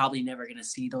know I'm probably never going to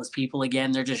see those people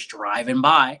again. They're just driving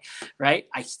by, right?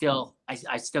 I still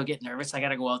get nervous. I got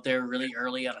to go out there really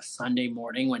early on a Sunday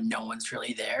morning when no one's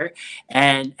really there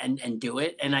and do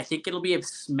it. And I think it'll be a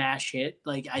smash hit.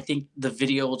 Like, I think the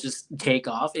video will just take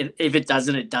off. If it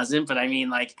doesn't, it doesn't. But I mean,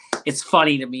 like, it's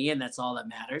funny to me, and that's all that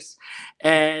matters.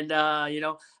 And,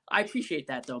 I appreciate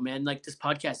that though, man. Like, this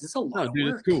podcast, it's a lot of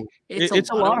work. It's cool. It's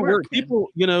a lot of work.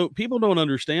 People don't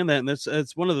understand that. And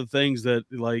that's one of the things that,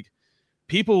 like,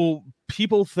 people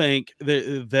think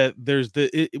that there's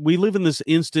we live in this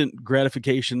instant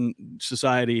gratification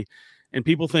society, and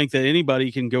people think that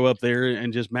anybody can go up there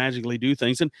and just magically do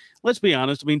things. And let's be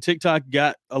honest. I mean, TikTok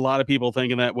got a lot of people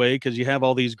thinking that way, because you have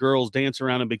all these girls dance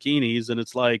around in bikinis, and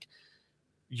it's like,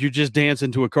 you're just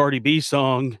dancing to a Cardi B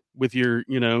song with your,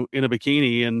 in a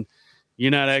bikini, and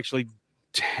you're not actually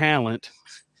talent.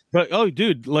 But,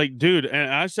 dude,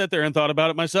 and I sat there and thought about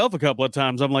it myself a couple of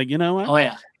times. I'm like,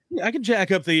 what? I can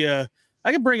jack up I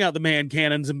can bring out the man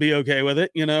cannons and be okay with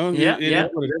it. Yeah.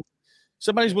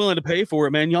 Somebody's willing to pay for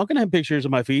it, man. Y'all can have pictures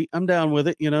of my feet. I'm down with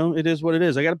it. It is what it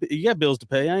is. You got bills to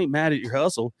pay. I ain't mad at your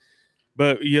hustle.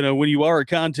 But, when you are a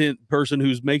content person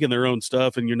who's making their own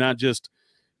stuff, and you're not just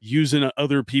using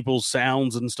other people's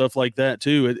sounds and stuff like that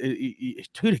too,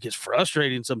 dude, it gets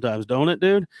frustrating sometimes, don't it,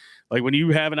 dude? Like, when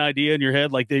you have an idea in your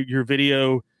head, like your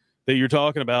video that you're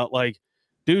talking about, like,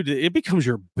 dude, it becomes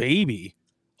your baby.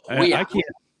 I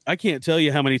can't tell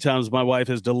you how many times my wife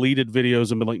has deleted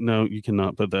videos and been like, no, you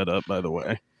cannot put that up, by the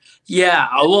way. Yeah,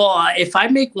 well, if I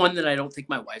make one that I don't think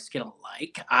my wife's gonna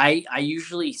like, I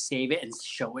usually save it and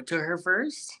show it to her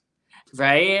first.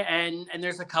 Right. And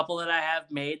there's a couple that I have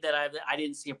made that I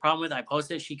didn't see a problem with. I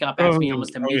posted, she got back to me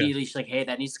almost immediately. She's like, hey,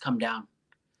 that needs to come down.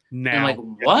 Now. I'm like,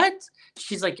 what?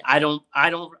 She's like, I don't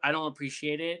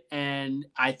appreciate it. And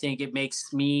I think it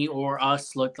makes me or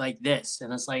us look like this.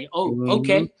 And it's like,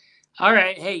 okay. All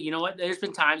right. Hey, you know what? There's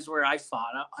been times where I fought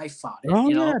it.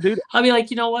 Yeah, dude. I'll be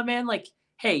like, you know what, man? Like,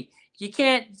 hey, you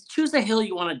can't choose the hill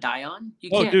you want to die on.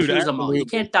 You can't choose them all. You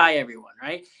can't die everyone,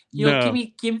 right? Let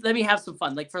me have some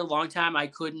fun. Like, for a long time, I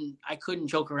couldn't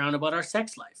joke around about our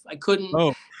sex life. I couldn't,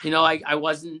 I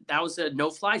wasn't, that was a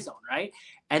no-fly zone, right?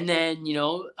 And then,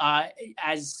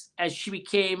 as she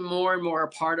became more and more a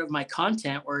part of my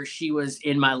content, where she was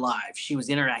in my live, she was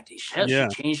interacting. She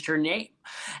changed her name,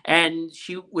 and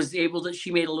she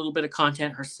made a little bit of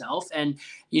content herself, and,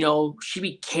 she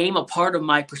became a part of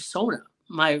my persona.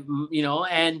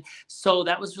 and so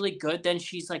that was really good. Then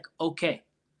she's like, okay,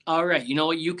 all right, you know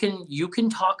what, you can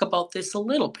talk about this a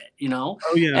little bit, Oh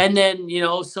yeah. and then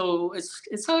so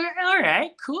it's all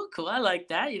right, cool, I like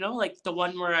that, like the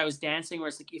one where I was dancing where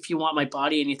it's like, if you want my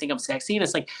body and you think I'm sexy, and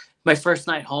it's like my first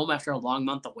night home after a long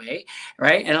month away,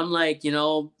 right? And I'm like,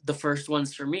 the first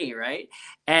one's for me, right?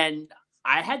 And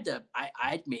I'd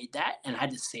made that and I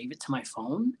had to save it to my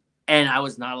phone, and I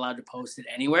was not allowed to post it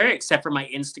anywhere except for my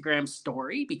Instagram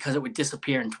story because it would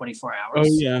disappear in 24 Oh hours.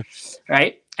 yeah.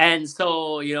 Right. And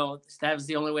so, that was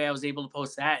the only way I was able to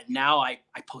post that. And now I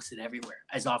post it everywhere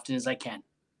as often as I can.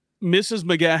 Mrs.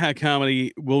 Mcgaha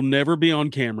comedy will never be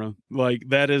on camera. Like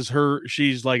that is her.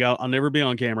 She's like, I'll never be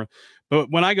on camera.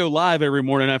 But when I go live every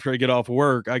morning after I get off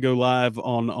work, I go live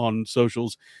on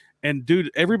socials. And dude,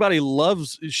 everybody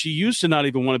loves. She used to not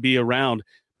even want to be around,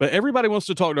 but everybody wants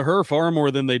to talk to her far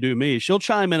more than they do me. She'll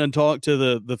chime in and talk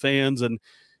to the fans, and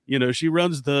she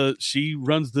runs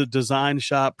the design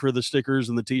shop for the stickers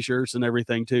and the t-shirts and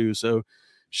everything too. So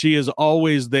she is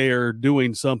always there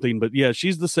doing something. But yeah,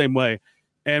 she's the same way.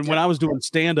 And when I was doing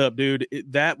stand up, dude,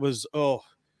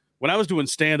 when I was doing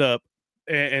stand up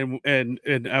and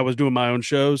I was doing my own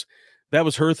shows, that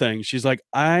was her thing. She's like,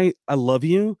 I love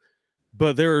you,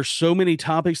 but there are so many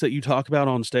topics that you talk about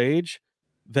on stage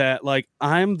that like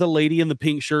I'm the lady in the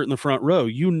pink shirt in the front row.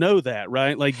 You know that,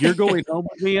 right? Like you're going home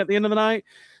with me at the end of the night.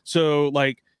 So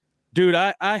like, dude,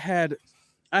 I had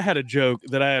a joke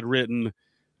that I had written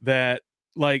that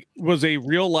like was a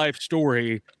real life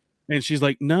story, and she's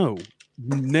like, no,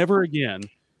 never again.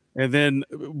 And then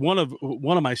one of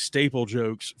my staple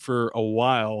jokes for a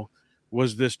while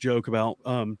was this joke about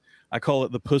I call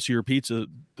it the pussy or pizza,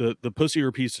 the pussy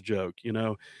or pizza joke.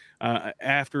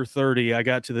 After 30, I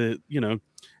got to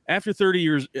after 30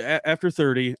 years, after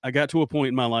 30, I got to a point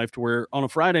in my life to where on a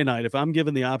Friday night, if I'm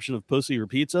given the option of pussy or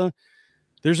pizza,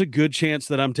 there's a good chance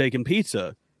that I'm taking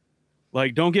pizza.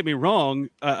 Like, don't get me wrong,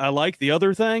 I like the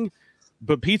other thing,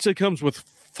 but pizza comes with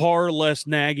far less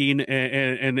nagging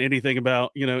and anything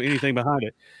about anything behind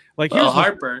it. Like, here's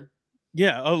heartburn.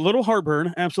 Yeah, a little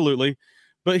heartburn, absolutely.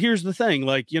 But here's the thing,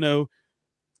 like,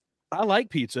 I like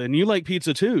pizza and you like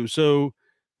pizza too. So,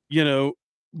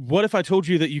 what if I told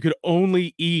you that you could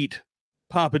only eat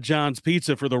Papa John's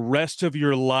pizza for the rest of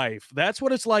your life? That's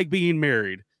what it's like being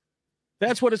married.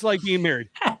 That's what it's like being married.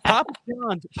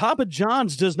 Papa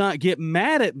John's does not get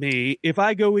mad at me if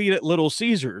I go eat at Little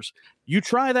Caesars. You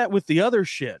try that with the other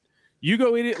shit. You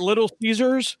go eat at Little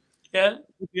Caesars, yeah,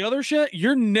 with the other shit,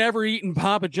 you're never eating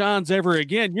Papa John's ever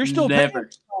again. You're still paying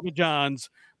Papa John's,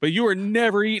 but you are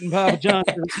never eating Papa John's.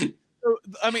 So,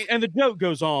 I mean, and the joke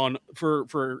goes on for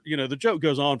the joke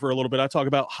goes on for a little bit. I talk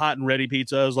about hot and ready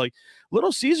pizza. I was like,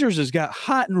 Little Caesars has got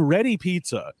hot and ready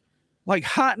pizza. Like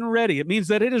hot and ready. It means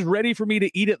that it is ready for me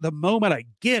to eat it the moment I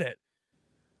get it.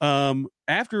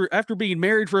 After being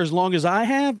married for as long as I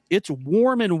have, it's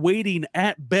warm and waiting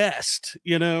at best,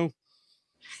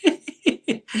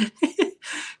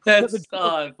 That's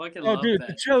I fucking love dude,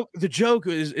 that.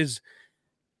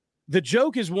 The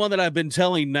joke is one that I've been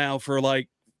telling now for like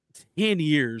 10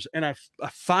 years, and I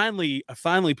finally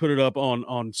put it up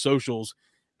on socials,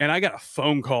 and I got a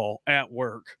phone call at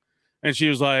work, and she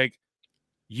was like,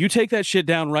 you take that shit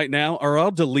down right now or I'll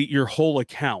delete your whole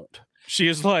account. She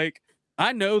is like,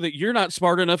 I know that you're not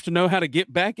smart enough to know how to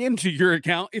get back into your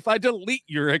account if I delete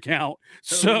your account.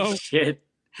 So shit.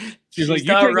 She's like, you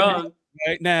not wrong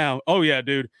right now. Oh yeah,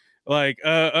 dude. Like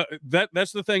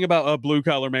that's the thing about a blue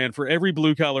collar man. For every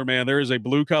blue collar man, there is a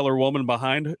blue collar woman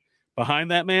behind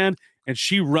that man, and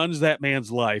she runs that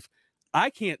man's life. I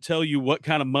can't tell you what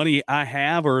kind of money I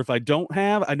have or if I don't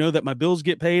have. I know that my bills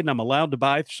get paid and I'm allowed to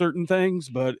buy certain things,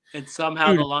 but and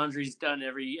somehow the laundry's done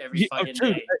every fucking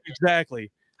day. Exactly.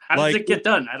 How does it get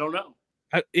done? I don't know.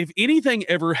 If anything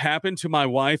ever happened to my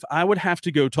wife, I would have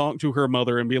to go talk to her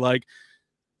mother and be like,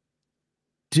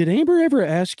 did Amber ever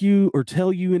ask you or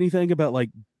tell you anything about like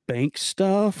bank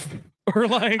stuff? Or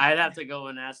like, I'd have to go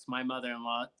and ask my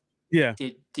mother-in-law. Yeah.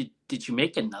 Did you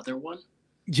make another one?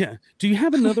 Yeah. Do you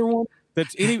have another one?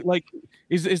 That's like,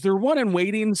 is there one in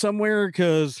waiting somewhere?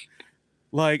 Because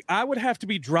like I would have to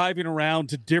be driving around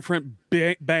to different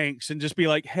banks and just be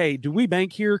like, hey, do we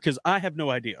bank here? Because I have no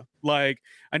idea. Like,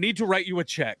 I need to write you a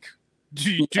check.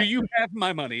 Do you have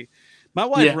my money? My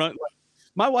wife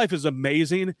my wife is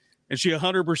amazing, and she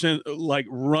 100% like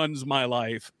runs my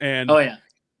life. And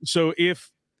so if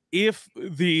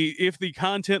the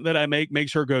content that I make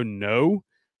makes her go no,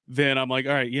 then I'm like,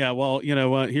 all right, yeah, well, you know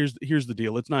what? Here's the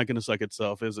deal. It's not going to suck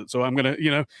itself, is it? So I'm going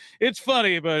to, it's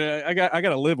funny, but I got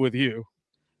to live with you.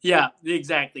 Yeah,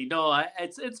 exactly. No,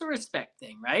 it's a respect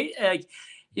thing, right? Like,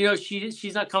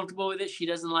 she's not comfortable with it. She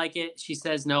doesn't like it. She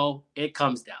says no. It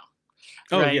comes down.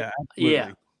 Oh Right? yeah, Yeah. absolutely.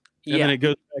 And then Yeah. it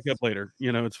goes back up later.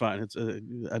 It's fine.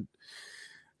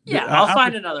 Yeah. I'll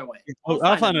find another way.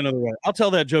 I'll find another way. I'll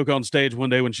tell that joke on stage one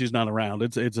day when she's not around.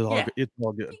 It's all Yeah. it's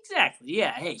all good. Exactly.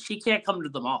 Yeah. Hey, she can't come to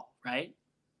them all, right?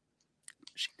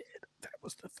 She did. That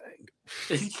was the thing.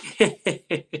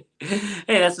 Hey,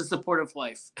 that's a supportive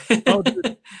wife. Oh,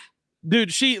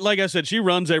 dude, she, like I said, she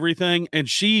runs everything, and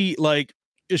she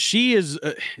is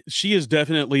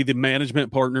definitely the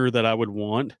management partner that I would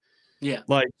want. Yeah.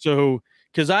 Like, so,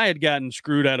 because I had gotten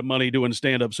screwed out of money doing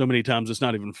stand up so many times it's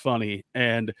not even funny,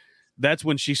 and that's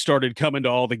when she started coming to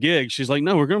all the gigs. She's like,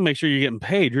 "No, we're gonna make sure you're getting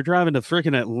paid. You're driving to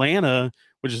freaking Atlanta,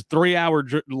 which is 3 hour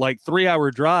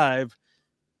drive.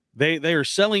 They are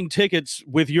selling tickets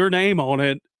with your name on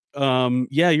it.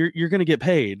 Yeah, you're gonna get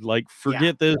paid. Like,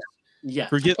 forget this." Yeah.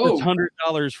 Forget this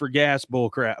 $100 for gas bull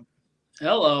crap.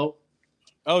 Hello.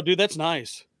 Oh, dude, that's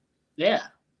nice. Yeah.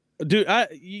 Dude,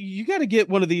 you got to get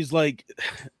one of these like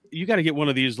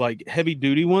heavy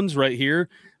duty ones right here.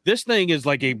 This thing is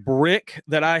like a brick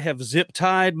that I have zip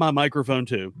tied my microphone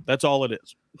to. That's all it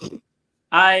is.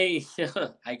 I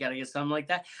gotta get something like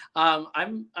that.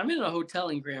 I'm in a hotel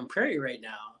in Grand Prairie right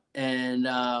now, and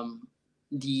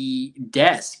the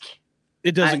desk.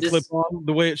 It doesn't clip on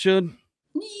the way it should.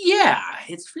 Yeah,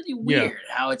 it's really weird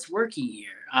how it's working here.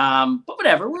 But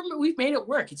whatever, we've made it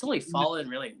work. It's only fallen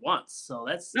really once, so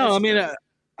that's no. That's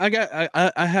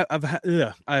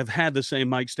I've had the same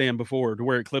mic stand before to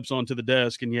where it clips onto the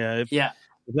desk, and if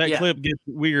that clip gets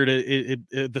weird,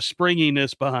 it the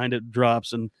springiness behind it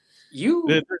drops, and you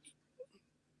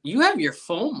have your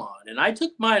foam on, and I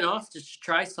took mine off to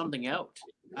try something out.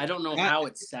 I don't know how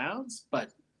it sounds, but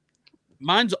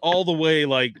mine's all the way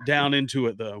like down into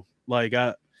it though. Like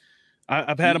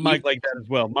I've had a mic like that as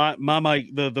well. My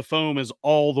mic, the foam is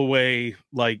all the way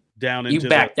like down into. You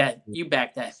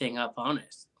back that thing up on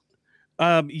it.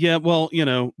 Yeah, well,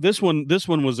 this one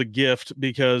was a gift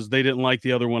because they didn't like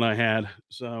the other one I had.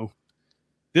 So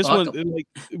this one, like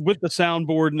with the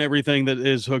soundboard and everything that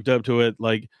is hooked up to it,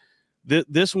 like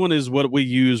this one is what we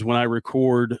use when I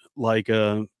record. Like,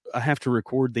 I have to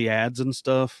record the ads and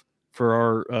stuff for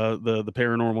our the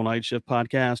Paranormal Night Shift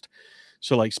podcast.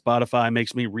 So like Spotify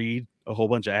makes me read a whole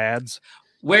bunch of ads.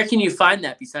 Where can you find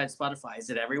that besides Spotify?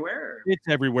 Is it everywhere? Or? It's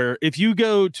everywhere. If you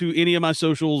go to any of my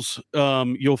socials,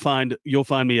 you'll find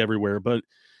me everywhere. But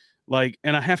like,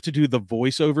 and I have to do the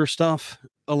voiceover stuff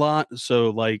a lot.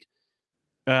 So like,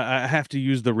 I have to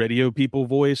use the radio people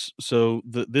voice. So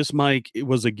this mic, it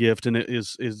was a gift, and it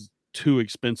is too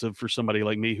expensive for somebody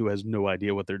like me who has no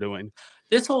idea what they're doing.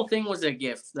 This whole thing was a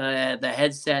gift. The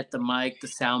headset, the mic, the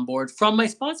soundboard from my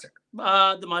sponsor, the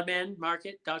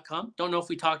mudmanmarket.com. Don't know if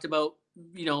we talked about,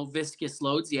 viscous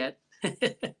loads yet.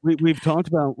 we've talked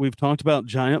about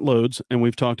giant loads, and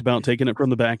we've talked about taking it from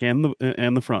the back and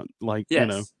the front. Like,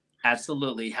 yes,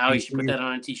 absolutely. How he should put that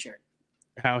on a t-shirt.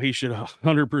 How he should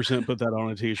 100% put that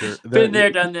on a t-shirt. Been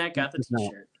there, done that, got the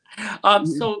t-shirt.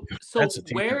 So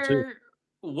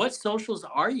what socials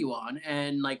are you on,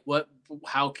 and like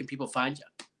how can people find you?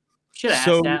 Should have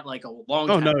asked that like a long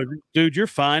time ago. Dude, you're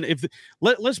fine.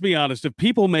 Let's be honest, if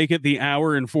people make it the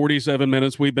hour and 47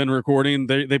 minutes we've been recording,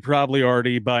 they probably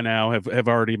already by now have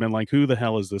already been like, who the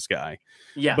hell is this guy?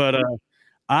 Yeah. But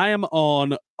I am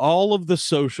on all of the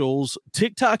socials.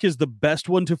 TikTok is the best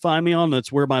one to find me on.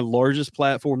 That's where my largest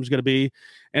platform is going to be.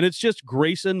 And it's just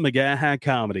Graeson Mcgaha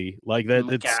Comedy. Like that.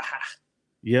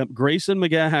 Yep. Graeson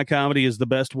Mcgaha Comedy is the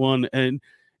best one. And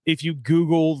if you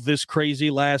Google this crazy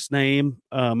last name,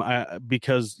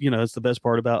 because, it's the best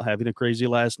part about having a crazy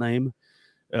last name.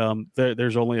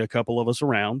 There's only a couple of us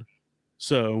around.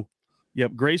 So,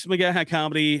 yep. Graeson Mcgaha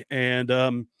Comedy.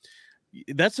 And,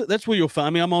 that's where you'll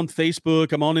find me. I'm on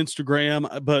Facebook, I'm on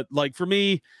Instagram, but like for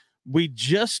me,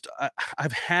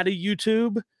 I've had a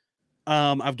YouTube.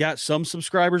 I've got some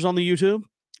subscribers on the YouTube.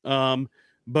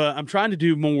 But I'm trying to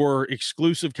do more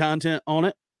exclusive content on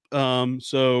it.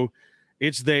 So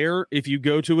it's there. If you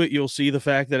go to it, you'll see the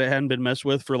fact that it hadn't been messed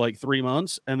with for like 3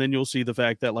 months. And then you'll see the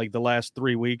fact that like the last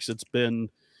 3 weeks, it's been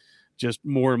just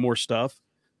more and more stuff.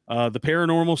 The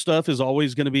paranormal stuff is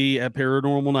always going to be at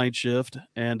Paranormal Night Shift,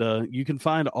 and you can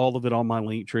find all of it on my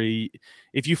link tree.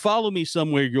 If you follow me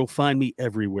somewhere, you'll find me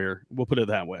everywhere. We'll put it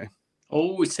that way.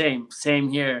 Oh, same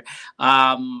here.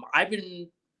 I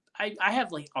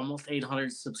have like almost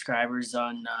 800 subscribers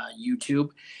on YouTube,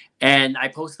 and I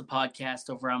post the podcast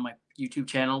over on my YouTube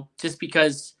channel just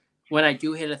because when I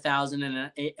do hit 1,000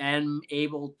 and I am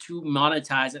able to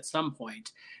monetize at some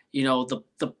point, the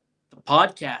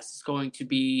podcast is going to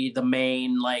be the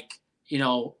main,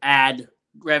 ad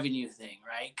revenue thing,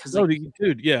 right? Because No, like,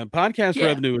 dude, yeah, podcast yeah,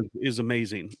 revenue is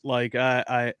amazing. Like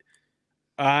I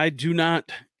do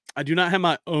not have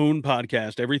my own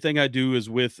podcast. Everything I do is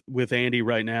with Andy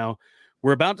right now.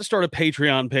 We're about to start a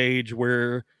Patreon page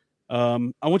where I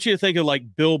want you to think of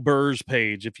like Bill Burr's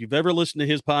page. If you've ever listened to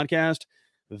his podcast,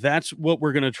 that's what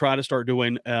we're going to try to start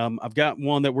doing. I've got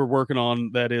one that we're working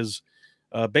on that is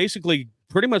basically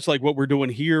pretty much like what we're doing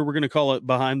here. We're going to call it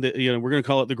we're going to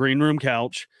call it the Green Room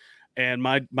Couch. And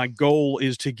my goal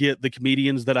is to get the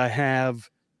comedians that I have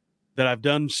that I've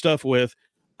done stuff with.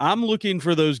 I'm looking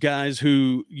for those guys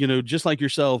who, just like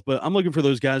yourself, but I'm looking for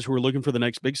those guys who are looking for the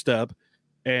next big step.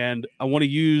 And I want to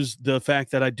use the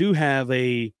fact that I do have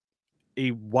a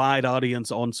wide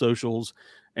audience on socials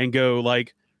and go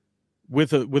like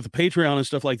with a Patreon and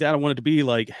stuff like that. I want it to be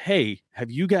like, hey,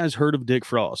 have you guys heard of Dick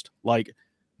Frost? Like,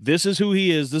 this is who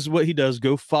he is. This is what he does.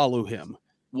 Go follow him.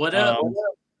 what up?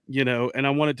 And I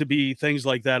want it to be things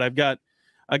like that. I got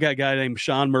a guy named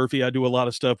Sean Murphy I do a lot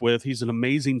of stuff with. He's an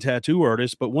amazing tattoo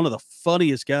artist, but one of the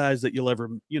funniest guys that you'll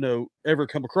ever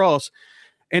come across.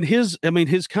 And his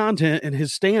content and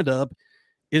his stand-up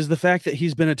is the fact that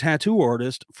he's been a tattoo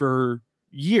artist for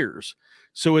years.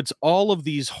 So it's all of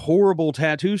these horrible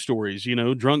tattoo stories,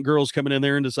 drunk girls coming in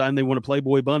there and deciding they want a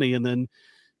Playboy bunny. And then,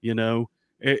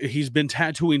 he's been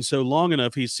tattooing so long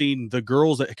enough. He's seen the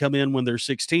girls that come in when they're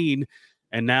 16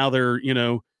 and now they're,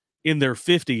 in their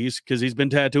 50s, because he's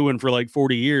been tattooing for like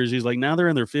 40 years. He's like, now they're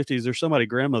in their 50s. There's somebody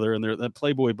grandmother, and that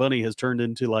Playboy bunny has turned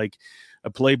into like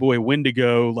a Playboy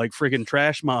Wendigo, like freaking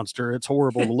trash monster. It's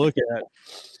horrible to look at.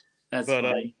 That's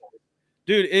funny.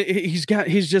 Dude, he's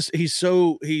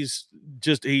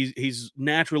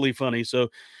naturally funny. So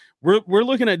we're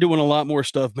looking at doing a lot more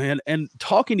stuff, man. And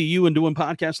talking to you and doing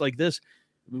podcasts like this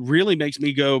really makes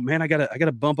me go, man, I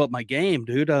gotta bump up my game,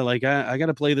 dude. I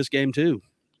gotta play this game too.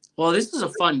 Well, this is a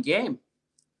fun game.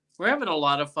 We're having a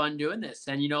lot of fun doing this.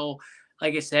 And,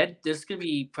 like I said, this is going to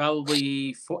be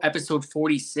probably episode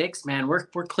 46, man. We're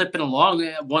clipping along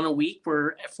one a week.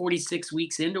 We're 46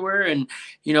 weeks into her. And,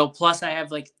 plus I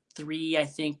have like 3, I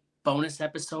think, bonus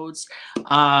episodes.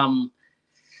 Yeah,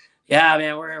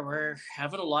 man, we're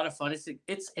having a lot of fun.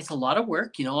 It's a lot of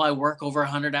work. I work over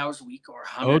 100 hours a week or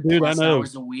 100 plus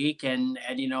hours a week. And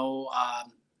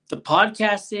the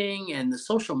podcasting and the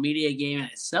social media game in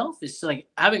itself is like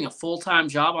having a full-time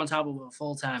job on top of a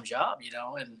full-time job,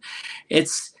 and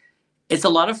it's a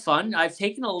lot of fun. I've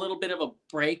taken a little bit of a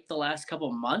break the last couple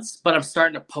of months, but I'm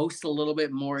starting to post a little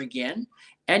bit more again.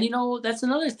 And, that's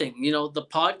another thing, the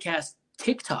podcast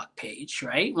TikTok page,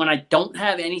 right? When I don't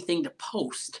have anything to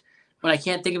post, when I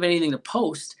can't think of anything to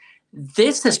post,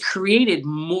 this has created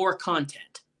more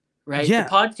content, right? Yeah. The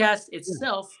podcast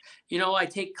itself, I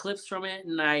take clips from it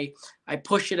and I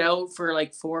push it out for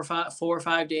like 4 or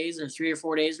 5 days or 3 or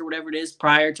 4 days or whatever it is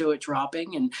prior to it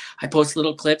dropping. And I post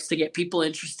little clips to get people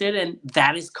interested. And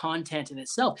that is content in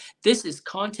itself. This is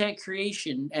content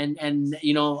creation. And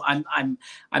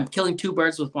I'm killing 2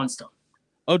 birds with 1 stone.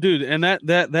 Oh, dude. And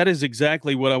that is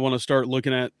exactly what I want to start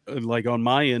looking at, like on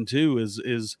my end too,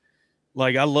 is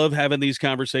like, I love having these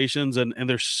conversations and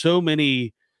there's so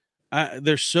many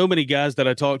guys that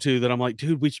I talk to that I'm like,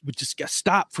 dude, we just got to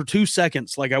stop for 2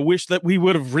 seconds. Like, I wish that we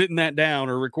would have written that down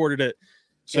or recorded it.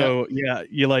 So yeah,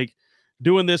 you like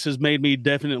doing this has made me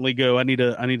definitely go, I need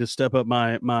to step up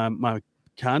my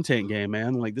content game,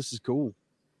 man. Like, this is cool.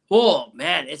 Oh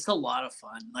man, it's a lot of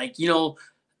fun. Like,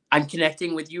 I'm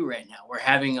connecting with you right now. We're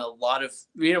having a lot of,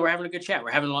 we're having a good chat.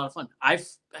 We're having a lot of fun. I've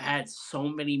had so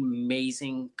many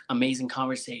amazing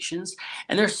conversations,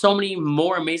 and there's so many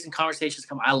more amazing conversations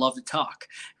coming. I love to talk,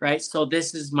 right? So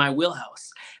this is my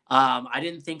wheelhouse. I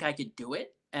didn't think I could do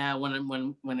it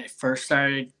when it first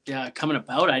started coming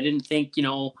about. I didn't think,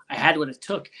 I had what it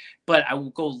took, but I will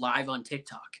go live on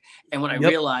TikTok. And when I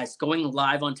realized going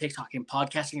live on TikTok and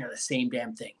podcasting are the same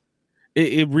damn thing.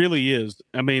 It really is.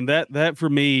 I mean, that for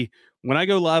me, when I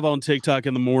go live on TikTok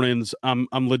in the mornings, I'm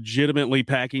legitimately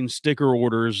packing sticker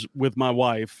orders with my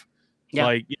wife. Yeah.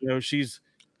 Like,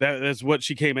 that's what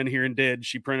she came in here and did.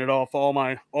 She printed off all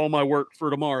my work for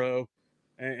tomorrow.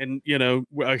 And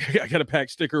I got to pack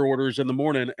sticker orders in the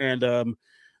morning. And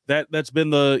that's been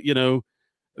the,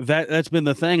 that's been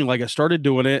the thing. Like, I started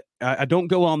doing it. I don't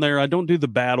go on there. I don't do the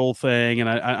battle thing. And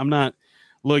I'm not,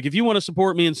 look, if you want to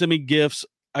support me and send me gifts,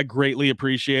 I greatly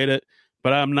appreciate it,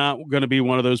 but I'm not going to be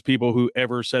one of those people who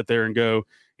ever sit there and go,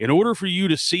 in order for you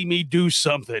to see me do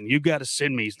something, you got to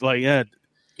send me. Like,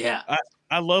 yeah.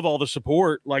 I love all the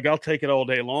support. Like, I'll take it all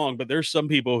day long, but there's some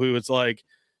people who it's like,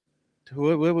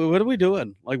 what are we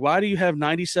doing? Like, why do you have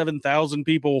 97,000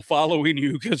 people following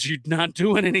you? Because you're not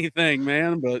doing anything,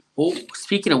 man. But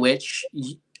speaking of which,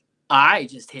 I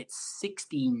just hit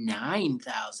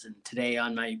 69,000 today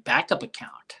on my backup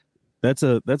account. That's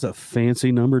a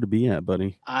fancy number to be at,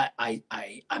 buddy. I'm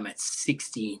at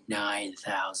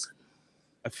 69,000.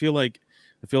 I feel like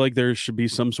there should be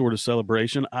some sort of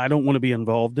celebration. I don't want to be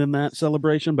involved in that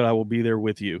celebration, but I will be there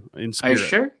with you in spirit. Are you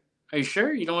sure? Are you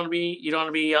sure you don't want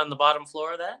to be on the bottom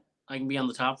floor of that? I can be on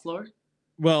the top floor.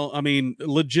 Well, I mean,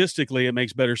 logistically, it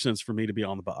makes better sense for me to be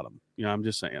on the bottom. You know, I'm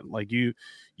just saying, like you've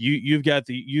got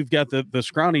the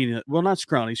scrawny. Well, not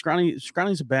scrawny.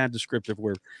 Scrawny's a bad descriptive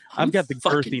word. I've got the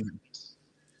girthy.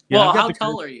 Yeah, well, how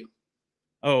tall are you?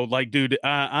 Oh, like, dude,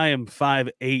 I am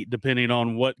 5'8", depending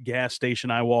on what gas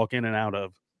station I walk in and out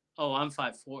of. Oh, I'm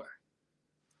 5'4".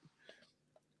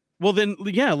 Well, then,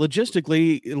 yeah,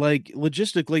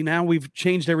 logistically, now we've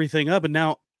changed everything up, and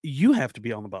now you have to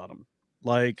be on the bottom.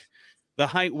 Like, the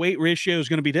height weight ratio is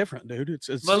going to be different, dude. It's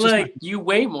but like you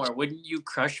weigh more. Wouldn't you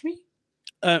crush me?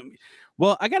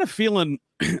 Well, I got a feeling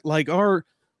like our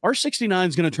 69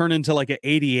 is going to turn into like an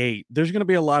 88. There's going to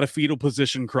be a lot of fetal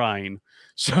position crying.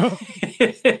 So,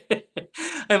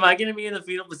 am I going to be in the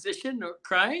fetal position or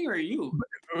crying, or you?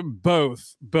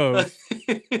 Both.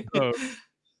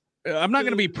 I'm not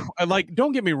going to be like.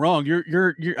 Don't get me wrong.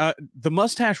 You're the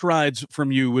mustache rides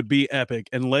from you would be epic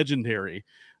and legendary.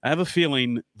 I have a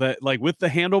feeling that, like, with the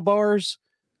handlebars,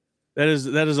 that is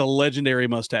a legendary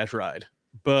mustache ride.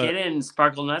 But get in,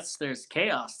 Sparkle Nuts. There's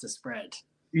chaos to spread.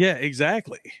 Yeah,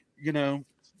 exactly. You know,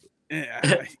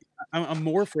 I'm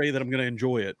more afraid that I'm going to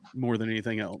enjoy it more than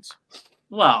anything else.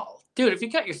 Well, dude, if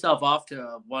you cut yourself off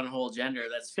to one whole gender,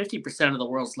 that's 50% of the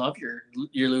world's love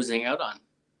you're losing out on.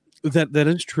 That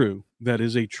is true. That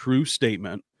is a true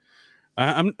statement.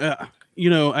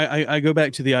 I go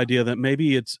back to the idea that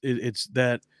maybe it's just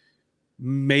that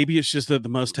the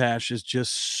mustache is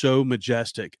just so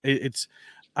majestic.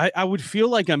 I would feel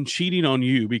like I'm cheating on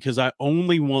you because I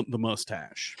only want the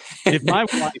mustache. If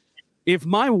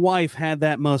my wife had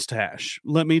that mustache,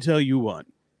 let me tell you what,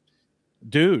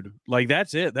 dude, like,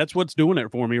 that's it. That's what's doing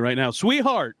it for me right now.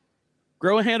 Sweetheart,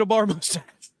 grow a handlebar mustache.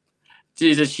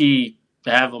 Does she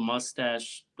have a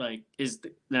mustache? Like,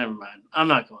 never mind. I'm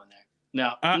not going there.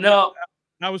 No.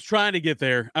 I was trying to get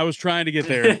there.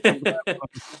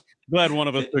 Glad one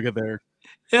of us took it there.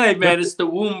 Hey man, it's the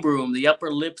womb broom, the upper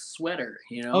lip sweater,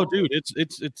 you know. Oh, dude, it's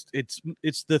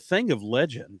the thing of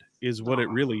legend, is what it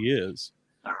really is.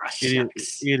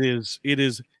 It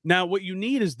is. Now, what you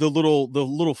need is the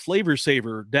little flavor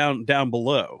saver down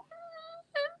below.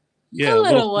 Yeah, a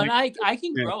little one. I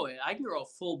can grow it. I can grow a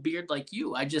full beard like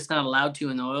you. I'm just not allowed to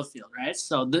in the oil field, right?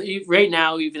 So right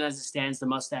now, even as it stands, the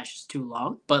mustache is too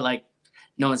long. But like,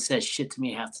 no one says shit to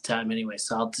me half the time anyway.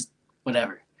 So I'll just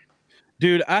whatever.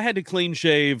 Dude, I had to clean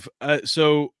shave.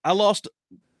 So I lost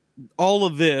all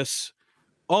of this.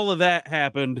 All of that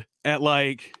happened at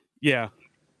like, yeah.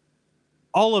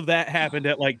 All of that happened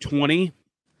at like 20.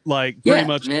 Like, pretty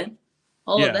much. Man.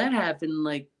 All of that happened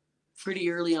like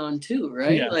pretty early on too,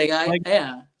 right?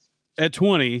 Yeah. At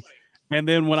 20. And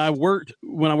then when I worked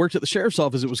at the sheriff's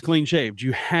office, it was clean shaved.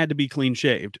 You had to be clean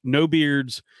shaved. No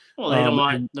beards. Well, they don't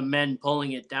want the men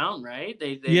pulling it down, right?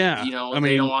 They they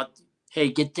don't want, hey,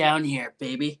 get down here,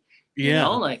 baby. You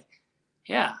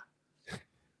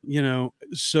know,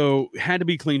 so had to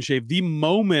be clean shaved. The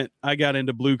moment I got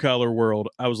into blue collar world,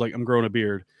 I was like, I'm growing a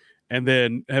beard, and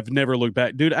then have never looked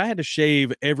back. Dude, I had to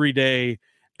shave every day,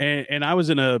 and I was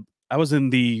in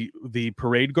the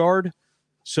parade guard,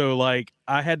 so like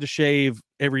I had to shave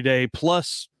every day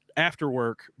plus after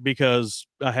work because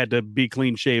I had to be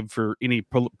clean shaved for any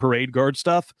parade guard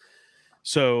stuff.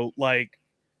 So like,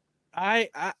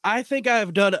 I think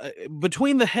I've done,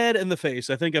 between the head and the face,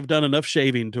 I think I've done enough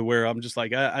shaving to where I'm just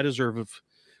like, I deserve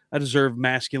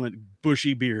masculine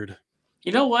bushy beard.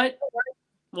 You know what?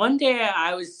 One day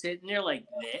I was sitting there like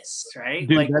this, right?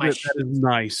 Dude, like that is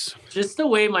nice. Just the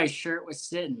way my shirt was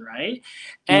sitting, right?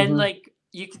 And like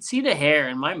you could see the hair,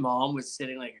 and my mom was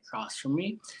sitting like across from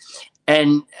me,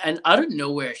 and out of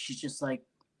nowhere she's just like,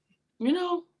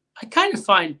 I kind of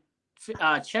find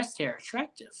chest hair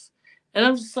attractive. And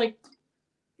I'm just like,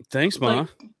 thanks, Ma. Like,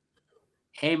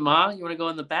 hey, Ma, you want to go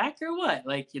in the back or what?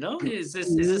 Like, is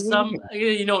this some,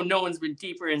 no one's been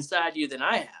deeper inside you than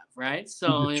I have, right?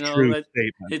 So,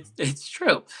 it's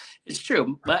true. It's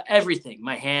true. But everything,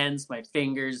 my hands, my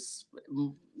fingers,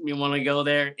 you want to go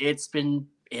there, it's been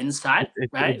inside,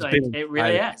 right? It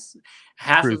really has.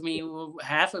 Half of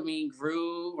me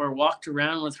grew or walked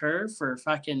around with her for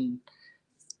fucking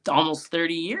almost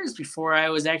 30 years before I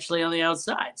was actually on the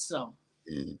outside. So,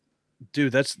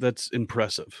 dude, that's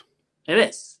impressive. It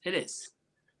is.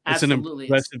 Absolutely,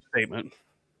 it's an impressive statement.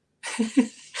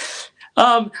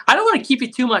 I don't want to keep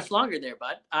you too much longer there,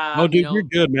 bud. Oh, dude, you're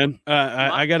good, man.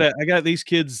 My, I got these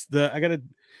kids. I gotta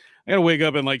wake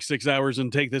up in like 6 hours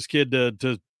and take this kid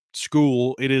to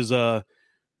school. It is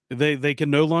they can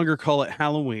no longer call it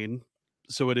Halloween,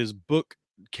 so it is Book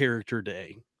Character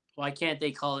Day. why can't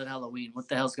they call it Halloween? What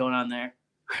the hell's going on there?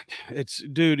 It's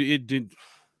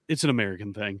it's an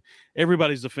American thing.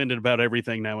 Everybody's offended about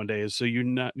everything nowadays, so you're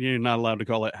not allowed to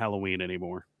call it Halloween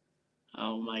anymore.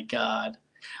 Oh my god.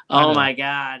 Oh my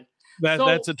god.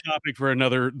 That's a topic for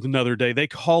another day. They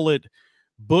call it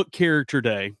Book Character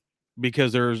Day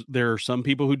because there are some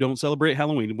people who don't celebrate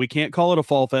Halloween. We can't call it a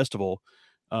fall festival.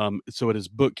 So it is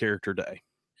Book Character Day.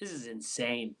 This is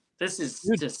insane. This is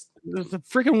Dude, just the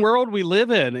freaking world we live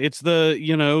in. It's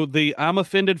the I'm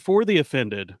offended for the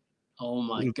offended. oh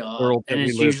my god. World And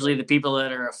it's usually the people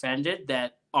that are offended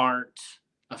that aren't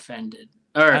offended.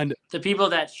 Or the people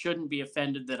that shouldn't be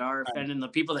offended that are offended, and the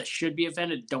people that should be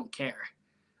offended don't care.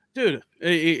 Dude,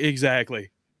 exactly.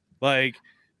 Like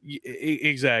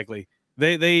exactly.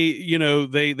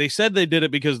 They said they did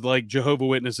it because like Jehovah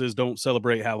Witnesses don't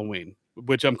celebrate Halloween,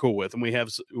 which I'm cool with, and we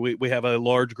have a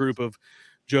large group of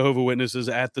Jehovah Witnesses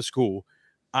at the school.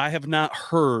 I have not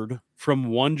heard from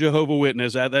one Jehovah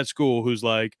Witness at that school who's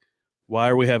like, why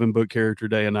are we having Book Character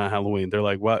Day and not Halloween? They're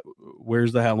like, what?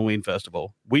 Where's the Halloween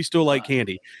festival? We still like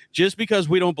candy. Just because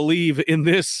we don't believe in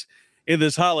this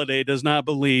holiday does not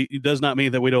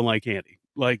mean that we don't like candy.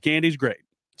 Like candy's great.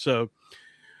 So,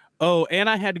 oh, and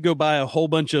I had to go buy a whole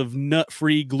bunch of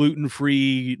nut-free,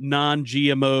 gluten-free,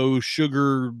 non-GMO,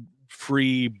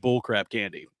 sugar-free bullcrap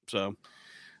candy. So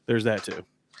there's that too.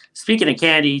 Speaking of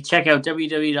candy, check out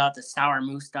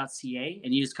www.thesourmoose.ca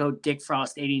and use code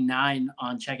DickFrost89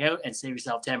 on checkout and save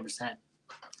yourself 10%.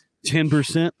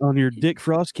 10% on your Dick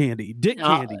Frost candy. Dick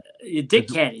candy. Dick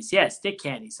candies. Yes, Dick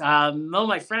candies.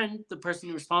 My friend, the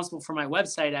person responsible for my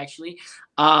website, actually,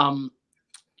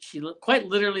 she quite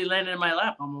literally landed in my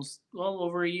lap almost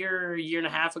over a year and a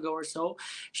half ago or so.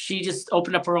 She just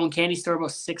opened up her own candy store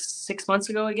about six months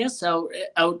ago, I guess,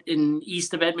 out in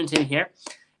east of Edmonton here.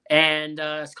 And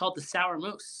it's called the Sour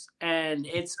Moose, and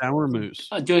it's Sour Moose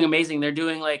doing amazing. They're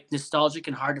doing like nostalgic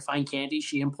and hard to find candy.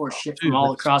 She imports shit from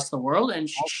all across the world, and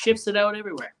she ships it out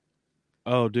everywhere.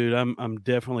 Oh, dude, I'm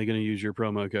definitely going to use your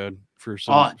promo code for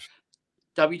some.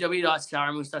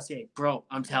 www.sourmoose.ca, bro.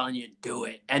 I'm telling you, do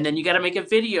it. And then you got to make a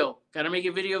video. Got to make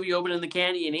a video of you opening the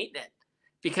candy and eating it,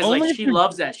 because like she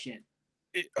loves that shit.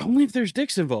 Only if there's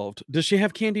dicks involved. Does she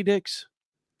have candy dicks?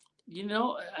 You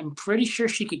know, I'm pretty sure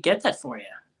she could get that for you.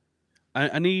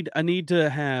 I need to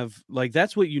have, like,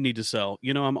 that's what you need to sell.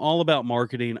 You know, I'm all about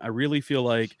marketing. I really feel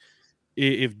like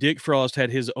if Dick Frost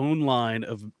had his own line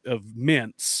of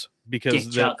mints,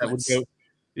 because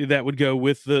that would go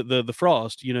with the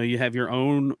Frost. You know, you have your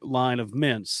own line of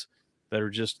mints that are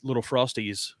just little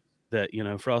Frosties that, you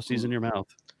know, Frosties in your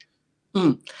mouth.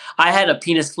 I had a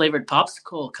penis flavored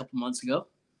popsicle a couple months ago.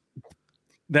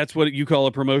 That's what you call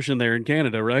a promotion there in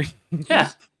Canada, right? Yeah.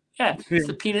 Yeah, it's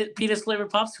the penis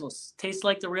flavored popsicles. Tastes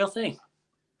like the real thing.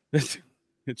 It's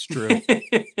true.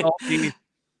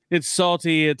 It's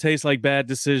salty. It tastes like bad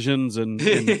decisions, and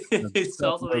it's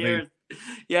salt of the earth.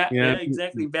 Yeah,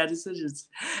 exactly. Bad decisions.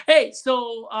 Hey,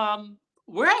 so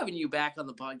we're having you back on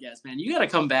the podcast, man. You got to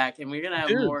come back, and we're gonna have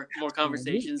more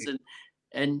conversations,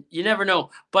 and you never know.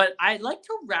 But I'd like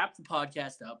to wrap the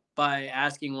podcast up by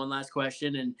asking one last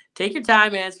question, and take your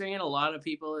time answering it. A lot of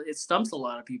people, it stumps a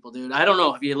lot of people, dude. I don't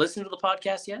know. Have you listened to the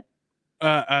podcast yet?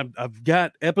 I've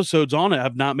got episodes on it.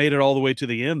 I've not made it all the way to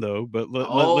the end though, but let's,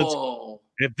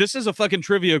 if this is a fucking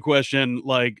trivia question,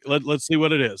 like let's see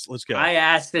what it is. Let's go. I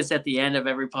ask this at the end of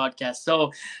every podcast.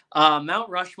 So Mount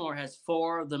Rushmore has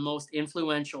 4 of the most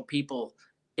influential people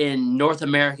in North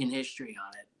American history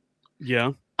on it.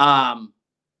 Yeah.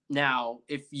 Now,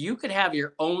 if you could have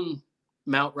your own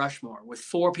Mount Rushmore with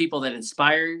 4 people that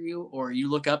inspire you or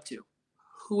you look up to,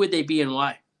 who would they be and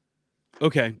why?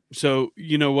 Okay, so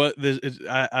you know what?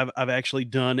 I've actually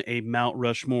done a Mount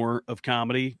Rushmore of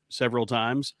comedy several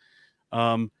times.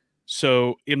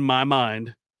 So in my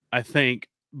mind, I think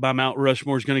my Mount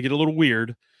Rushmore is going to get a little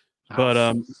weird,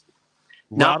 but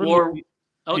not more.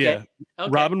 Okay. Yeah,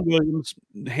 okay. Robin Williams,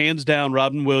 hands down.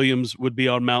 Robin Williams would be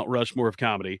on Mount Rushmore of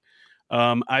comedy.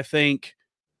 I think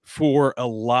for a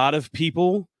lot of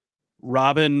people,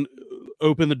 Robin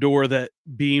opened the door that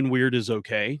being weird is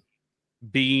okay.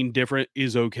 Being different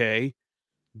is okay.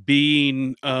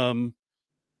 Being, Robin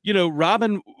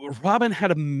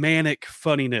had a manic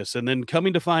funniness, and then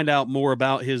coming to find out more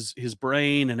about his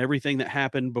brain and everything that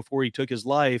happened before he took his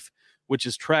life, which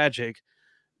is tragic.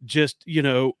 Just,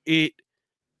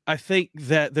 I think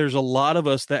that there's a lot of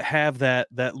us that have that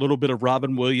little bit of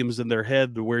Robin Williams in their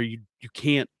head where you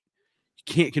can't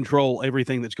control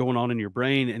everything that's going on in your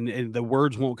brain, and the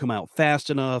words won't come out fast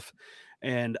enough.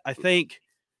 And I think,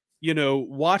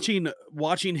 watching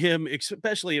him,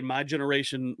 especially in my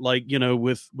generation, like,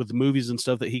 with the movies and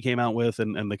stuff that he came out with,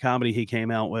 and the comedy he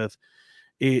came out with,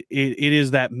 it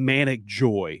is that manic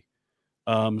joy.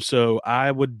 So I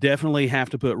would definitely have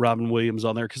to put Robin Williams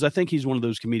on there, because I think he's one of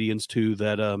those comedians too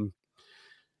that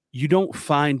you don't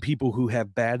find people who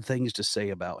have bad things to say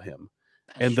about him.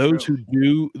 That's And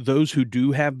true. those who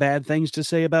do have bad things to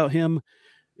say about him,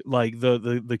 like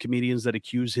the comedians that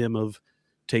accuse him of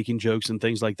taking jokes and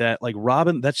things like that, like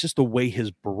Robin, that's just the way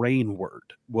his brain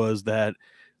worked, was that,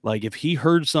 like, if he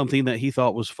heard something that he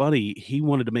thought was funny, he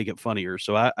wanted to make it funnier.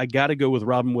 So I got to go with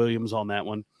Robin Williams on that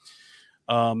one.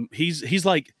 He's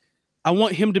like, I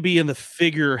want him to be in the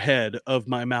figurehead of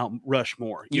my Mount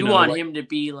Rushmore. You want him to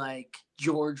be like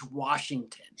George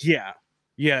Washington. Yeah.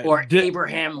 Yeah. Or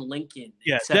Abraham Lincoln.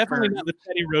 Yeah, definitely not the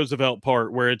Teddy Roosevelt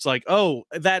part where it's like, oh,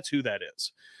 that's who that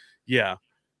is. Yeah.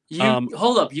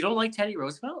 Hold up. You don't like Teddy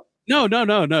Roosevelt?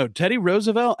 No. Teddy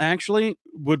Roosevelt actually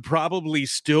would probably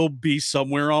still be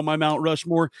somewhere on my Mount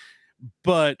Rushmore,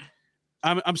 but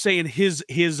I'm saying his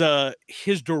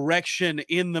direction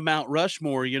in the Mount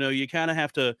Rushmore, you kind of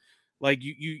have to, like,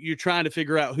 you're trying to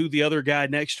figure out who the other guy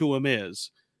next to him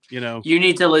is. You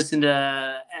need to listen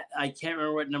to, I can't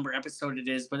remember what number episode it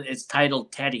is, but it's titled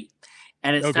Teddy.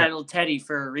 And it's titled Teddy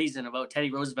for a reason, about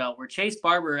Teddy Roosevelt, where Chase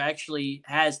Barber actually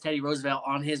has Teddy Roosevelt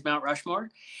on his Mount Rushmore.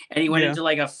 And he went into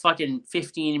like a fucking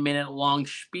 15-minute long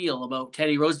spiel about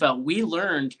Teddy Roosevelt. We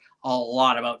learned a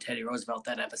lot about Teddy Roosevelt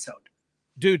that episode.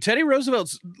 Dude, Teddy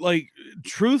Roosevelt's, like,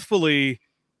 truthfully,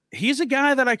 he's a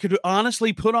guy that I could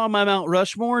honestly put on my Mount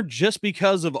Rushmore just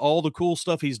because of all the cool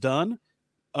stuff he's done.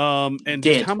 And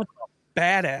just how much of a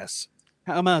badass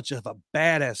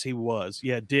he was.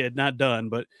 Yeah, not done,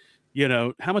 but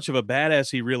how much of a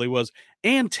badass he really was.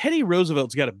 And Teddy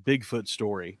Roosevelt's got a Bigfoot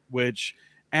story, which,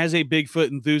 as a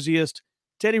Bigfoot enthusiast,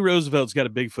 Teddy Roosevelt's got a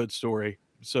Bigfoot story.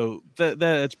 So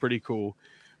that's pretty cool.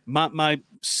 My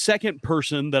second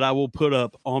person that I will put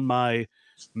up on my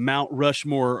Mount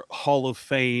Rushmore Hall of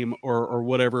Fame, or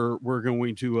whatever we're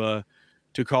going to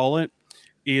call it,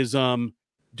 is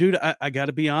dude, I got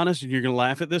to be honest, and you're going to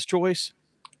laugh at this choice.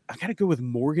 I got to go with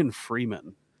Morgan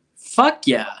Freeman. Fuck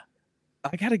yeah.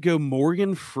 I got to go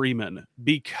Morgan Freeman,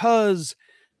 because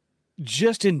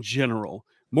just in general,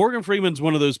 Morgan Freeman's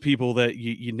one of those people that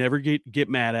you never get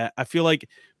mad at. I feel like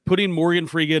putting Morgan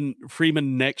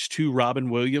Freeman next to Robin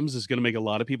Williams is going to make a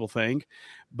lot of people think,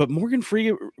 but Morgan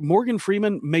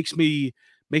Freeman makes me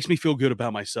feel good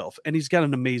about myself, and he's got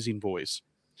an amazing voice.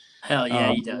 Hell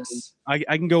yeah, he does. I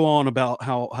can go on about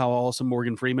how awesome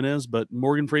Morgan Freeman is, but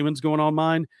Morgan Freeman's going on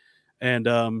mine,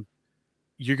 and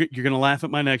you're gonna laugh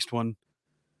at my next one.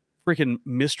 Freaking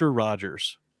Mr.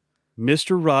 Rogers.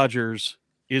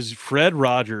 Fred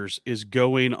Rogers is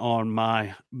going on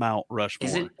my Mount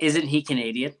Rushmore. Isn't he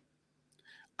Canadian?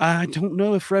 I don't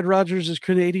know if Fred Rogers is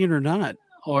Canadian or not.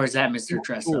 Or is that Mr.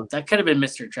 Tressup? That could have been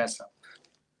Mr. Tressup.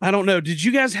 I don't know. Did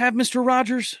you guys have Mr.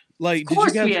 Rogers? Like, of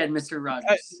course we had Mr.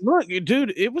 Rogers. Look,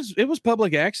 dude, it was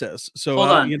public access. So hold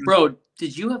on, bro.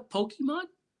 Did you have Pokemon?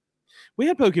 We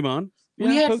had Pokemon.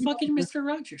 We had Pokemon. Fucking Mr.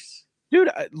 Rogers. Dude,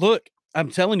 look, I'm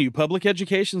telling you, public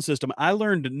education system. I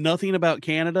learned nothing about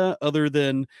Canada other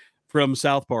than from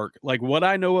South Park. Like, what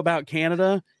I know about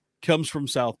Canada comes from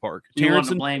South Park. You want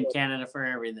to blame Canada for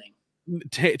everything.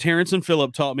 Terrence and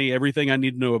Phillip taught me everything I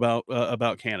need to know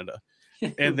about Canada.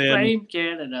 And then blame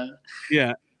Canada.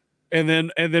 Yeah. And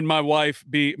then my wife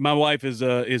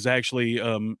is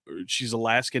actually she's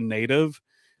Alaskan Native,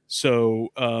 so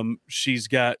she's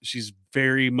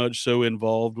very much so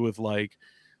involved with, like,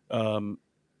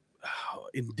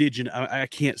 indigenous, I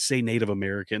can't say Native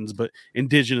Americans, but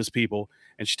indigenous people,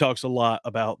 and she talks a lot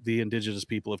about the indigenous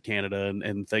people of Canada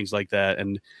and things like that,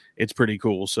 and it's pretty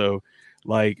cool. So,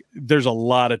 like, there's a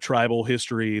lot of tribal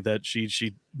history that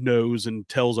she knows and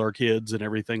tells our kids and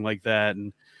everything like that,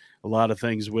 and a lot of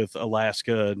things with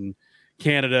Alaska and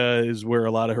Canada is where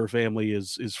a lot of her family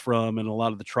is from. And a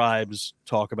lot of the tribes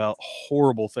talk about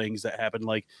horrible things that happen.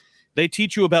 Like, they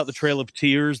teach you about the Trail of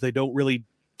Tears. They don't really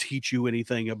teach you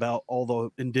anything about all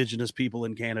the indigenous people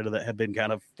in Canada that have been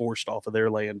kind of forced off of their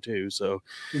land too. So,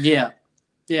 yeah.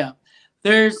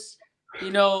 There's,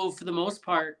 for the most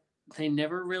part, they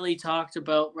never really talked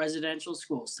about residential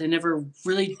schools. They never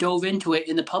really dove into it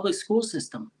in the public school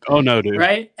system. Oh, no, dude.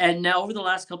 Right? And now over the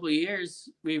last couple of years,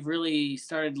 we've really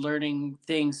started learning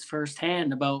things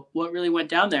firsthand about what really went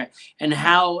down there, and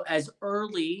how as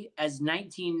early as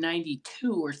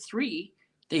 1992 or 3,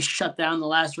 they shut down the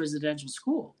last residential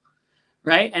school,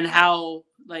 right? And how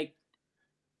like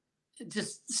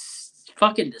just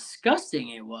fucking disgusting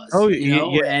it was, Oh, you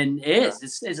know, yeah. and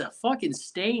it's a fucking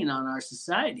stain on our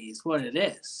society is what it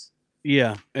is.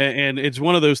 Yeah, and it's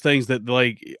one of those things that,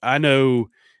 like, I know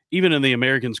even in the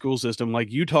American school system,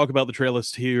 like, you talk about the Trail of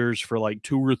Tears for, like,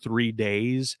 2 or 3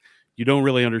 days, you don't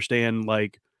really understand,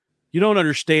 like you don't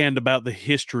understand about the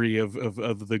history of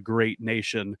the great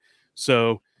nation.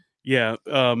 So, yeah,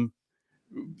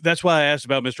 that's why I asked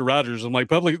about Mr. Rogers. I'm like,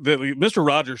 Mr.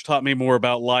 Rogers taught me more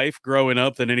about life growing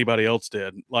up than anybody else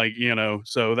did. Like,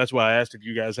 so that's why I asked if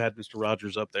you guys had Mr.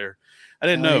 Rogers up there. I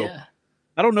didn't Hell know. yeah.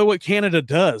 I don't know what Canada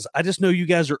does. I just know you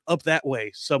guys are up that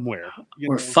way somewhere.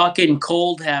 We're fucking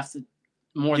cold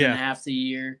more than Yeah, half the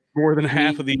year. more than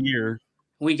half We of the year.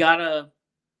 we gotta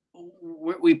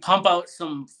we pump out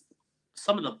some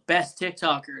of the best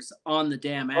TikTokers on the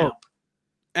damn Oh,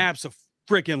 app.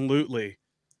 abso-freaking-lutely.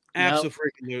 Yep.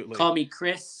 Abso-freaking-lutely. Call me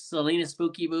Chris, Selena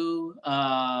Spooky Boo.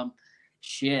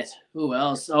 Shit. Who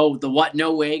else? Oh, the What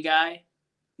No Way guy.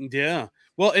 Yeah.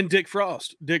 Well, and Dick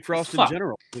Frost. Dick Frost in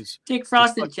general Dick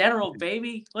Frost in general,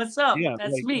 baby. What's up? yeah,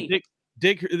 That's like me.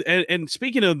 Dick, and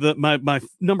speaking of my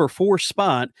number 4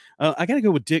 spot, I gotta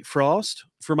go with Dick Frost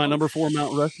for my number 4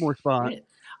 Mount Rushmore spot. Shit.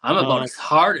 I'm about as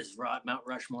hard as Mount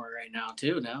Rushmore right now,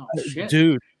 too. Now, shit,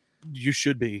 dude, you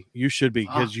should be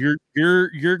because you're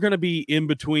gonna be in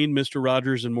between Mr.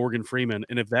 Rogers and Morgan Freeman,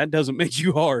 and if that doesn't make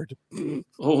you hard,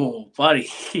 oh, buddy,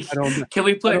 I don't know. Can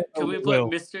we put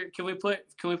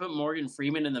Morgan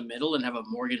Freeman in the middle and have a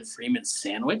Morgan Freeman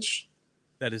sandwich?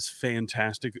 That is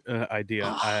fantastic idea.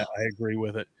 I agree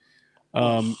with it.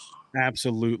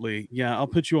 Absolutely. Yeah, I'll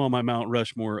put you on my Mount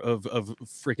Rushmore of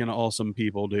freaking awesome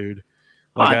people, dude.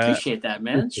 Like, I appreciate that,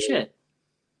 man. Shit.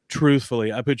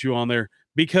 Truthfully, I put you on there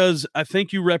because I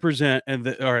think you represent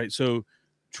all right, so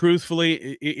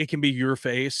truthfully, it can be your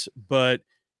face, but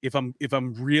if I'm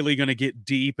really going to get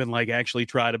deep and like actually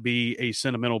try to be a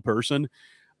sentimental person,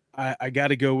 I got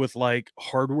to go with like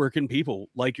hardworking people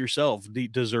like yourself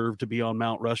deserve to be on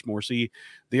Mount Rushmore. See,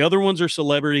 the other ones are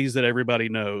celebrities that everybody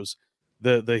knows.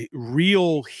 The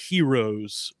real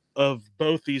heroes of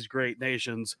both these great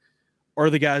nations are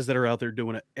the guys that are out there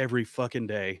doing it every fucking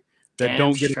day that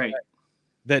don't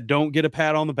get a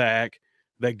pat on the back,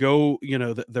 that go,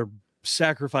 they're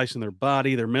sacrificing their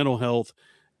body, their mental health,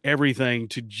 everything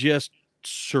to just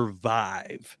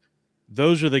survive.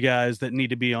 Those are the guys that need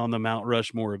to be on the Mount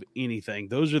Rushmore of anything.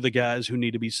 Those are the guys who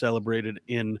need to be celebrated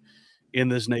in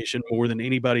this nation more than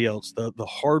anybody else. The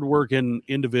hardworking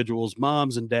individuals,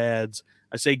 moms and dads.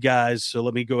 I say guys, so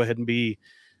let me go ahead and be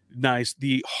nice.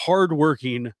 The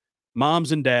hardworking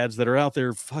moms and dads that are out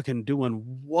there fucking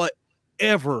doing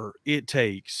whatever it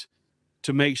takes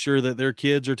to make sure that their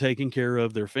kids are taken care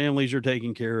of, their families are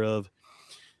taken care of.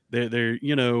 They're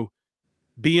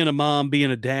being a mom,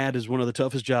 being a dad is one of the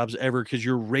toughest jobs ever because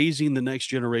you're raising the next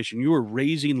generation. You are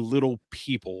raising little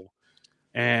people.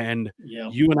 And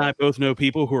you and I both know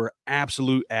people who are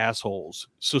absolute assholes.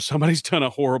 So somebody's done a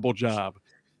horrible job.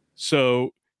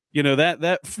 So,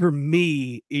 that for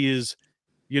me is,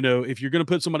 if you're going to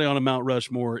put somebody on a Mount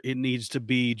Rushmore, it needs to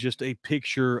be just a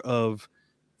picture of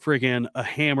friggin' a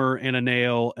hammer and a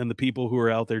nail and the people who are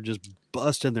out there just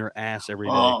busting their ass every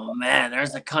day. Oh man,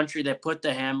 there's a country that put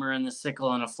the hammer and the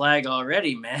sickle and a flag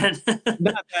already, man.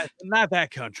 not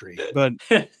that country, but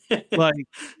like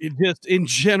just in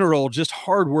general, just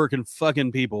hardworking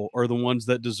fucking people are the ones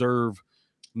that deserve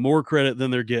more credit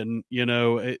than they're getting.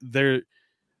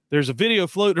 There's a video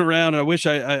floating around. I wish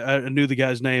I knew the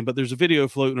guy's name, but there's a video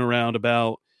floating around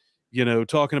about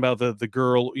talking about the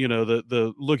girl,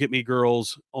 the look at me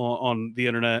girls on the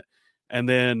internet, and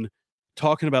then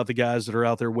talking about the guys that are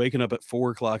out there waking up at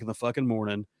 4:00 in the fucking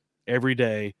morning every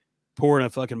day, pouring a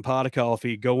fucking pot of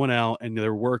coffee, going out, and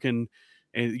they're working,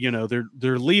 and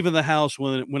they're leaving the house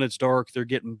when it's dark. They're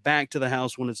getting back to the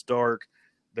house when it's dark.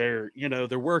 They're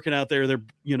they're working out there. They're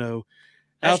That's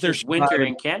out there just winter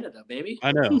in Canada, baby.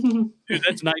 I know. Dude,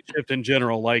 that's night shift in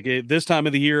general. Like this time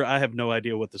of the year, I have no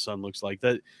idea what the sun looks like.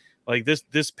 That like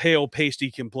this pale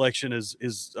pasty complexion is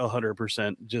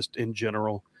 100% just in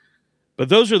general. But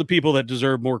those are the people that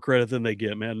deserve more credit than they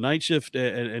get, man. Night shift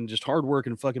and just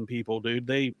hardworking fucking people, dude.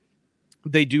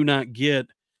 They do not get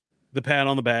the pat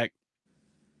on the back.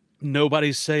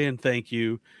 Nobody's saying thank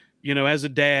you. As a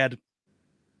dad,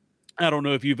 I don't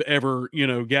know if you've ever,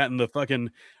 gotten the fucking,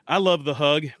 I love the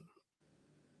hug.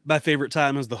 My favorite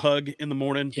time is the hug in the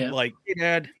morning. Yeah. Like, hey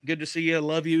dad, good to see you.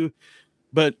 Love you.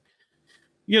 But,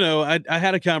 I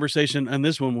had a conversation, and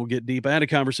this one will get deep. I had a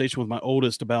conversation with my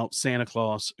oldest about Santa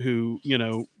Claus, who,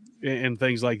 and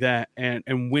things like that.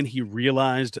 And when he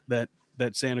realized that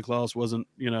that Santa Claus wasn't,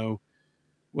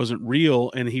 wasn't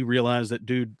real. And he realized that,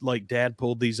 dude, like dad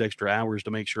pulled these extra hours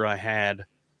to make sure I had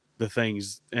the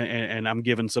things. And I'm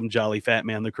giving some jolly fat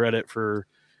man the credit for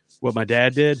what my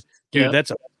dad did. Dude, Yep.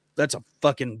 that's a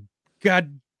fucking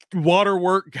god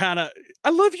waterwork kind of, I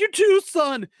love you too,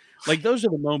 son. Like those are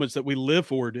the moments that we live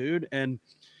for, dude. And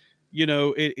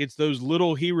it's those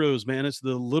little heroes, man. It's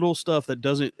the little stuff that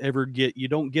doesn't ever get, you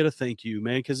don't get a thank you,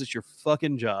 man, because it's your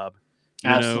fucking job.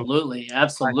 Absolutely. I hear,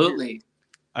 Absolutely.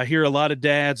 I hear a lot of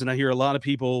dads and I hear a lot of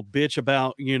people bitch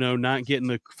about, not getting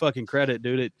the fucking credit,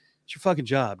 dude. It's your fucking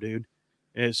job, dude.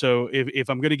 And so if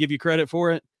I'm going to give you credit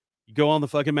for it, you go on the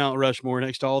fucking Mount Rushmore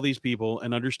next to all these people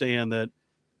and understand that,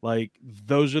 like,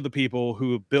 those are the people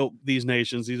who have built these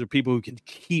nations. These are people who can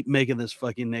keep making this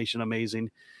fucking nation amazing.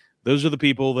 Those are the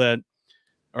people that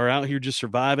are out here just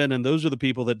surviving, and those are the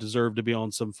people that deserve to be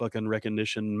on some fucking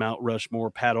recognition Mount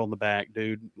Rushmore pat on the back,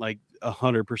 dude. Like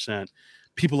 100%.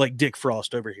 People like Dick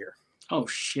Frost over here. Oh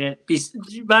shit!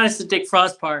 Minus the Dick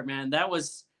Frost part, man. That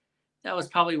was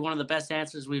probably one of the best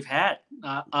answers we've had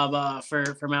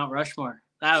for Mount Rushmore.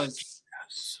 That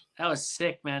was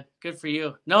sick, man. Good for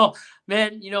you. No,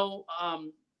 man.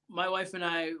 My wife and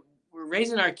I were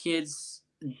raising our kids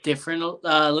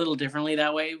a little differently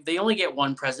that way. They only get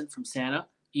one present from Santa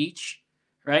each,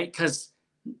 right? Because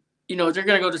they're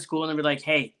gonna go to school and they'll be like,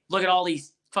 "Hey, look at all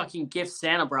these fucking gifts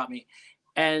Santa brought me,"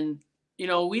 and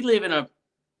we live in a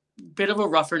bit of a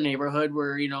rougher neighborhood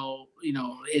where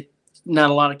it not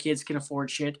a lot of kids can afford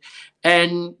shit,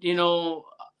 and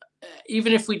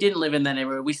even if we didn't live in that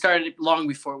neighborhood, we started long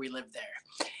before we lived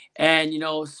there, and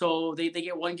so they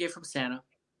get one gift from Santa.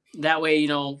 That way,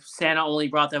 Santa only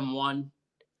brought them one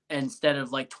instead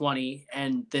of like 20,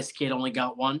 and this kid only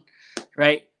got one,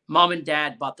 right? Mom and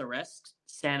dad bought the rest.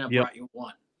 Santa Yep. brought you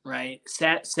one, right?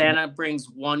 Santa brings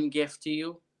one gift to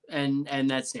you, and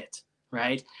that's it,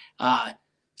 right?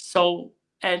 So,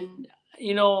 and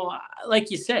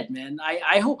like you said, man,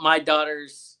 I hope my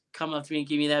daughters come up to me and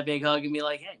give me that big hug and be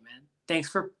like, "Hey, man, thanks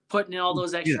for putting in all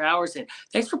those extra hours in.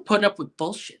 Thanks for putting up with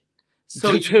bullshit."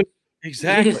 So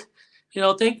exactly.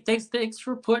 thanks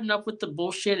for putting up with the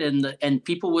bullshit and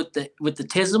people with the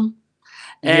tism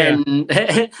and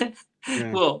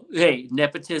Yeah. well, hey,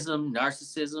 nepotism,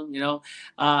 narcissism,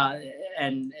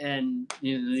 and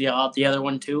the other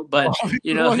one too, but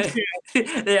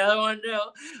the other one too.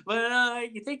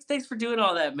 But thanks for doing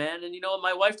all that, man. And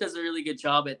my wife does a really good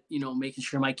job at making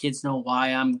sure my kids know why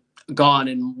I'm gone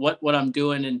and what I'm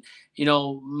doing. And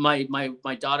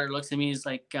my daughter looks at me and is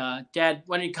like, "Dad,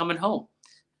 when are you coming home?"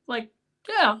 Like,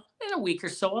 yeah, in a week or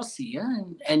so, I'll see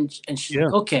you. And she's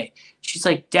like, okay. She's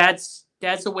like, Dad's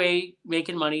away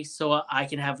making money, so I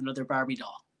can have another Barbie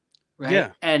doll, right?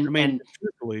 Yeah, and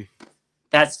truthfully,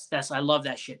 that's I love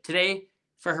that shit. Today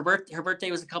for her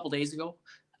birthday was a couple days ago.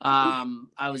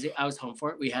 I was home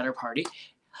for it. We had our party.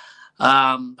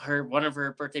 One of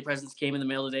her birthday presents came in the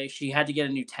mail today. She had to get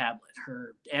a new tablet.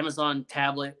 Her Amazon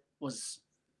tablet was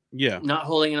not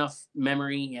holding enough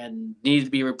memory and needed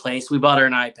to be replaced. We bought her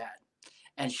an iPad,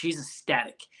 and she's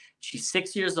ecstatic. She's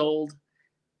 6 years old.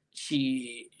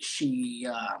 She's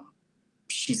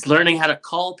learning how to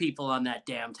call people on that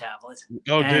damn tablet.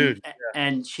 Dude. Yeah.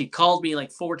 And she called me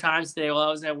like 4 times today while I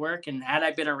was at work. And had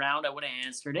I been around, I would have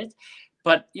answered it.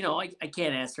 But, I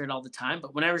can't answer it all the time.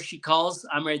 But whenever she calls,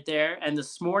 I'm right there. And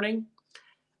this morning,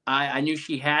 I knew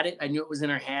she had it. I knew it was in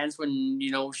her hands when,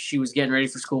 she was getting ready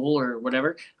for school or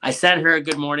whatever. I sent her a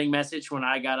good morning message when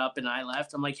I got up and I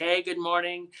left. I'm like, "Hey, good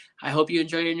morning. I hope you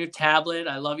enjoy your new tablet.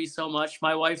 I love you so much."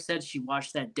 My wife said she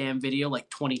watched that damn video like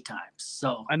 20 times.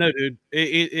 So I know, dude.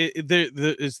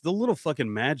 It's the little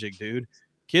fucking magic, dude.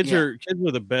 Kids are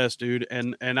the best, dude.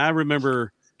 And I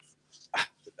remember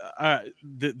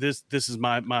this is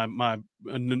my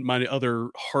other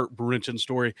heart wrenching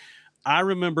story. I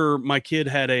remember my kid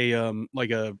had a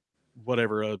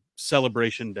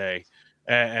celebration day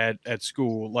at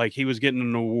school. Like he was getting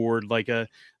an award. Like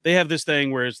they have this thing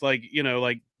where it's like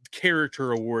like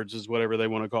character awards is whatever they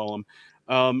want to call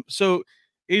them. So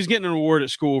he's getting an award at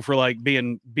school for like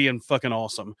being fucking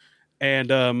awesome.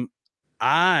 And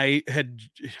I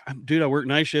worked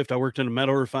night shift. I worked in a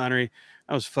metal refinery.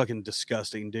 I was fucking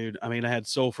disgusting, dude. I mean, I had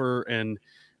sulfur and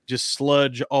just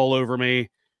sludge all over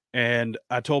me. And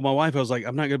I told my wife, I was like,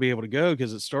 "I'm not going to be able to go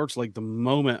because it starts like the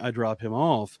moment I drop him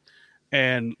off."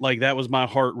 And like, that was my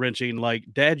heart wrenching. Like,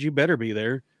 "Dad, you better be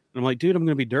there." And I'm like, "Dude, I'm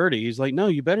going to be dirty." He's like, "No,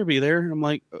 you better be there." And I'm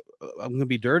like, "I'm going to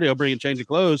be dirty. I'll bring a change of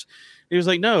clothes." He was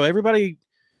like, "No, everybody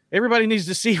needs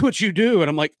to see what you do." And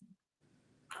I'm like,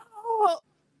 oh.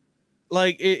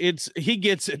 Like he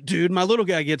gets it, dude. My little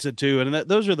guy gets it too. And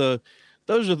those are the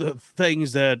those are the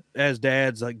things that as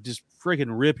dads like just freaking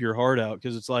rip your heart out,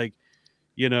 because it's like,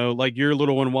 like your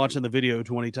little one watching the video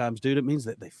 20 times, dude, it means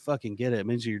that they fucking get it. It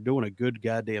means you're doing a good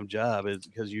goddamn job. It's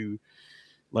because you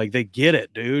like they get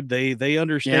it, dude. They Yeah.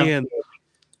 understand,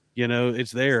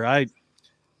 it's there. I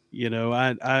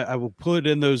will put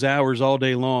in those hours all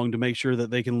day long to make sure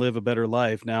that they can live a better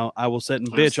life. Now I will sit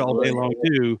and bitch all day Absolutely. long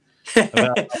too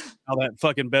about how that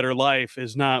fucking better life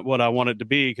is not what I want it to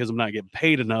be because I'm not getting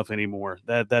paid enough anymore.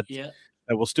 Yeah. That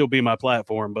will still be my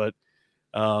platform, but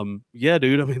yeah,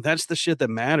 dude. I mean, that's the shit that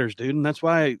matters, dude, and that's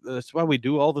why we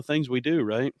do all the things we do,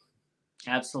 right?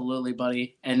 Absolutely,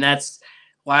 buddy. And that's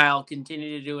why I'll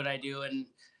continue to do what I do. And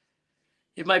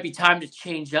it might be time to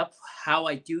change up how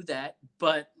I do that,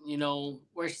 but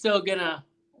we're still gonna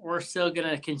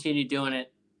continue doing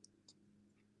it.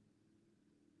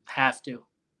 Have to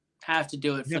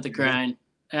do it Yeah, for the man. grind.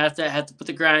 Have to put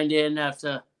the grind in. Have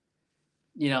to,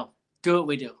 do what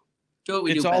we do. Do what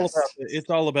we do best. It's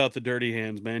all about the dirty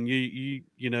hands, man.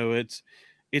 It's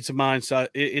a mindset.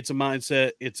 It's a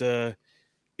mindset. It's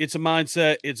a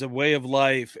mindset. It's a way of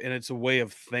life, and it's a way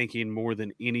of thinking more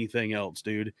than anything else,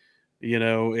 dude.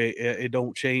 It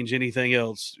don't change anything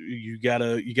else. You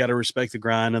gotta respect the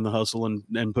grind and the hustle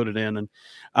and put it in. And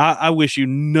I wish you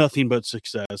nothing but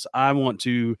success. I want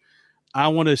to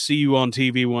see you on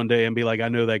TV one day and be like, I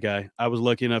know that guy. I was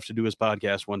lucky enough to do his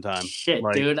podcast one time. Shit,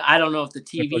 Like, dude. I don't know if the that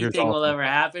TV fucker's thing will awesome. ever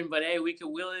happen, but hey, we could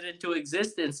will it into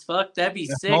existence. Fuck, that'd be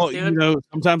That's sick, all, dude.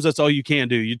 sometimes that's all you can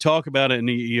do. You talk about it and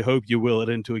you hope you will it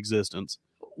into existence.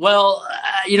 Well,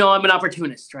 I'm an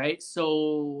opportunist, right?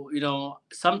 So,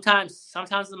 sometimes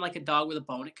I'm like a dog with a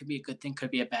bone. It could be a good thing,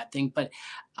 could be a bad thing, but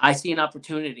I see an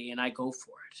opportunity and I go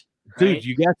for it, Dude, right?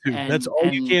 you got to. That's And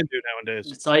all you and can do nowadays.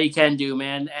 that's all you can do,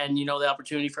 man. And the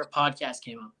opportunity for a podcast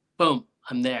came up. Boom,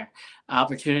 I'm there.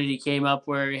 Opportunity came up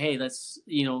where, hey, let's,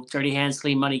 Dirty Hands,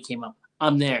 Clean Money came up.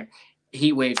 I'm there.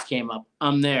 Heat Waves came up.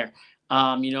 I'm there.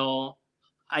 I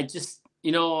just,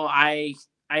 I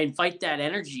invite that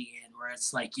energy in where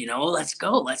it's like, let's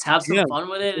go, let's have some Yeah, fun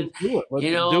with it, let's and do it. Let's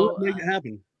you do it, know, make it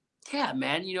happen. yeah,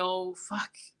 man,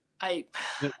 fuck, I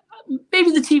It,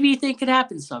 maybe the TV thing could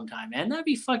happen sometime, man. That'd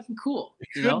be fucking cool, it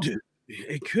could do.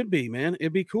 It could be, man.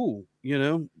 It'd be cool.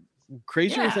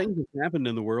 Crazier Yeah. things have happened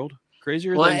in the world.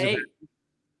 Crazier Well, things have hey,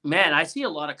 man, I see a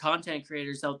lot of content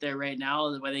creators out there right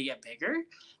now when they get bigger.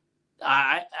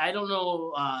 I don't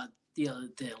know, the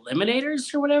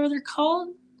Eliminators or whatever they're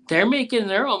called. They're making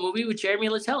their own movie with Jeremy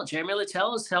Littell. Jeremy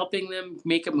Littell is helping them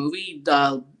make a movie.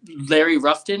 Larry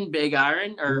Ruffin, Big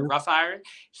Iron or happened. Rough Iron,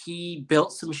 he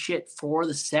built some shit for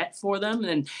the set for them,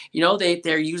 and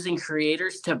they're using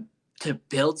creators to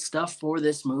build stuff for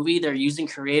this movie. They're using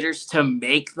creators to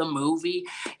make the movie,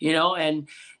 and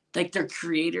like they're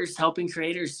creators helping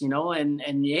creators, and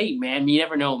hey, man, you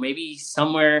never know. Maybe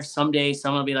somewhere, someday,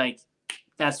 someone will be like,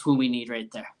 that's who we need right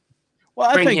there.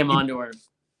 Well, Bring him onto our.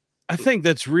 I think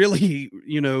that's really,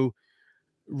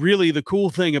 really the cool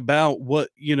thing about what,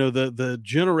 the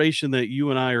generation that you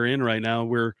and I are in right now.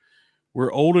 We're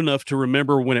old enough to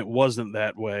remember when it wasn't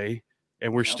that way,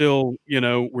 and we're Yep. still,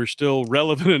 we're still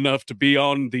relevant enough to be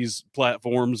on these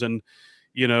platforms and,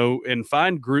 and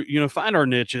find group, find our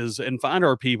niches and find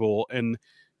our people. And,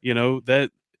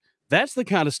 that's the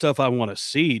kind of stuff I want to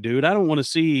see, dude. I don't want to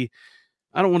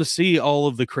see all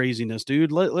of the craziness,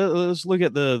 dude. Let's look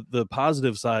at the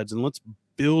positive sides and let's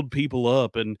build people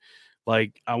up. And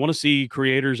like, I want to see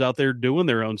creators out there doing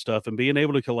their own stuff and being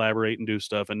able to collaborate and do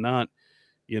stuff and not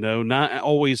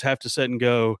always have to sit and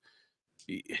go.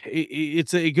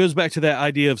 It goes back to that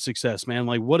idea of success, man.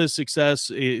 Like, what is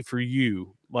success for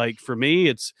you? Like, for me,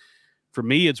 it's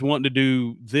wanting to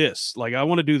do this. Like, I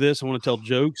want to do this. I want to tell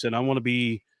jokes and I want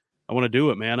to do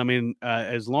it, man. I mean,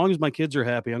 as long as my kids are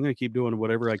happy, I'm going to keep doing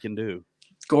whatever I can do.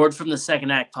 Gord from the Second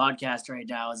Act podcast right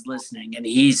now is listening, and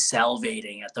he's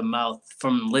salivating at the mouth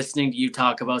from listening to you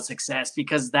talk about success,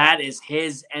 because that is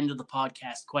his end of the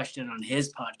podcast question on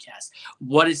his podcast.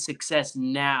 What is success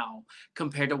now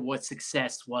compared to what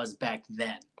success was back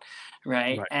then?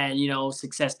 Right. Right. And,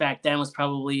 success back then was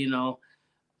probably,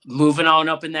 moving on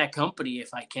up in that company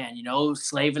if I can,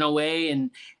 slaving away and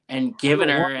giving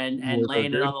her and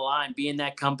laying it on the line, being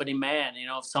that company man.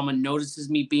 If someone notices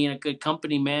me being a good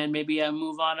company man, maybe I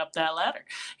move on up that ladder,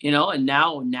 and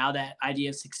now that idea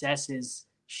of success is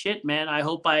shit, man. I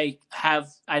hope I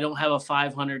don't have a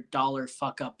 $500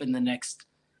 fuck up in the next,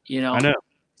 I know.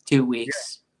 2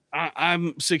 weeks.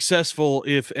 I'm successful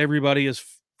if everybody is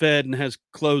fed and has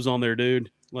clothes on their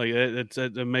dude. Like,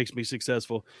 that makes me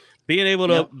successful. Being able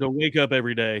to Yep. wake up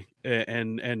every day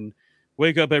and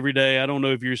wake up every day. I don't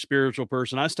know if you're a spiritual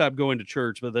person. I stopped going to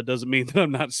church, but that doesn't mean that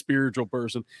I'm not a spiritual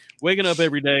person. Waking up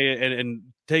every day and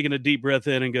taking a deep breath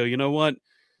in and go, you know what?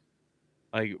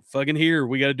 Like, fucking here,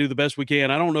 we got to do the best we can.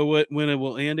 I don't know when it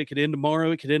will end. It could end tomorrow.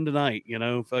 It could end tonight. You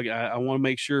know, I want to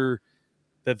make sure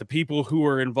that the people who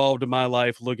are involved in my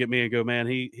life look at me and go, man,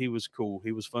 he was cool.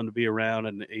 He was fun to be around,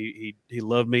 and he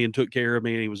loved me and took care of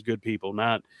me, and he was good people.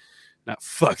 Not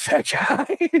fuck that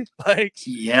guy. Like,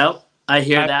 yep, I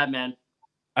hear that, man.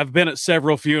 I've been at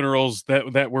several funerals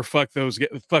that were fuck those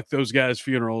guys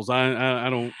funerals. I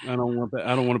don't want that.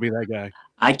 I don't want to be that guy.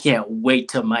 I can't wait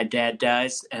till my dad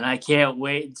dies, and I can't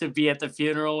wait to be at the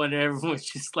funeral when everyone's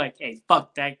just like, hey,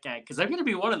 fuck that guy, because I'm going to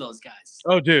be one of those guys.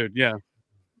 Oh, dude, yeah.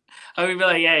 I'm going to be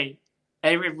like, hey,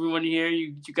 everyone here,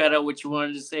 you got out what you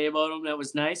wanted to say about him. That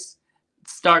was nice.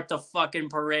 Start the fucking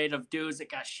parade of dudes that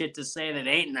got shit to say that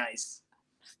ain't nice.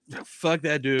 Fuck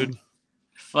that dude.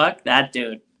 Fuck that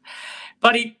dude.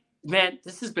 Buddy, man,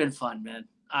 this has been fun, man.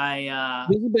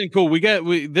 This has been cool.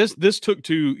 This took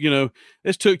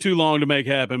too long to make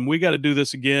happen. We got to do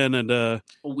this again, and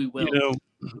we will. You know,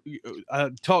 I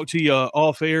talked to you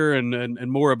off air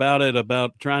and more about it,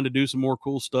 about trying to do some more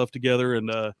cool stuff together. And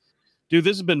dude,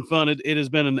 this has been fun. It has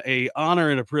been an honor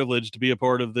and a privilege to be a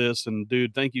part of this. And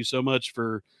dude, thank you so much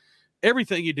for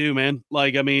everything you do, man.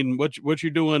 Like, I mean, what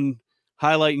you're doing,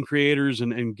 highlighting creators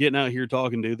and getting out here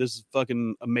talking, dude. This is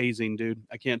fucking amazing, dude.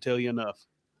 I can't tell you enough.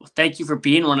 Well, thank you for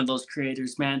being one of those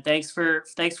creators, man. Thanks for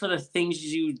the things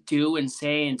you do and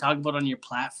say and talk about on your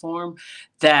platform,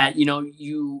 that, you know,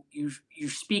 you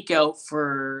speak out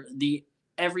for the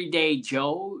everyday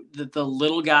Joe, the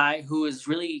little guy who is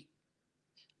really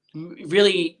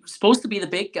supposed to be the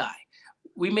big guy.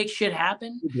 We make shit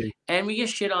happen, and we get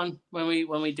shit on when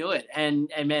we do it.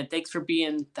 And man, thanks for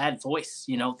being that voice.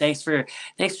 You know, thanks for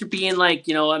being like,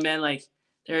 you know, man, like,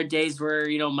 there are days where,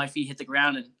 you know, my feet hit the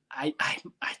ground and I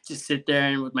just sit there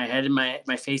and with my head in my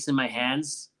face in my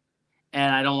hands,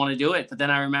 and I don't want to do it. But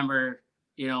then I remember,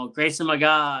 you know, Graeson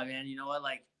Mcgaha, man, you know what,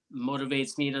 like,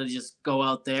 motivates me to just go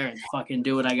out there and fucking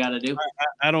do what I got to do.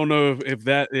 I don't know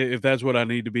if that's what I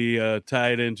need to be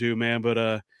tied into, man,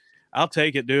 but I'll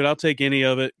take it, dude. I'll take any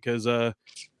of it, because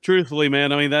truthfully,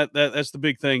 man, I mean, that's the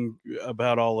big thing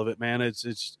about all of it, man. It's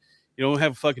you don't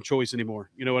have a fucking choice anymore.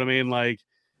 You know what I mean? Like,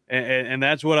 and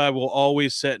that's what I will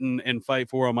always set and fight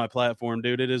for on my platform,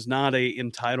 dude. It is not a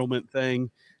entitlement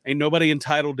thing. Ain't nobody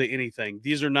entitled to anything.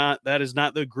 That is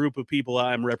not the group of people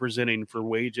I'm representing for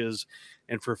wages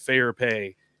and for fair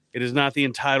pay. It is not the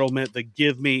entitlement that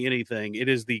give me anything. It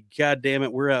is the, goddamn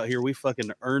it, we're out here. We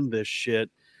fucking earned this shit.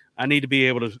 I need to be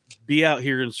able to be out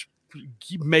here and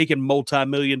keep making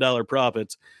multi-million-dollar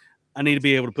profits. I need to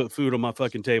be able to put food on my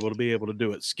fucking table to be able to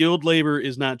do it. Skilled labor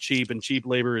is not cheap, and cheap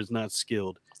labor is not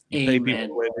skilled. You pay people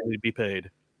the way they need to be paid.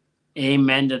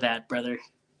 Amen to that, brother.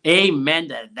 Amen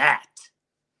to that.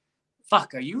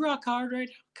 Fuck, are you rock hard right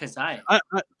now? Because I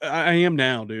am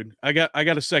now, dude. I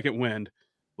got a second wind.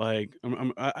 Like,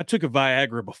 I took a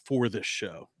Viagra before this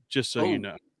show, just so you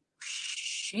know.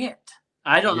 Shit.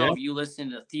 I don't know if you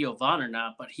listen to Theo Von or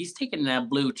not, but he's taking that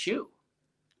Blue Chew.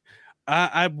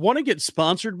 I want to get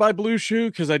sponsored by Blue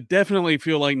Chew, because I definitely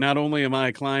feel like not only am I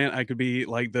a client, I could be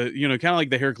like the, you know, kind of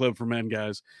like the hair club for men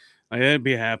guys. Like, that'd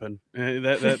be happen.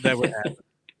 That would happen.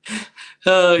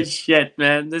 Oh shit,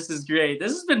 man! This is great.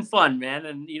 This has been fun, man.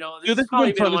 And you know, this has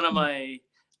probably been one of my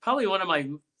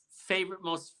favorite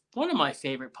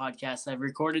podcasts I've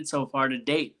recorded so far to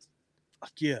date.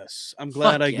 Yes, I'm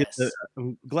glad I get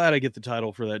the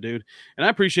title for that, dude. And I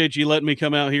appreciate you letting me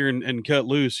come out here and cut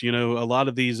loose. You know, a lot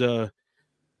of these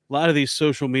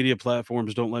social media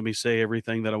platforms don't let me say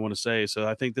everything that I want to say. So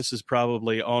I think this is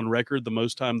probably on record the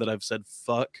most time that I've said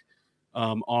fuck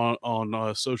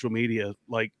on social media,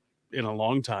 like, in a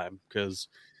long time, because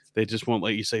they just won't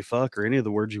let you say fuck or any of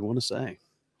the words you want to say.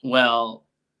 Well,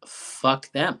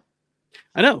 fuck them.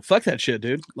 I know, fuck that shit,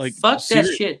 dude. Like, fuck that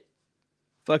shit.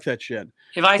 Fuck that shit.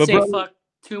 If I say fuck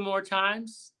 2 more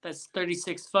times, that's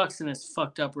 36 fucks in this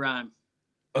fucked up rhyme.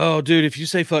 Oh, dude, if you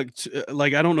say fuck,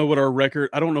 like, I don't know what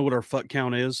our fuck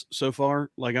count is so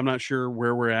far. Like, I'm not sure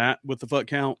where we're at with the fuck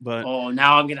count, but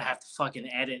now I'm gonna have to fucking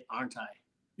edit, aren't I?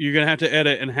 You're gonna have to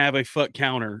edit and have a fuck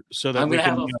counter so that I'm gonna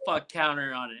have a fuck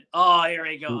counter on it. Oh, here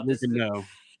we go.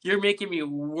 You're making me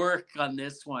work on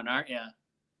this one, aren't you?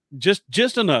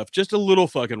 Just enough, just a little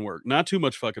fucking work, not too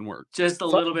much fucking work. Just a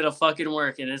little bit of fucking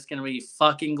work, and it's gonna be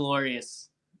fucking glorious.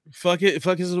 Fuck is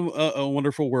a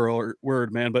wonderful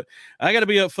word, man. But I got to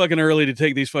be up fucking early to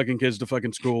take these fucking kids to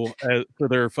fucking school for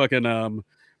their fucking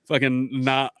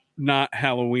not not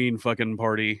Halloween fucking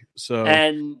party. So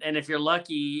And if you're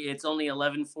lucky, it's only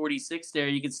 11:46 there.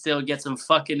 You could still get some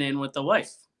fucking in with the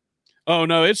wife. oh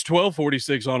no, it's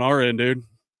 12:46 on our end, dude.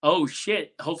 Oh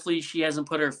shit! Hopefully she hasn't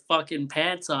put her fucking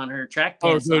pants on, her track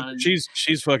Oh, pants dude, on.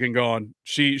 she's fucking gone.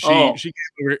 Oh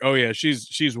Oh yeah,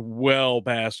 she's well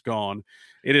past gone.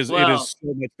 It well, is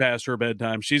so much past her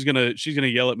bedtime. She's gonna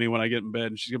yell at me when I get in bed,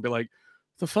 and she's gonna be like,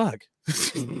 "The fuck."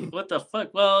 what the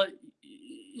fuck? Well,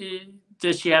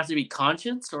 does she have to be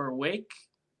conscious or awake?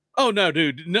 Oh no,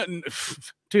 dude, nothing,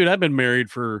 dude. I've been married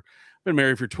for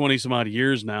 20 some odd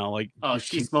years now. Like, Oh,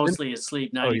 she's mostly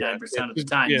asleep oh yeah, 99% of the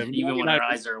time, yeah, then, even when her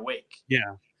eyes are awake.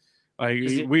 yeah. Like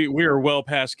Is we are well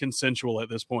past consensual at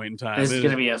this point in time. This is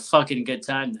gonna be a fucking good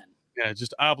time then. Yeah,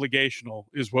 just obligational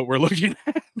is what we're looking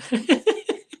at.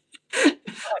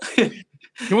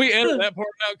 Can we edit that part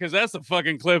out? Because that's the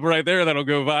fucking clip right there that'll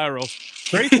go viral.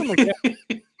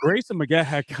 Graeson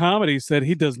Mcgaha comedy said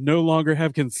he does no longer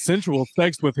have consensual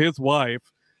sex with his wife.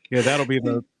 Yeah, that'll be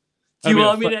the. Do you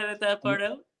want me to edit that part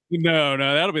out? No,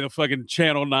 that'll be the fucking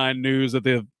Channel 9 news at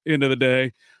the end of the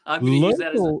day. I'm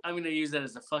gonna use that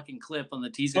as a fucking clip on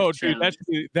the teaser. Oh, channel.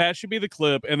 dude, that should be the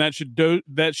clip, and that should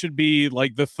be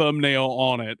like the thumbnail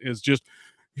on it. Is just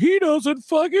he doesn't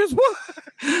fuck his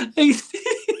wife.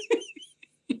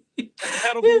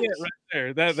 That'll be it right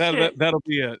there. That'll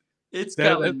be it. It's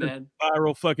coming, man.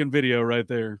 Viral fucking video right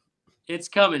there. It's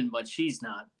coming, but she's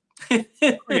not.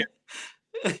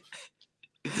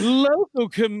 Local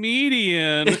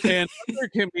comedian and other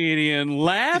comedian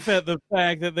laugh at the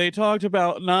fact that they talked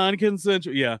about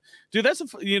non-consensual. Yeah, dude, that's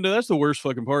the worst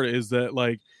fucking part is that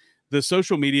like the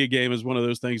social media game is one of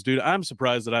those things, dude. I'm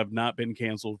surprised that I've not been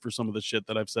canceled for some of the shit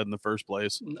that I've said in the first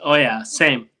place. Oh yeah,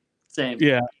 same.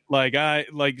 Yeah, like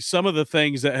some of the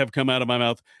things that have come out of my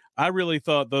mouth. I really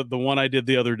thought the one I did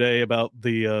the other day about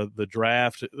the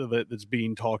draft that's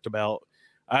being talked about.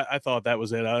 I thought that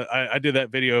was it. I did that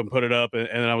video and put it up,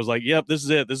 and I was like, "Yep, this is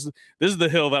it. This is the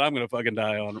hill that I'm going to fucking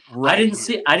die on." Right.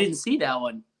 I didn't see that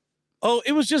one. Oh,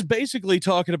 it was just basically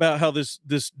talking about how this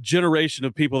generation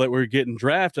of people that were getting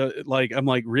drafted. Like, I'm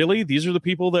like, really? These are the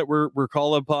people that were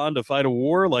called upon to fight a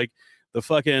war? Like the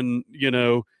fucking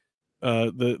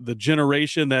the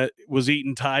generation that was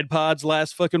eating Tide Pods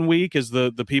last fucking week is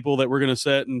the people that we're going to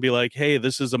set and be like, hey,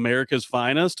 this is America's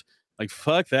finest. Like,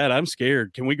 fuck that. I'm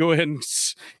scared. Can we go ahead and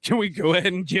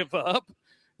give up?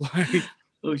 Like,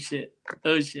 oh shit.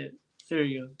 There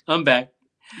you go. I'm back.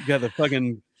 You got the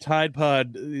fucking Tide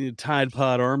Pod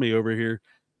army over here.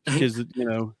 Because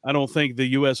I don't think the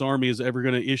U.S. Army is ever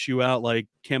going to issue out like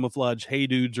camouflage hey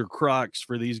dudes or Crocs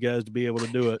for these guys to be able to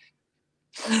do it.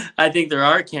 I think there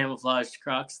are camouflaged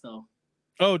Crocs though.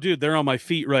 Oh, dude, they're on my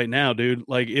feet right now, dude.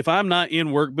 Like, if I'm not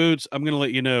in work boots, I'm gonna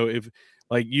let you know. If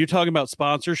like you talking about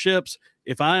sponsorships,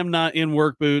 if I'm not in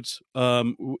work boots,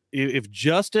 if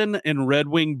Justin and Red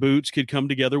Wing Boots could come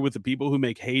together with the people who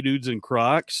make Hey Dudes and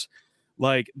Crocs,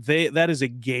 like that is a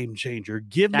game changer.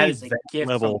 Give me that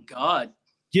level. From God.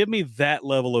 Give me that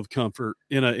level of comfort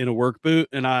in a work boot,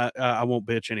 and I won't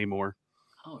bitch anymore.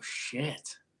 Oh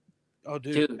shit. Oh,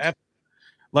 dude.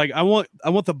 Like I want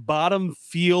the bottom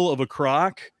feel of a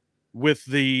Croc with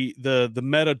the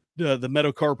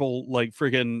metacarpal like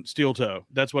freaking steel toe.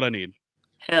 That's what I need.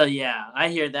 Hell yeah. I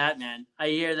hear that, man. I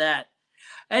hear that.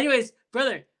 Anyways,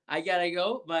 brother, I gotta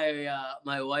go.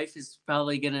 My wife is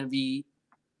probably gonna be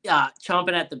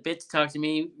chomping at the bit to talk to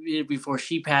me before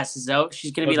she passes out.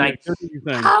 She's gonna be like,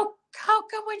 how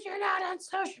come when you're not on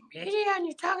social media and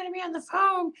you're talking to me on the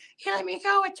phone, you let me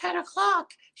go at 10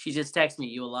 o'clock? She just texted me,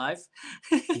 you alive?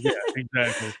 Yeah,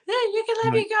 exactly. You can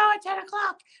let me go at 10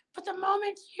 o'clock, but the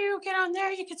moment you get on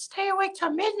there, you can stay awake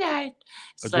till midnight.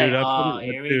 It's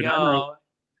here we go.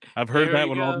 I've heard that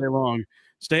one all day long.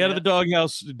 Stay out of the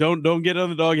doghouse. Don't get on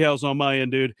the doghouse on my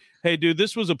end, dude. Hey, dude,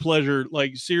 this was a pleasure.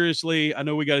 Like, seriously, I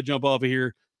know we got to jump off of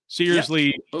here.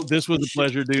 Seriously, this was a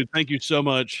pleasure, dude. Thank you so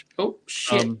much. Oh,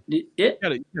 shit. You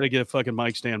gotta get a fucking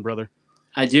mic stand, brother.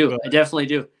 I do. I definitely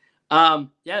do.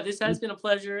 This has been a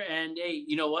pleasure. And, hey,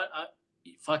 you know what?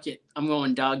 Fuck it. I'm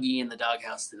going doggy in the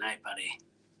doghouse tonight, buddy.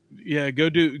 Yeah,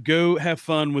 go have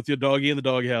fun with your doggy in the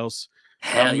doghouse.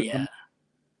 Hell yeah.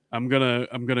 I'm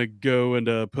gonna go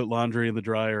and put laundry in the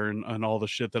dryer and all the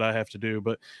shit that I have to do.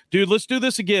 But dude, let's do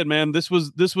this again, man. This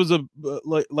was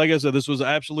like I said, this was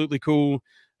absolutely cool.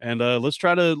 And let's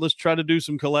try to do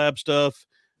some collab stuff.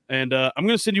 And I'm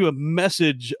gonna send you a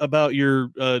message about your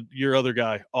other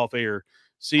guy off air.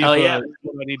 See what I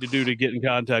need to do to get in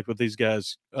contact with these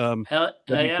guys. Hell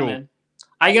yeah, cool. Man.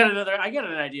 I got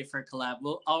an idea for a collab.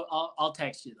 I'll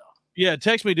text you though. Yeah,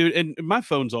 text me, dude. And my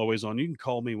phone's always on. You can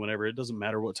call me whenever. It doesn't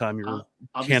matter what time your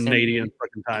I'll Canadian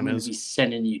fucking time I'm going is. to be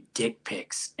sending you dick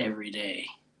pics every day.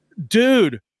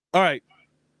 Dude. All right.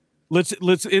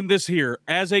 Let's end this here.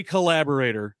 As a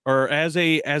collaborator or as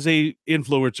a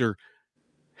influencer,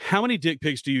 how many dick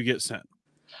pics do you get sent?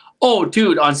 Oh,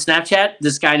 dude, on Snapchat,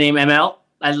 this guy named ML,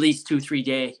 at least 2 or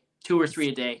 3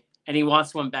 a day. And he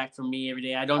wants one back from me every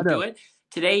day. I don't do it.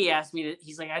 Today he asked me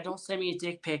he's like, don't send me a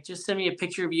dick pic. Just send me a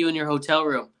picture of you in your hotel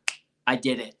room. I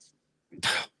did it.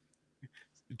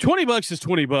 $20 is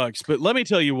 $20, but let me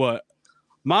tell you what.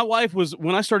 My wife was,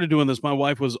 when I started doing this, my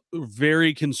wife was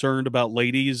very concerned about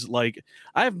ladies. Like,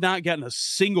 I have not gotten a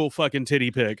single fucking titty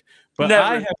pic, but Never.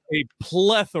 I have a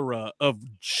plethora of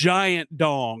giant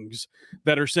dongs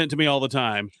that are sent to me all the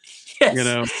time. Yes. You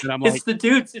know, and I'm it's like, the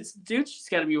dudes she's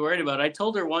got to be worried about. I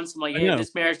told her once, I'm like, hey, if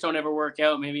this marriage don't ever work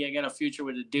out, maybe I got a future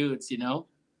with the dudes, you know?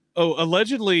 Oh,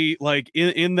 allegedly, like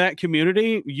in that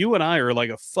community, you and I are like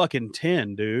a fucking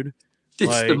 10, dude. It's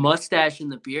like, the mustache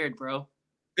and the beard, bro.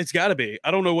 It's got to be.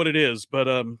 I don't know what it is,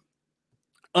 but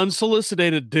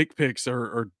unsolicited dick pics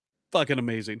are fucking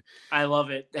amazing. I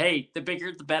love it. Hey, the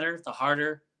bigger, the better. The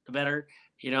harder, the better.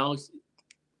 You know.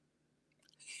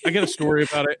 I got a story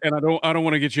about it, and I don't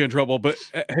want to get you in trouble, but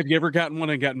have you ever gotten one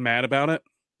and gotten mad about it?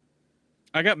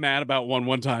 I got mad about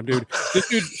one time, dude. This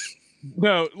dude,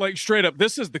 no, like straight up.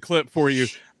 This is the clip for you.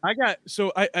 I get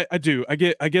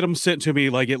them sent to me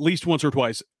like at least once or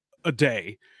twice a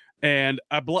day. And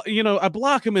I block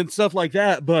him and stuff like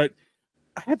that. But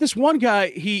I had this one guy,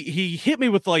 he hit me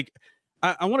with like,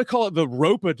 I want to call it the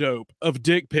rope-a-dope of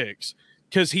dick pics.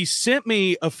 Because he sent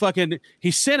me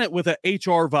he sent it with an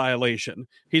HR violation.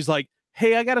 He's like,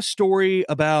 hey, I got a story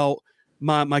about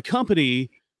my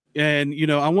company. And,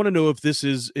 I want to know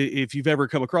if you've ever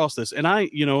come across this. And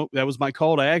that was my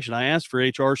call to action. I asked for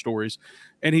HR stories.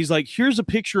 And he's like, here's a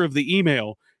picture of the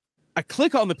email. I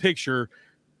click on the picture.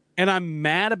 And I'm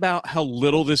mad about how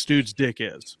little this dude's dick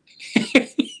is.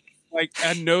 Like,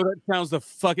 I know that sounds the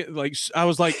fucking, like, I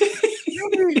was like,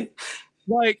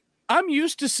 like, I'm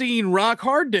used to seeing rock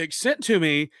hard dicks sent to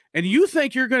me, and you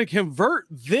think you're going to convert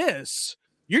this?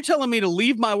 You're telling me to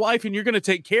leave my wife and you're going to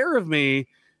take care of me,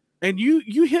 and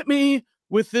you hit me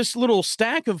with this little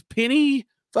stack of penny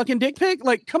fucking dick pic?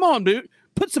 Like, come on, dude.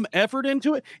 Put some effort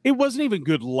into it. It wasn't even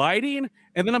good lighting.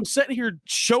 And then I'm sitting here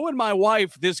showing my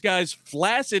wife this guy's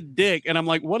flaccid dick. And I'm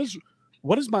like, what has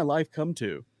my life come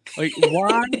to? Like,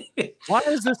 why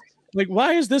is this? Like,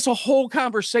 why is this a whole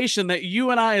conversation that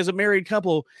you and I as a married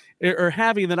couple are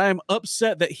having that I am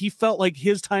upset that he felt like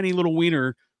his tiny little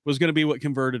wiener was going to be what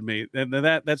converted me? And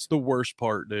that's the worst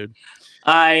part, dude.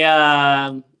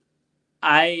 I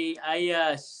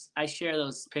share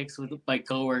those pics with my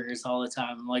coworkers all the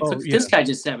time. I'm like, this guy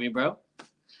just sent me, bro.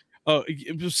 Oh,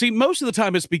 see, most of the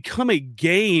time it's become a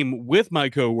game with my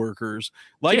coworkers,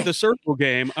 like the circle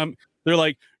game. They're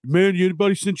like, man,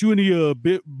 anybody sent you any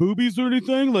boobies or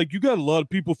anything? Like, you got a lot of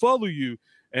people follow you.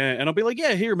 And I'll be like,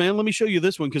 yeah, here, man, let me show you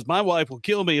this one because my wife will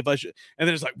kill me if I should. And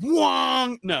then it's like,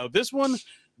 wong. No, this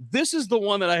is the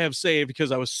one that I have saved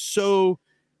because I was so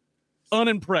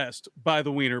unimpressed by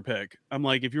the wiener pic. I'm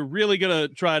like, if you're really gonna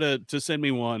try to send me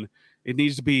one, it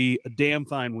needs to be a damn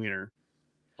fine wiener.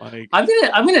 Like, I'm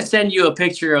gonna send you a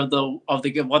picture of the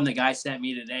one the guy sent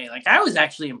me today. Like, I was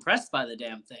actually impressed by the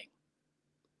damn thing.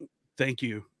 Thank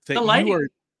you. The lighting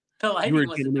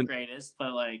wasn't the greatest,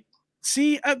 but like,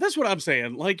 see, that's what I'm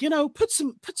saying. Like, put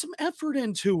some effort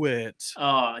into it.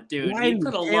 Oh, dude, he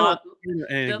put a lot.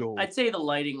 I'd say the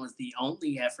lighting was the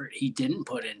only effort he didn't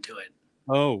put into it.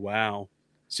 Oh, wow.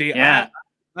 See, yeah.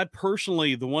 I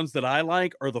personally, the ones that I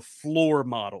like are the floor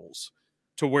models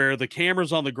to where the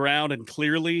camera's on the ground and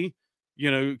clearly,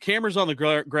 cameras on the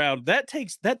ground, that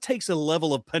takes a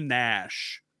level of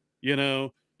panache,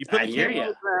 You put the camera on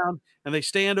the ground and they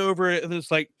stand over it and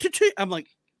it's like, I'm like,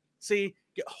 see,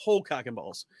 get whole cock and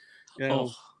balls,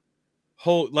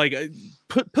 whole, like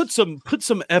put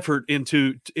some effort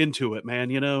into it, man.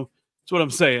 That's what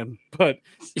I'm saying. But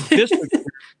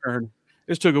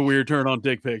this took a weird turn on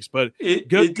dick pics, but it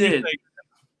did.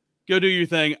 Go do your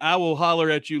thing. I will holler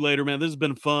at you later, man. This has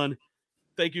been fun.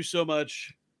 Thank you so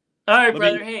much. All right,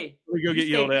 brother. Hey, let me go get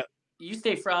yelled at. You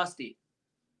stay frosty.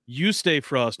 You stay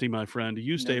frosty, my friend.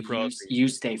 You stay frosty. You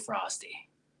stay frosty.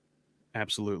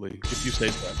 Absolutely. If you stay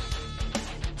frosty.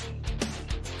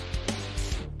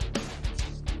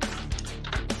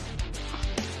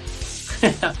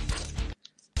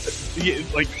 Yeah,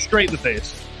 like straight in the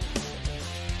face.